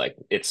tennis. Like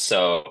it's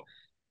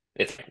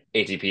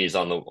ATP's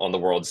on the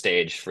world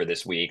stage for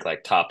this week.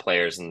 Like top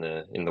players in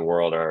the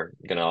world are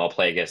gonna all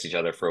play against each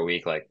other for a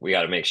week. Like we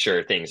got to make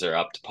sure things are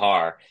up to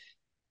par.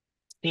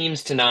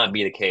 Seems to not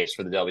be the case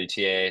for the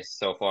WTA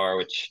so far,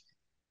 which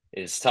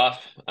is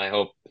tough. I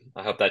hope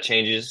that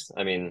changes.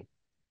 I mean,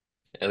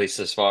 at least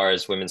as far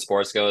as women's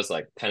sports goes,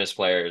 like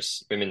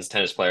women's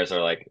tennis players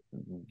are like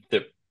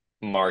the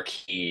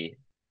marquee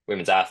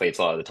women's athletes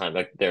a lot of the time.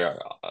 Like they're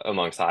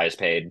amongst the highest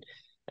paid,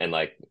 and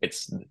like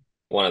it's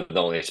one of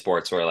the only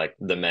sports where like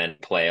the men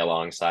play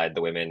alongside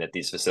the women at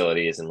these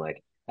facilities and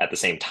like at the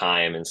same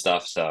time and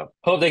stuff. So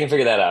hope they can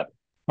figure that out.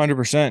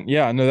 100%.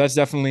 Yeah, no, that's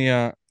definitely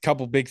a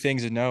couple big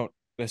things to note.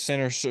 The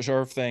center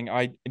serve thing,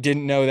 I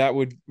didn't know that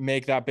would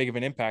make that big of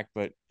an impact,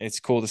 but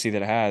it's cool to see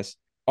that it has.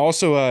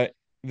 Also,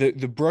 the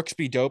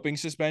Brooksby doping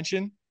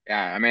suspension.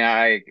 Yeah, I mean,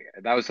 I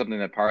that was something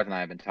that Parth and I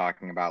have been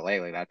talking about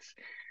lately.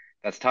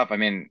 That's tough. I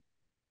mean,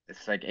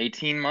 it's like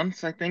 18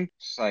 months, I think.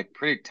 It's like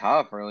pretty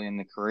tough early in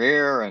the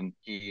career. And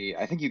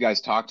I think you guys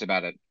talked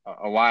about it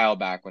a while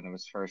back when it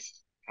was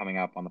first coming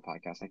up on the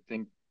podcast. I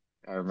think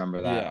I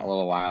remember that a Yeah,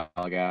 little while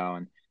ago.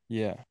 And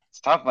yeah, it's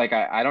tough. Like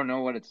I don't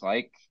know what it's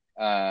like.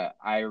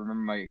 I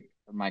remember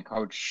my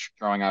coach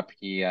growing up,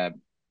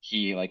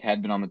 he like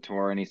had been on the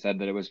tour and he said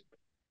that it was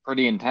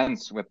pretty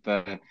intense with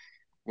the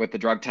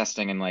drug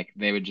testing, and like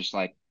they would just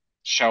like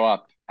show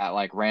up at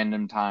like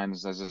random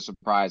times as a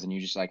surprise and you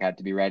just like had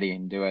to be ready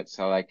and do it.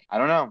 So like I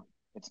don't know.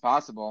 It's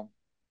possible.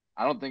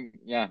 I don't think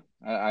yeah,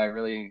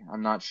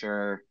 I'm not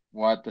sure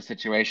what the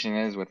situation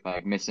is with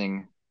like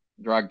missing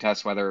drug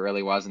tests, whether it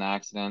really was an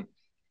accident.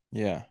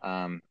 yeah.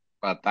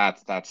 But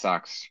that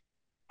sucks.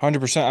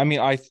 100%. I mean,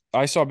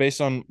 I saw based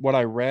on what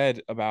I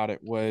read about it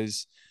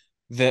was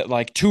that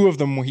like two of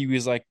them he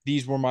was like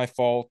these were my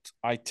fault.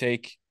 I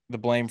take the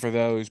blame for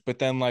those. But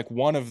then like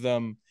one of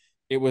them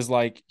it was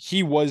like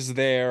he was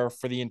there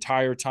for the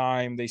entire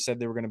time they said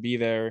they were going to be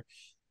there,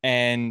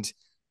 and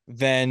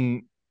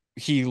then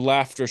he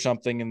left or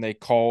something and they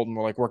called and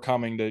were like we're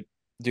coming to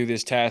do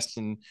this test,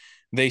 and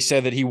they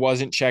said that he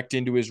wasn't checked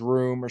into his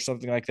room or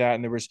something like that,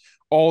 and there was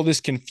all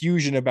this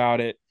confusion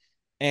about it.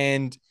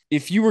 And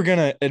if you were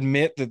gonna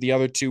admit that the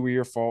other two were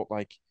your fault,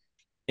 like,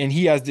 and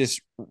he has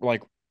this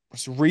like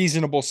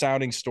reasonable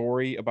sounding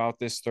story about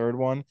this third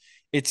one,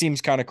 it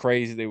seems kind of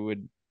crazy they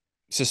would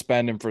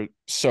suspend him for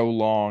so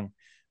long.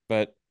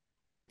 But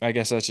I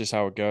guess that's just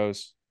how it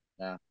goes.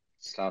 Yeah,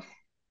 it's tough.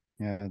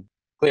 Yeah.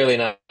 Clearly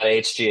not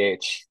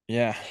HGH.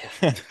 Yeah.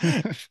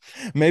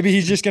 Maybe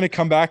he's just gonna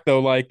come back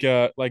though, like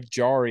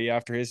Jari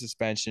after his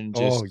suspension, Oh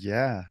just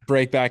yeah.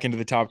 break back into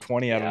the top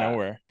 20 out of Yeah.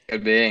 nowhere.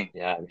 Could be.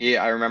 Yeah.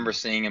 I remember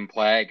seeing him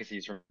play because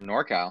he's from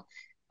NorCal,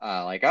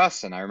 like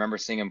us, and I remember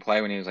seeing him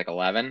play when he was like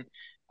 11.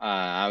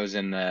 I was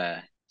in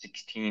the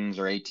 16s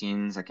or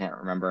 18s, I can't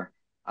remember.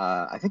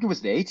 I think it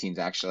was the 18s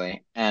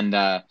actually,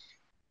 and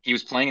he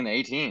was playing in the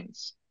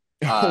 18s.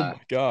 Oh Uh,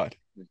 my God.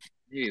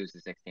 he was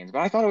the 16s, but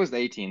I thought it was the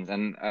 18s.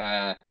 And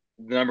the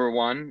number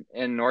one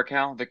in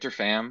NorCal, Victor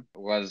Pham,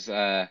 was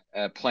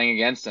playing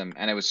against him,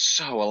 and it was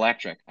so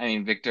electric. I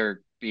mean,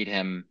 Victor beat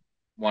him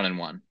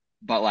 1-1.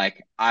 But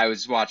like I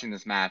was watching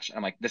this match, and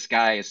I'm like, this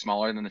guy is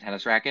smaller than the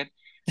tennis racket,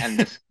 and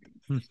this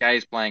guy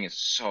he's playing is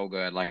so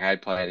good. Like I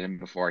played him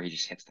before, he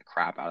just hits the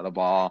crap out of the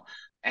ball.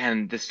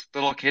 And this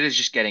little kid is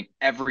just getting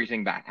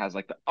everything back. Has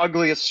like the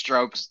ugliest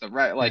strokes,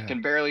 like Yeah.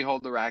 can barely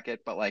hold the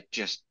racket, but like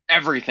just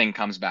everything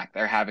comes back.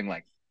 They're having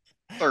like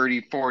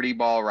 30, 40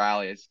 ball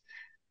rallies.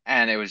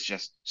 And it was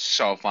just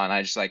so fun.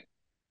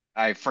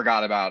 I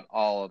forgot about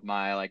all of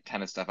my like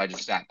tennis stuff. I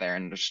just sat there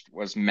and just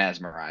was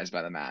mesmerized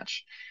by the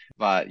match.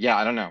 But yeah,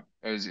 I don't know.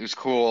 It was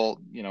cool,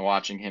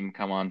 watching him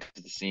come on to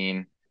the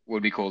scene.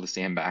 Would be cool to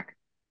see him back.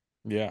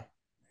 Yeah.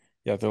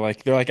 Yeah, they're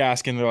like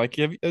asking, they're like,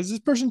 has this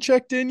person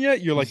checked in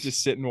yet? You're like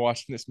just sitting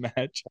watching this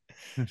match.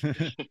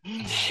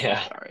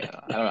 Yeah. Sorry,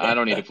 I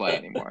don't need to play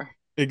anymore.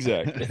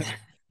 Exactly.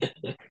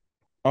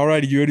 All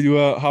righty, you ready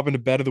to hop into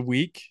bet of the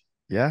week?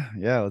 Yeah,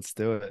 let's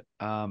do it.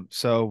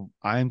 So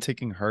I am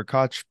taking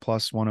Herkoch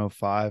plus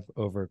 105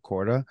 over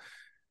Korda.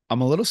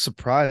 I'm a little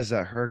surprised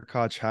that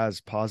Herkoch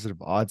has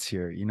positive odds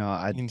here.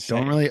 I don't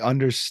Insane. really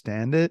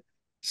understand it.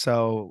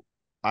 So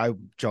I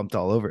jumped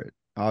all over it.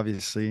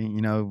 Obviously,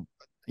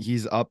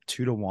 he's up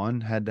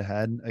 2-1 head to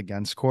head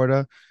against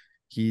Korda.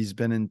 He's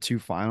been in two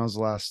finals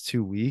the last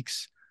 2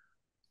 weeks.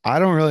 I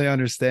don't really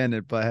understand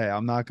it, but hey,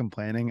 I'm not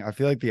complaining. I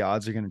feel like the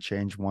odds are going to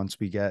change once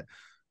we get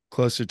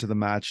closer to the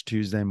match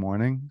Tuesday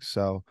morning.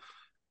 So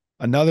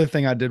another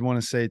thing I did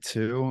want to say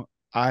too,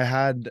 I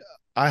had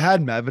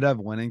Medvedev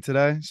winning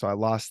today, so I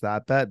lost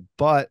that bet,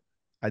 but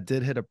I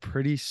did hit a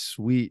pretty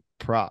sweet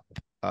prop,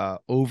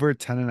 over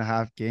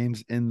 10.5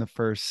 games in the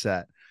first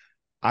set.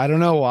 I don't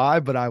know why,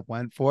 but I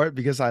went for it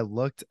because I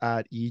looked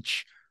at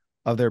each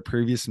of their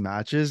previous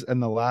matches,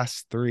 and the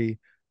last three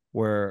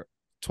were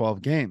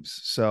 12 games.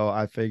 So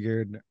I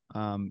figured,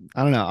 I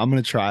don't know, I'm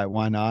going to try it.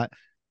 Why not?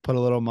 Put a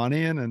little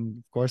money in, and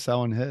of course that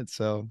one hit.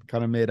 So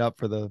kind of made up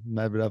for the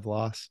Medvedev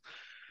loss.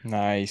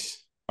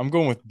 Nice. I'm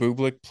going with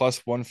Bublik plus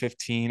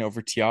 115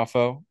 over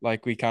Tiafo,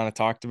 like we kind of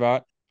talked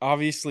about.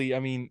 Obviously, I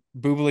mean,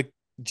 Bublik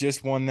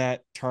just won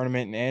that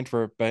tournament in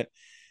Antwerp, but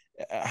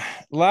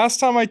last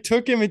time I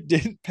took him, it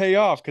didn't pay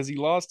off because he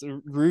lost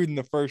to Rude in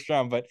the first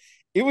round. But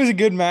it was a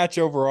good match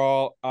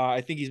overall.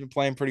 I think he's been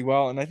playing pretty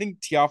well, and I think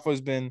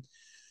Tiafoe's been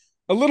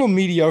a little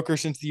mediocre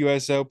since the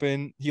U.S.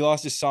 Open. He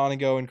lost to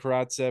Sonigo and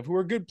Karatsev, who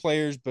are good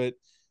players, but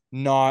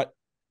not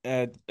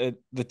at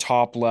the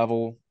top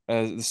level,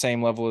 the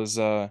same level as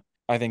I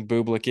think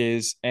Bublik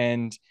is.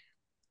 And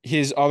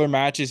his other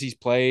matches he's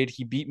played,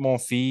 he beat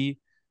Monfils,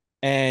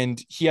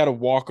 and he had a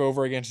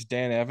walkover against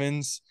Dan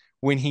Evans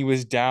when he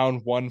was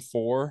down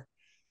 1-4.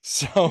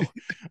 So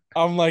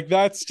I'm like,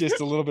 that's just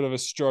a little bit of a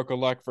stroke of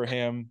luck for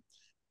him.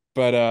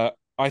 But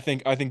I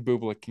think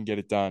Bublik can get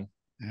it done.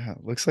 Yeah,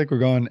 looks like we're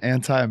going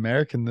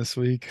anti-American this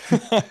week.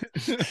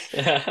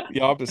 Yeah.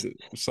 The opposite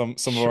of some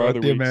of our Short other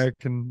the weeks.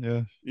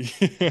 American. Yeah.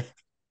 Yeah.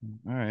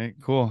 All right,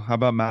 cool. How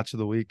about match of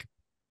the week?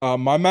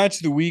 My match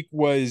of the week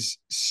was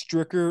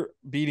Stricker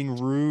beating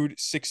Rude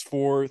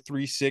 6-4,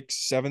 3-6,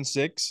 7-6.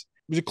 It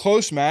was a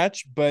close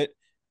match, but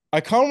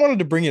I kind of wanted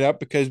to bring it up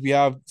because we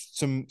have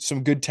some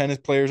good tennis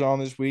players on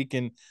this week,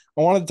 and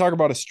I wanted to talk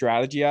about a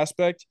strategy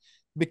aspect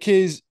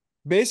because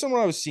based on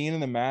what I was seeing in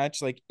the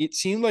match, like it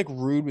seemed like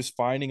Rude was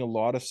finding a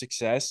lot of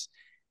success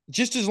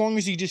just as long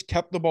as he just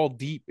kept the ball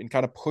deep and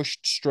kind of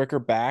pushed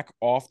Stricker back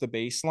off the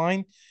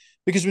baseline.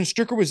 Because when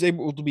Stricker was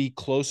able to be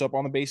close up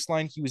on the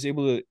baseline, he was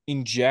able to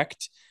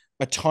inject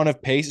a ton of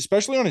pace,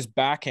 especially on his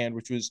backhand,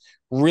 which was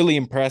really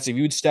impressive.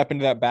 He would step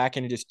into that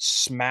backhand and just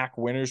smack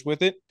winners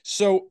with it.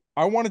 So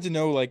I wanted to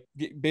know, like,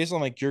 based on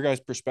like your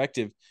guys'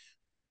 perspective,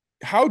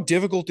 how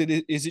difficult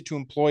is it to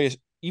employ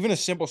even a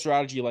simple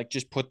strategy like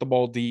just put the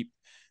ball deep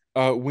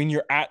when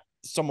you're at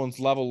someone's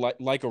level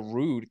like a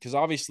Rude? Because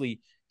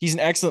obviously he's an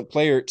excellent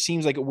player. It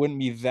seems like it wouldn't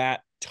be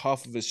that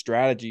tough of a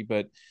strategy,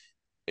 but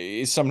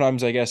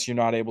sometimes I guess you're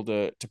not able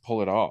to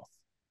pull it off.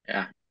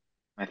 Yeah,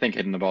 I think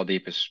hitting the ball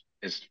deep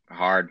is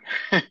hard.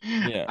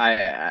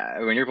 Yeah.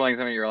 When you're playing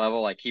something at your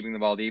level, like keeping the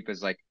ball deep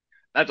is like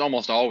that's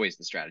almost always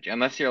the strategy.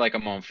 Unless you're like a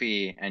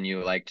Monfils and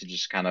you like to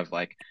just kind of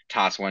like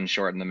toss one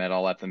short in the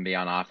middle, let them be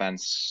on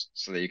offense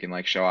so that you can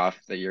like show off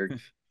that you're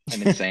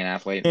an insane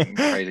athlete and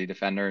crazy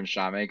defender and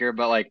shot maker.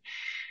 But like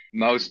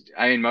most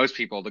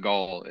people, the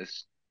goal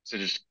is to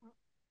just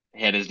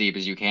hit as deep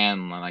as you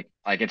can. Like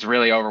it's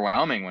really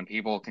overwhelming when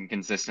people can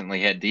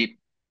consistently hit deep,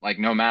 like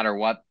no matter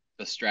what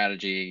the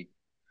strategy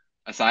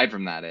aside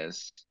from that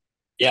is.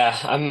 Yeah,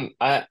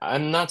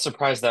 I'm not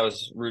surprised that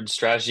was Rude's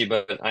strategy,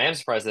 but I am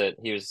surprised that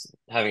he was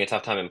having a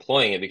tough time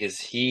employing it because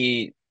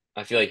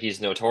I feel like he's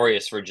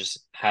notorious for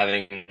just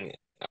having a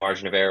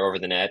margin of error over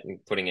the net and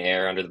putting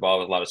air under the ball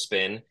with a lot of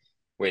spin,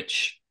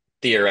 which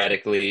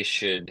theoretically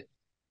should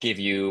give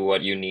you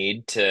what you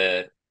need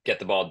to get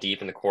the ball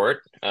deep in the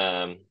court.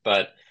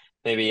 But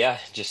maybe, yeah,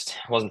 just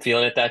wasn't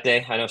feeling it that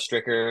day. I know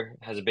Stricker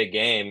has a big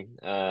game.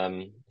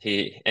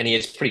 He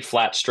has pretty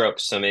flat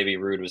strokes, so maybe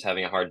Rude was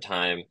having a hard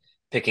time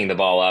picking the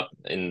ball up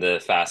in the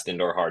fast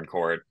indoor hard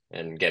court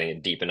and getting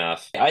it deep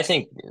enough. I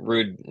think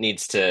Rude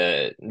needs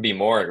to be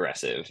more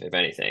aggressive, if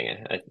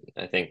anything.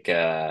 I think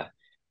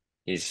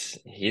he's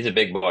a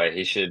big boy.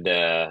 He should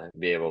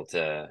be able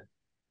to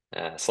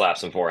slap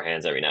some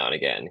forehands every now and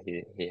again.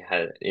 He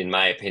had, in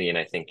my opinion,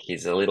 I think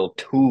he's a little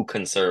too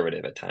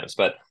conservative at times,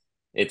 but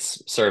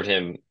it's served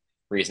him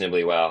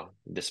reasonably well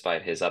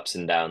despite his ups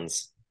and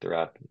downs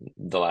throughout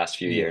the last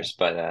few Yeah. years.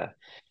 But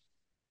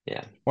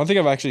yeah. One thing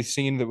I've actually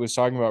seen that was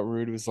talking about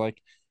Rude was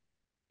like,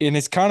 and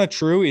it's kind of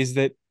true, is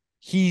that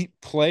he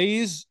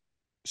plays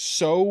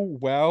so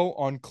well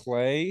on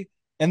clay,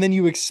 and then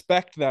you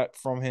expect that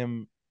from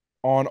him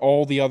on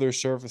all the other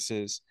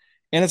surfaces.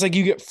 And it's like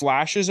you get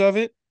flashes of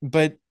it,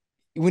 but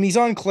when he's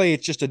on clay,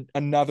 it's just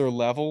another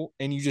level,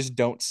 and you just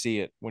don't see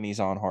it when he's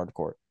on hard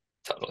court.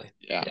 Totally.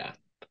 Yeah. Yeah.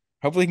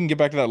 Hopefully, he can get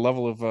back to that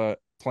level of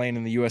playing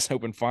in the U.S.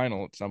 Open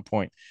final at some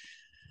point.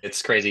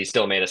 It's crazy. He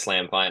still made a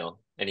slam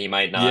final, and he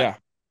might not Yeah.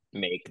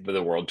 make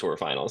the World Tour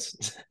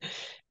finals.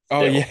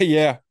 Oh, Still,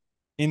 yeah.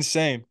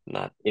 Insane.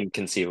 not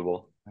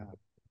inconceivable. Yeah,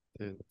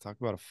 dude, talk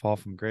about a fall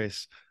from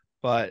grace.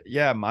 But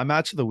yeah, my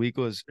match of the week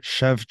was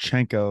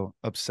Shevchenko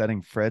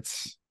upsetting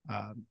Fritz,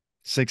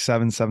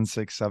 6-7,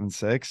 7-6,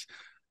 7-6.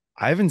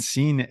 I haven't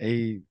seen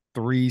a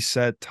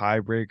 3-set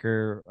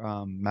tiebreaker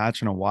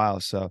match in a while,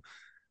 so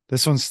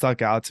this one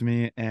stuck out to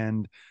me.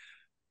 And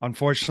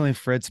unfortunately,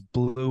 Fritz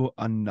blew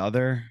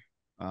another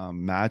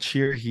match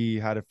here. He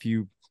had a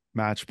few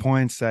match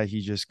points that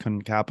he just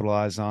couldn't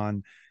capitalize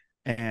on.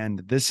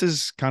 And this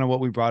is kind of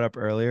what we brought up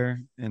earlier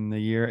in the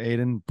year,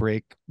 Aidan,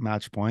 break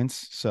match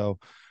points. So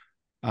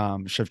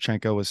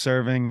Shevchenko was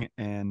serving,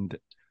 and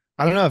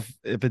I don't know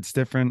if it's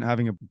different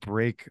having a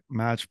break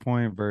match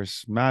point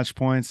versus match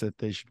points, if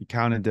they should be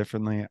counted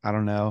differently. I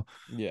don't know.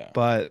 Yeah.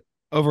 But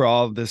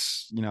overall,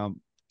 this,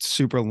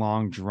 super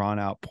long, drawn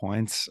out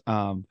points.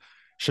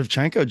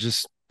 Shevchenko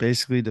just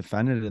basically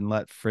defended and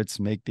let Fritz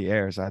make the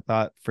errors. I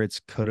thought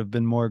Fritz could have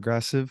been more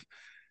aggressive.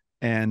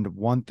 And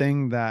one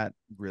thing that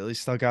really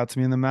stuck out to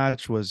me in the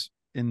match was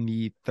in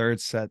the third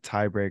set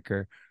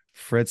tiebreaker,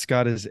 Fritz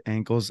got his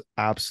ankles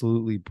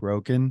absolutely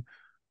broken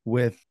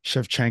with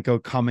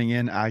Shevchenko coming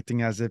in,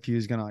 acting as if he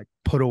was going to like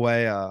put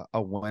away a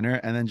winner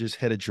and then just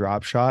hit a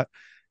drop shot.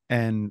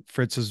 And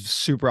Fritz was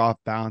super off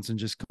balance and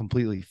just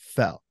completely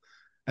fell.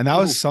 And that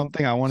was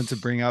something I wanted to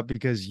bring up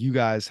because you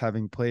guys,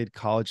 having played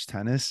college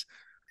tennis,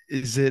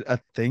 is it a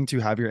thing to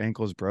have your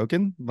ankles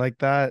broken like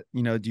that?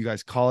 Do you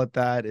guys call it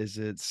that? Is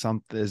it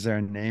something? Is there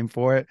a name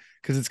for it?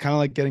 Because it's kind of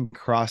like getting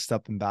crossed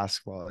up in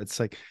basketball. It's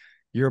like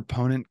your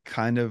opponent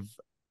kind of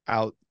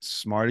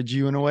outsmarted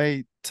you in a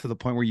way to the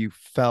point where you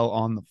fell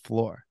on the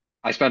floor.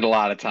 I spent a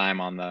lot of time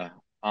on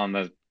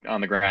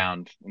the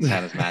ground in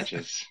tennis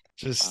matches.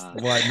 Just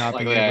not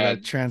being able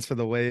to transfer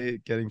the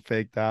weight, getting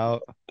faked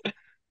out.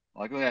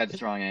 Luckily, I had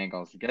strong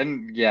ankles.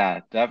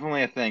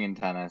 Definitely a thing in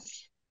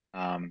tennis.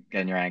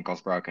 Getting your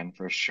ankles broken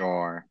for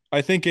sure.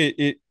 I think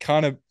it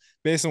kind of,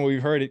 based on what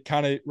we've heard, it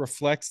kind of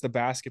reflects the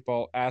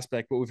basketball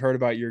aspect. What we've heard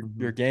about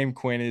your game,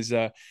 Quinn, is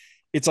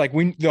it's like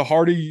when the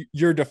harder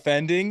you're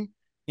defending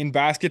in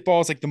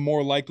basketball, it's like the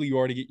more likely you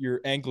are to get your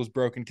ankles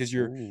broken because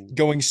you're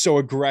going so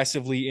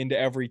aggressively into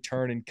every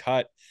turn and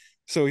cut.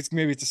 So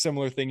maybe it's a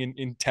similar thing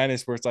in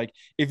tennis where it's like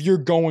if you're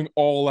going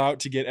all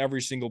out to get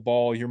every single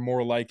ball, you're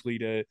more likely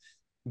to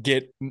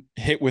get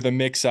hit with a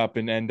mix-up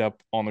and end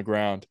up on the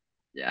ground.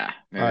 Yeah,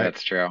 maybe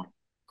that's true.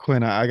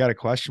 Quinn, I got a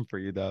question for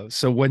you though.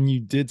 So when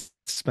you did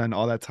spend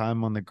all that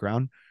time on the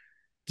ground,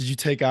 did you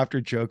take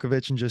after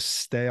Djokovic and just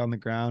stay on the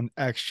ground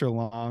extra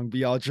long,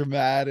 be all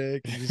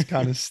dramatic, and just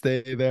kind of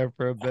stay there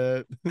for a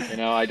bit?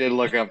 I did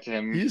look up to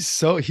him. He's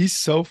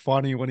so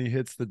funny when he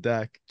hits the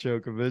deck,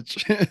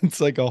 Djokovic.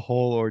 It's like a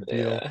whole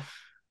ordeal.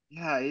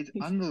 Yeah, it's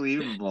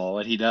unbelievable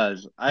what he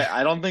does.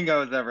 I don't think I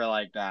was ever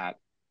like that.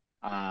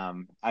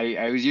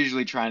 I was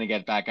usually trying to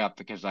get back up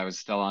because I was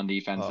still on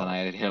defense and I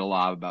had hit a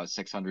lob about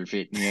 600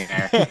 feet in the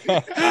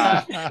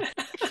air.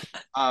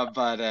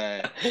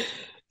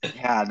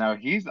 Yeah, no,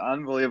 he's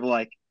unbelievable.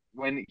 Like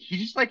when he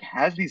just like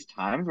has these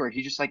times where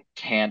he just like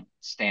can't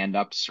stand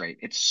up straight.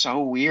 It's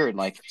so weird.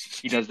 Like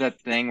he does that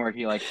thing where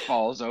he like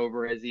falls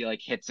over as he like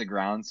hits a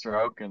ground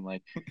stroke and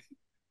like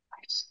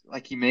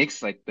he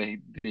makes like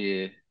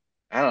the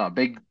I don't know,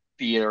 big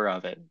theater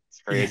of it.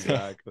 It's crazy.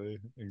 Exactly.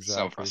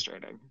 So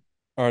frustrating.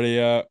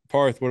 Alrighty,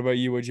 Parth, what about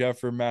you? What'd you have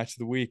for match of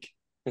the week?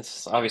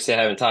 It's obviously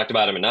I haven't talked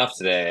about him enough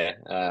today.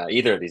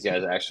 Either of these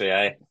guys actually.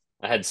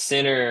 I had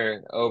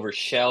Sinner over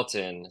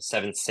Shelton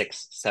 7-6,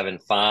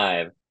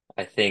 7-5.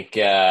 I think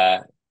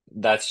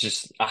that's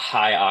just a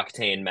high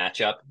octane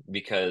matchup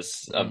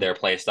because of their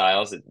play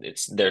styles.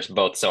 They're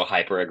both so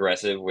hyper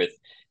aggressive with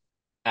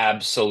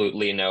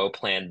absolutely no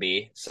plan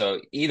B.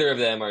 So either of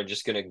them are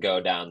just going to go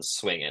down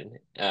swinging.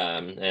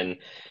 And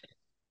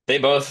they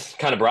both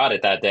kind of brought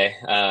it that day.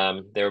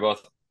 They were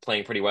both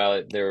playing pretty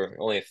well. There were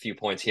only a few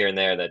points here and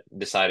there that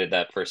decided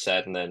that first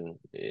set, and then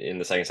in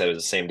the second set it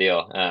was the same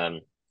deal.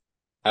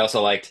 I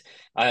also liked.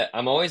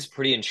 I'm always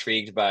pretty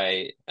intrigued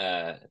by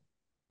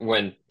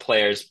when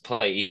players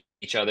play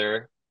each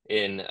other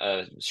in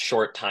a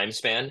short time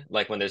span,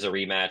 like when there's a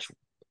rematch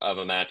of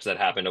a match that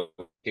happened a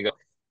week ago.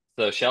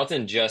 So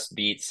Shelton just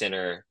beat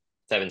Sinner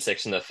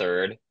 7-6 in the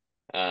third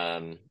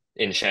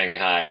in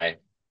Shanghai,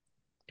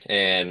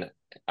 and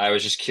I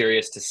was just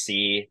curious to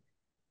see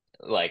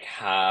like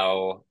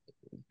how,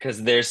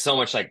 because there's so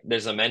much like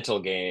there's a mental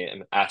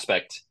game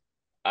aspect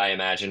I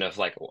imagine of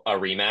like a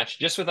rematch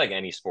just with like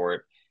any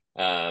sport.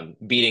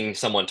 Beating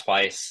someone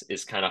twice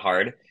is kind of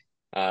hard.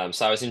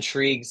 So I was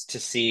intrigued to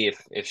see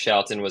if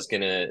Shelton was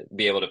gonna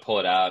be able to pull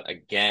it out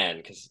again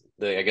because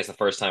I guess the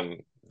first time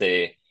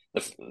the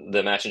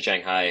match in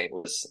Shanghai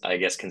was I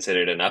guess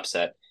considered an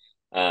upset.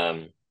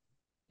 And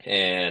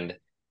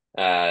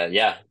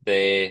yeah,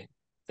 they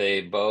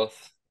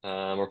both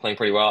were playing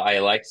pretty well. I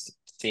liked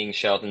seeing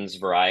Shelton's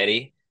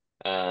variety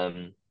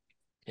and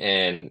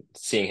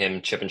seeing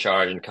him chip and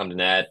charge and come to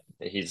net.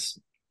 He's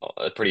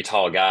a pretty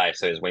tall guy,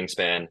 so his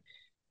wingspan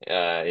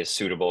is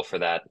suitable for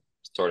that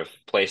sort of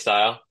play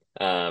style.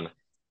 And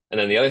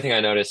then the other thing I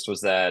noticed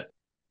was that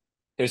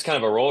there's kind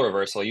of a role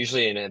reversal.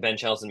 Usually in a Ben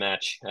Shelton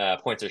match,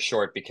 points are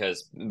short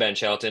because Ben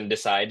Shelton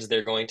decides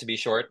they're going to be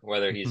short,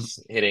 whether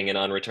he's hitting an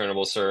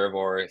unreturnable serve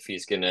or if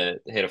he's going to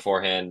hit a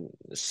forehand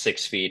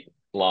 6 feet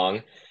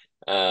long.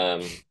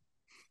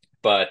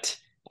 But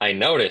I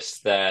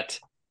noticed that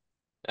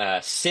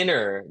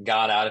Sinner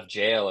got out of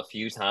jail a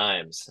few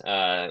times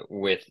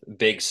with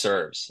big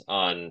serves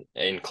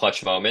in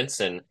clutch moments,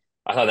 and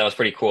I thought that was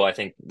pretty cool. I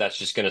think that's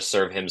just going to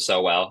serve him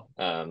so well.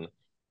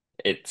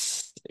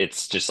 It's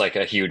just like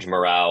a huge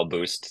morale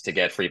boost to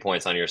get free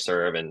points on your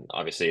serve, and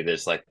obviously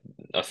there's like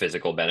a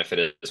physical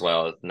benefit as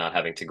well, not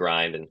having to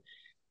grind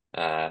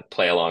and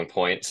play a long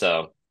point.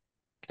 So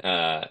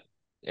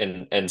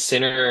and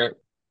Sinner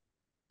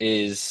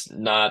is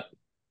not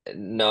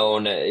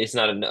known. He's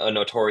not a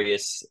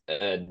notorious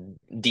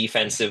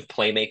defensive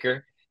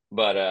playmaker,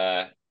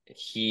 but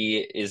he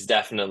is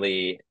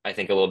definitely, I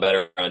think, a little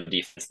better on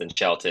defense than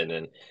Shelton,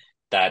 and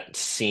that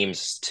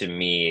seems to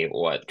me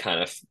what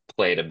kind of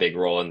played a big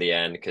role in the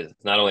end, because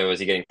not only was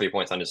he getting 3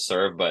 points on his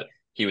serve, but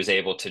he was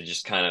able to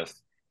just kind of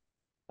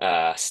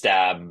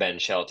stab Ben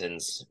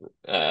Shelton's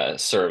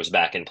serves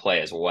back in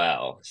play as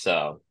well.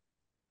 So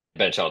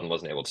Ben Shelton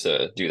wasn't able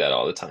to do that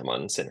all the time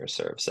on Sinner's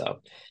serve. So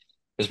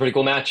it was a pretty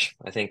cool match.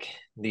 I think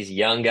these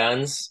young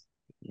guns,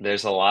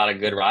 there's a lot of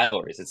good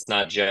rivalries. It's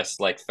not just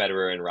like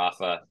Federer and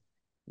Rafa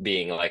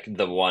being like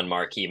the one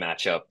marquee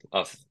matchup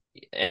of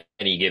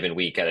any given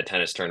week at a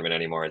tennis tournament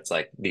anymore. It's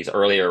like these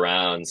earlier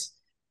rounds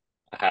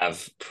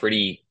have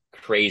pretty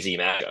crazy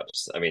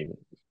matchups. I mean,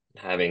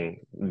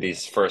 having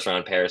these first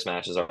round Paris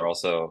matches are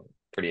also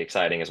pretty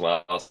exciting as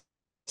well.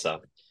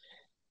 So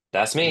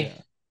that's me.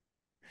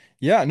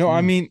 Yeah, no,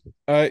 I mean,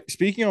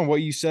 speaking on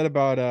what you said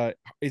about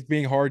it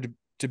being hard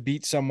to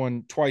beat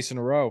someone twice in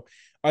a row,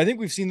 I think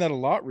we've seen that a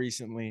lot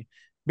recently,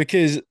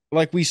 because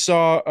like we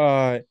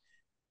saw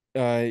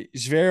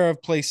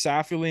Zverev play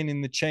Safulin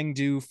in the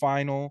Chengdu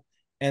final,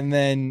 and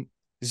then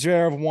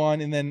Zverev won,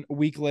 and then a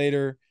week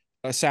later,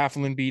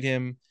 Safulin beat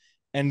him,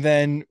 and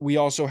then we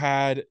also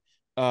had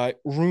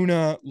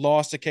Rune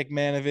lost to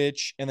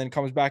Kekmanovic, and then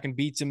comes back and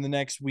beats him the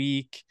next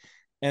week,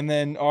 and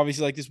then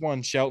obviously like this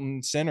one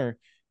Shelton Sinner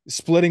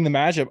splitting the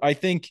matchup. I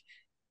think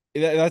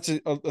that's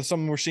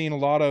something we're seeing a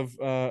lot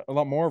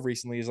more of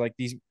recently, is like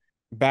these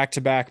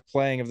back-to-back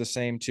playing of the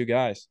same two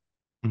guys.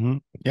 Mm-hmm.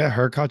 Yeah,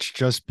 Hurkacz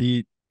just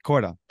beat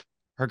Korda.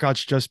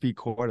 Hurkacz just beat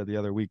Korda the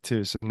other week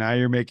too. So now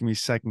you're making me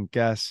second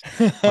guess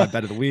my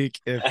bet of the week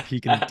if he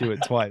can do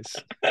it twice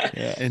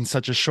in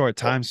such a short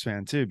time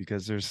span too,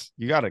 because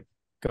you got to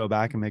go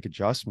back and make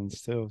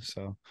adjustments too.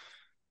 So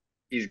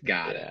he's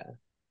got it.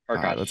 All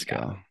right, let's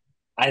go.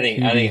 I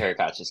think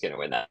Hurkacz is going to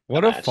win that.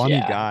 What match. A funny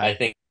guy. I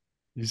think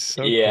he's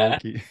so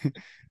quirky.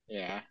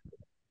 Yeah,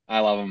 I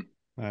love him.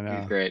 I know.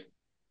 He's great.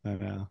 I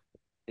know.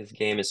 His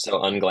game is so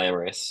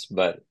unglamorous,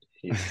 but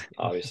he's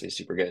obviously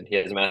super good. He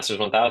has a Masters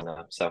 1000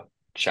 now, so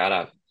shout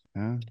out.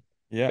 Yeah.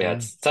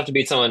 It's tough to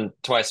beat someone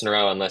twice in a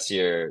row unless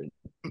you're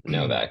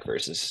Novak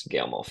versus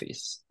Gail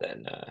Monfils.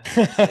 Then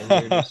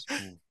you're just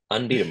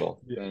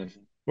unbeatable. Yeah.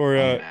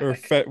 Or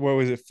what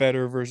was it?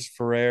 Federer versus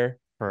Ferrer.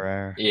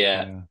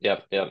 Yeah.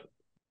 Yep.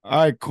 All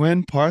right,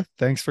 Quinn, Parth,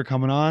 thanks for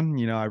coming on.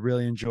 I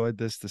really enjoyed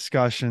this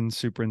discussion,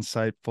 super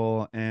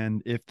insightful.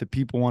 And if the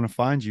people want to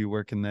find you,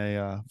 where can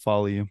they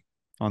follow you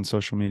on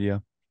social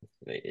media?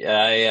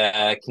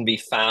 I can be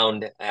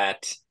found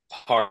at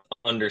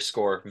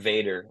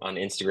Parth_Vader on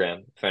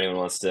Instagram. If anyone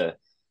wants to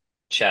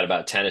chat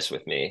about tennis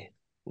with me,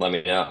 let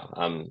me know.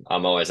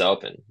 I'm always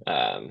open.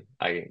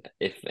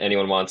 If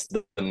anyone wants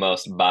the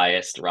most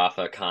biased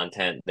Rafa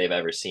content they've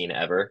ever seen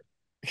ever,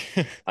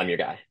 I'm your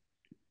guy.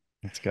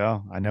 Let's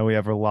go. I know we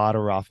have a lot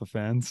of Rafa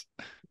fans.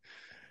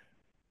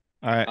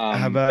 All right.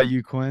 How about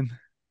you, Quinn?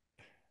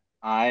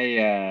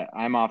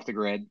 I'm off the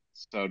grid,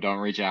 so don't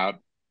reach out.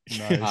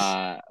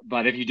 Nice.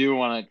 But if you do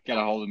want to get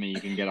a hold of me, you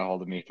can get a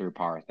hold of me through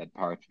Parth at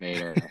Parth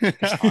Vader on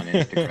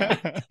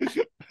Instagram.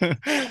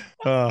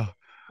 All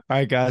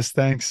right, guys.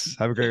 Thanks.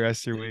 Have a great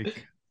rest of your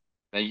week.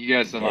 Thank you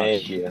guys so much.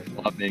 Thank you.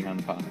 Love being on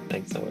the pod.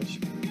 Thanks so much.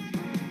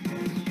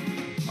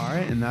 All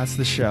right, and that's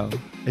the show.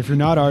 If you're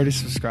not already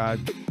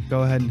subscribed,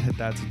 go ahead and hit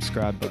that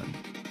subscribe button.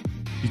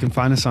 You can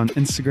find us on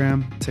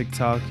Instagram,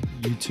 TikTok,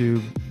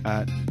 YouTube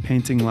at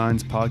Painting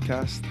Lines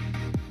Podcast.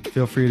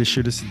 Feel free to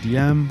shoot us a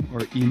DM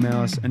or email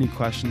us any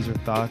questions or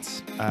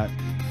thoughts at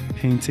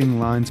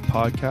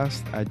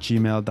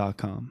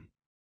paintinglinespodcast@gmail.com.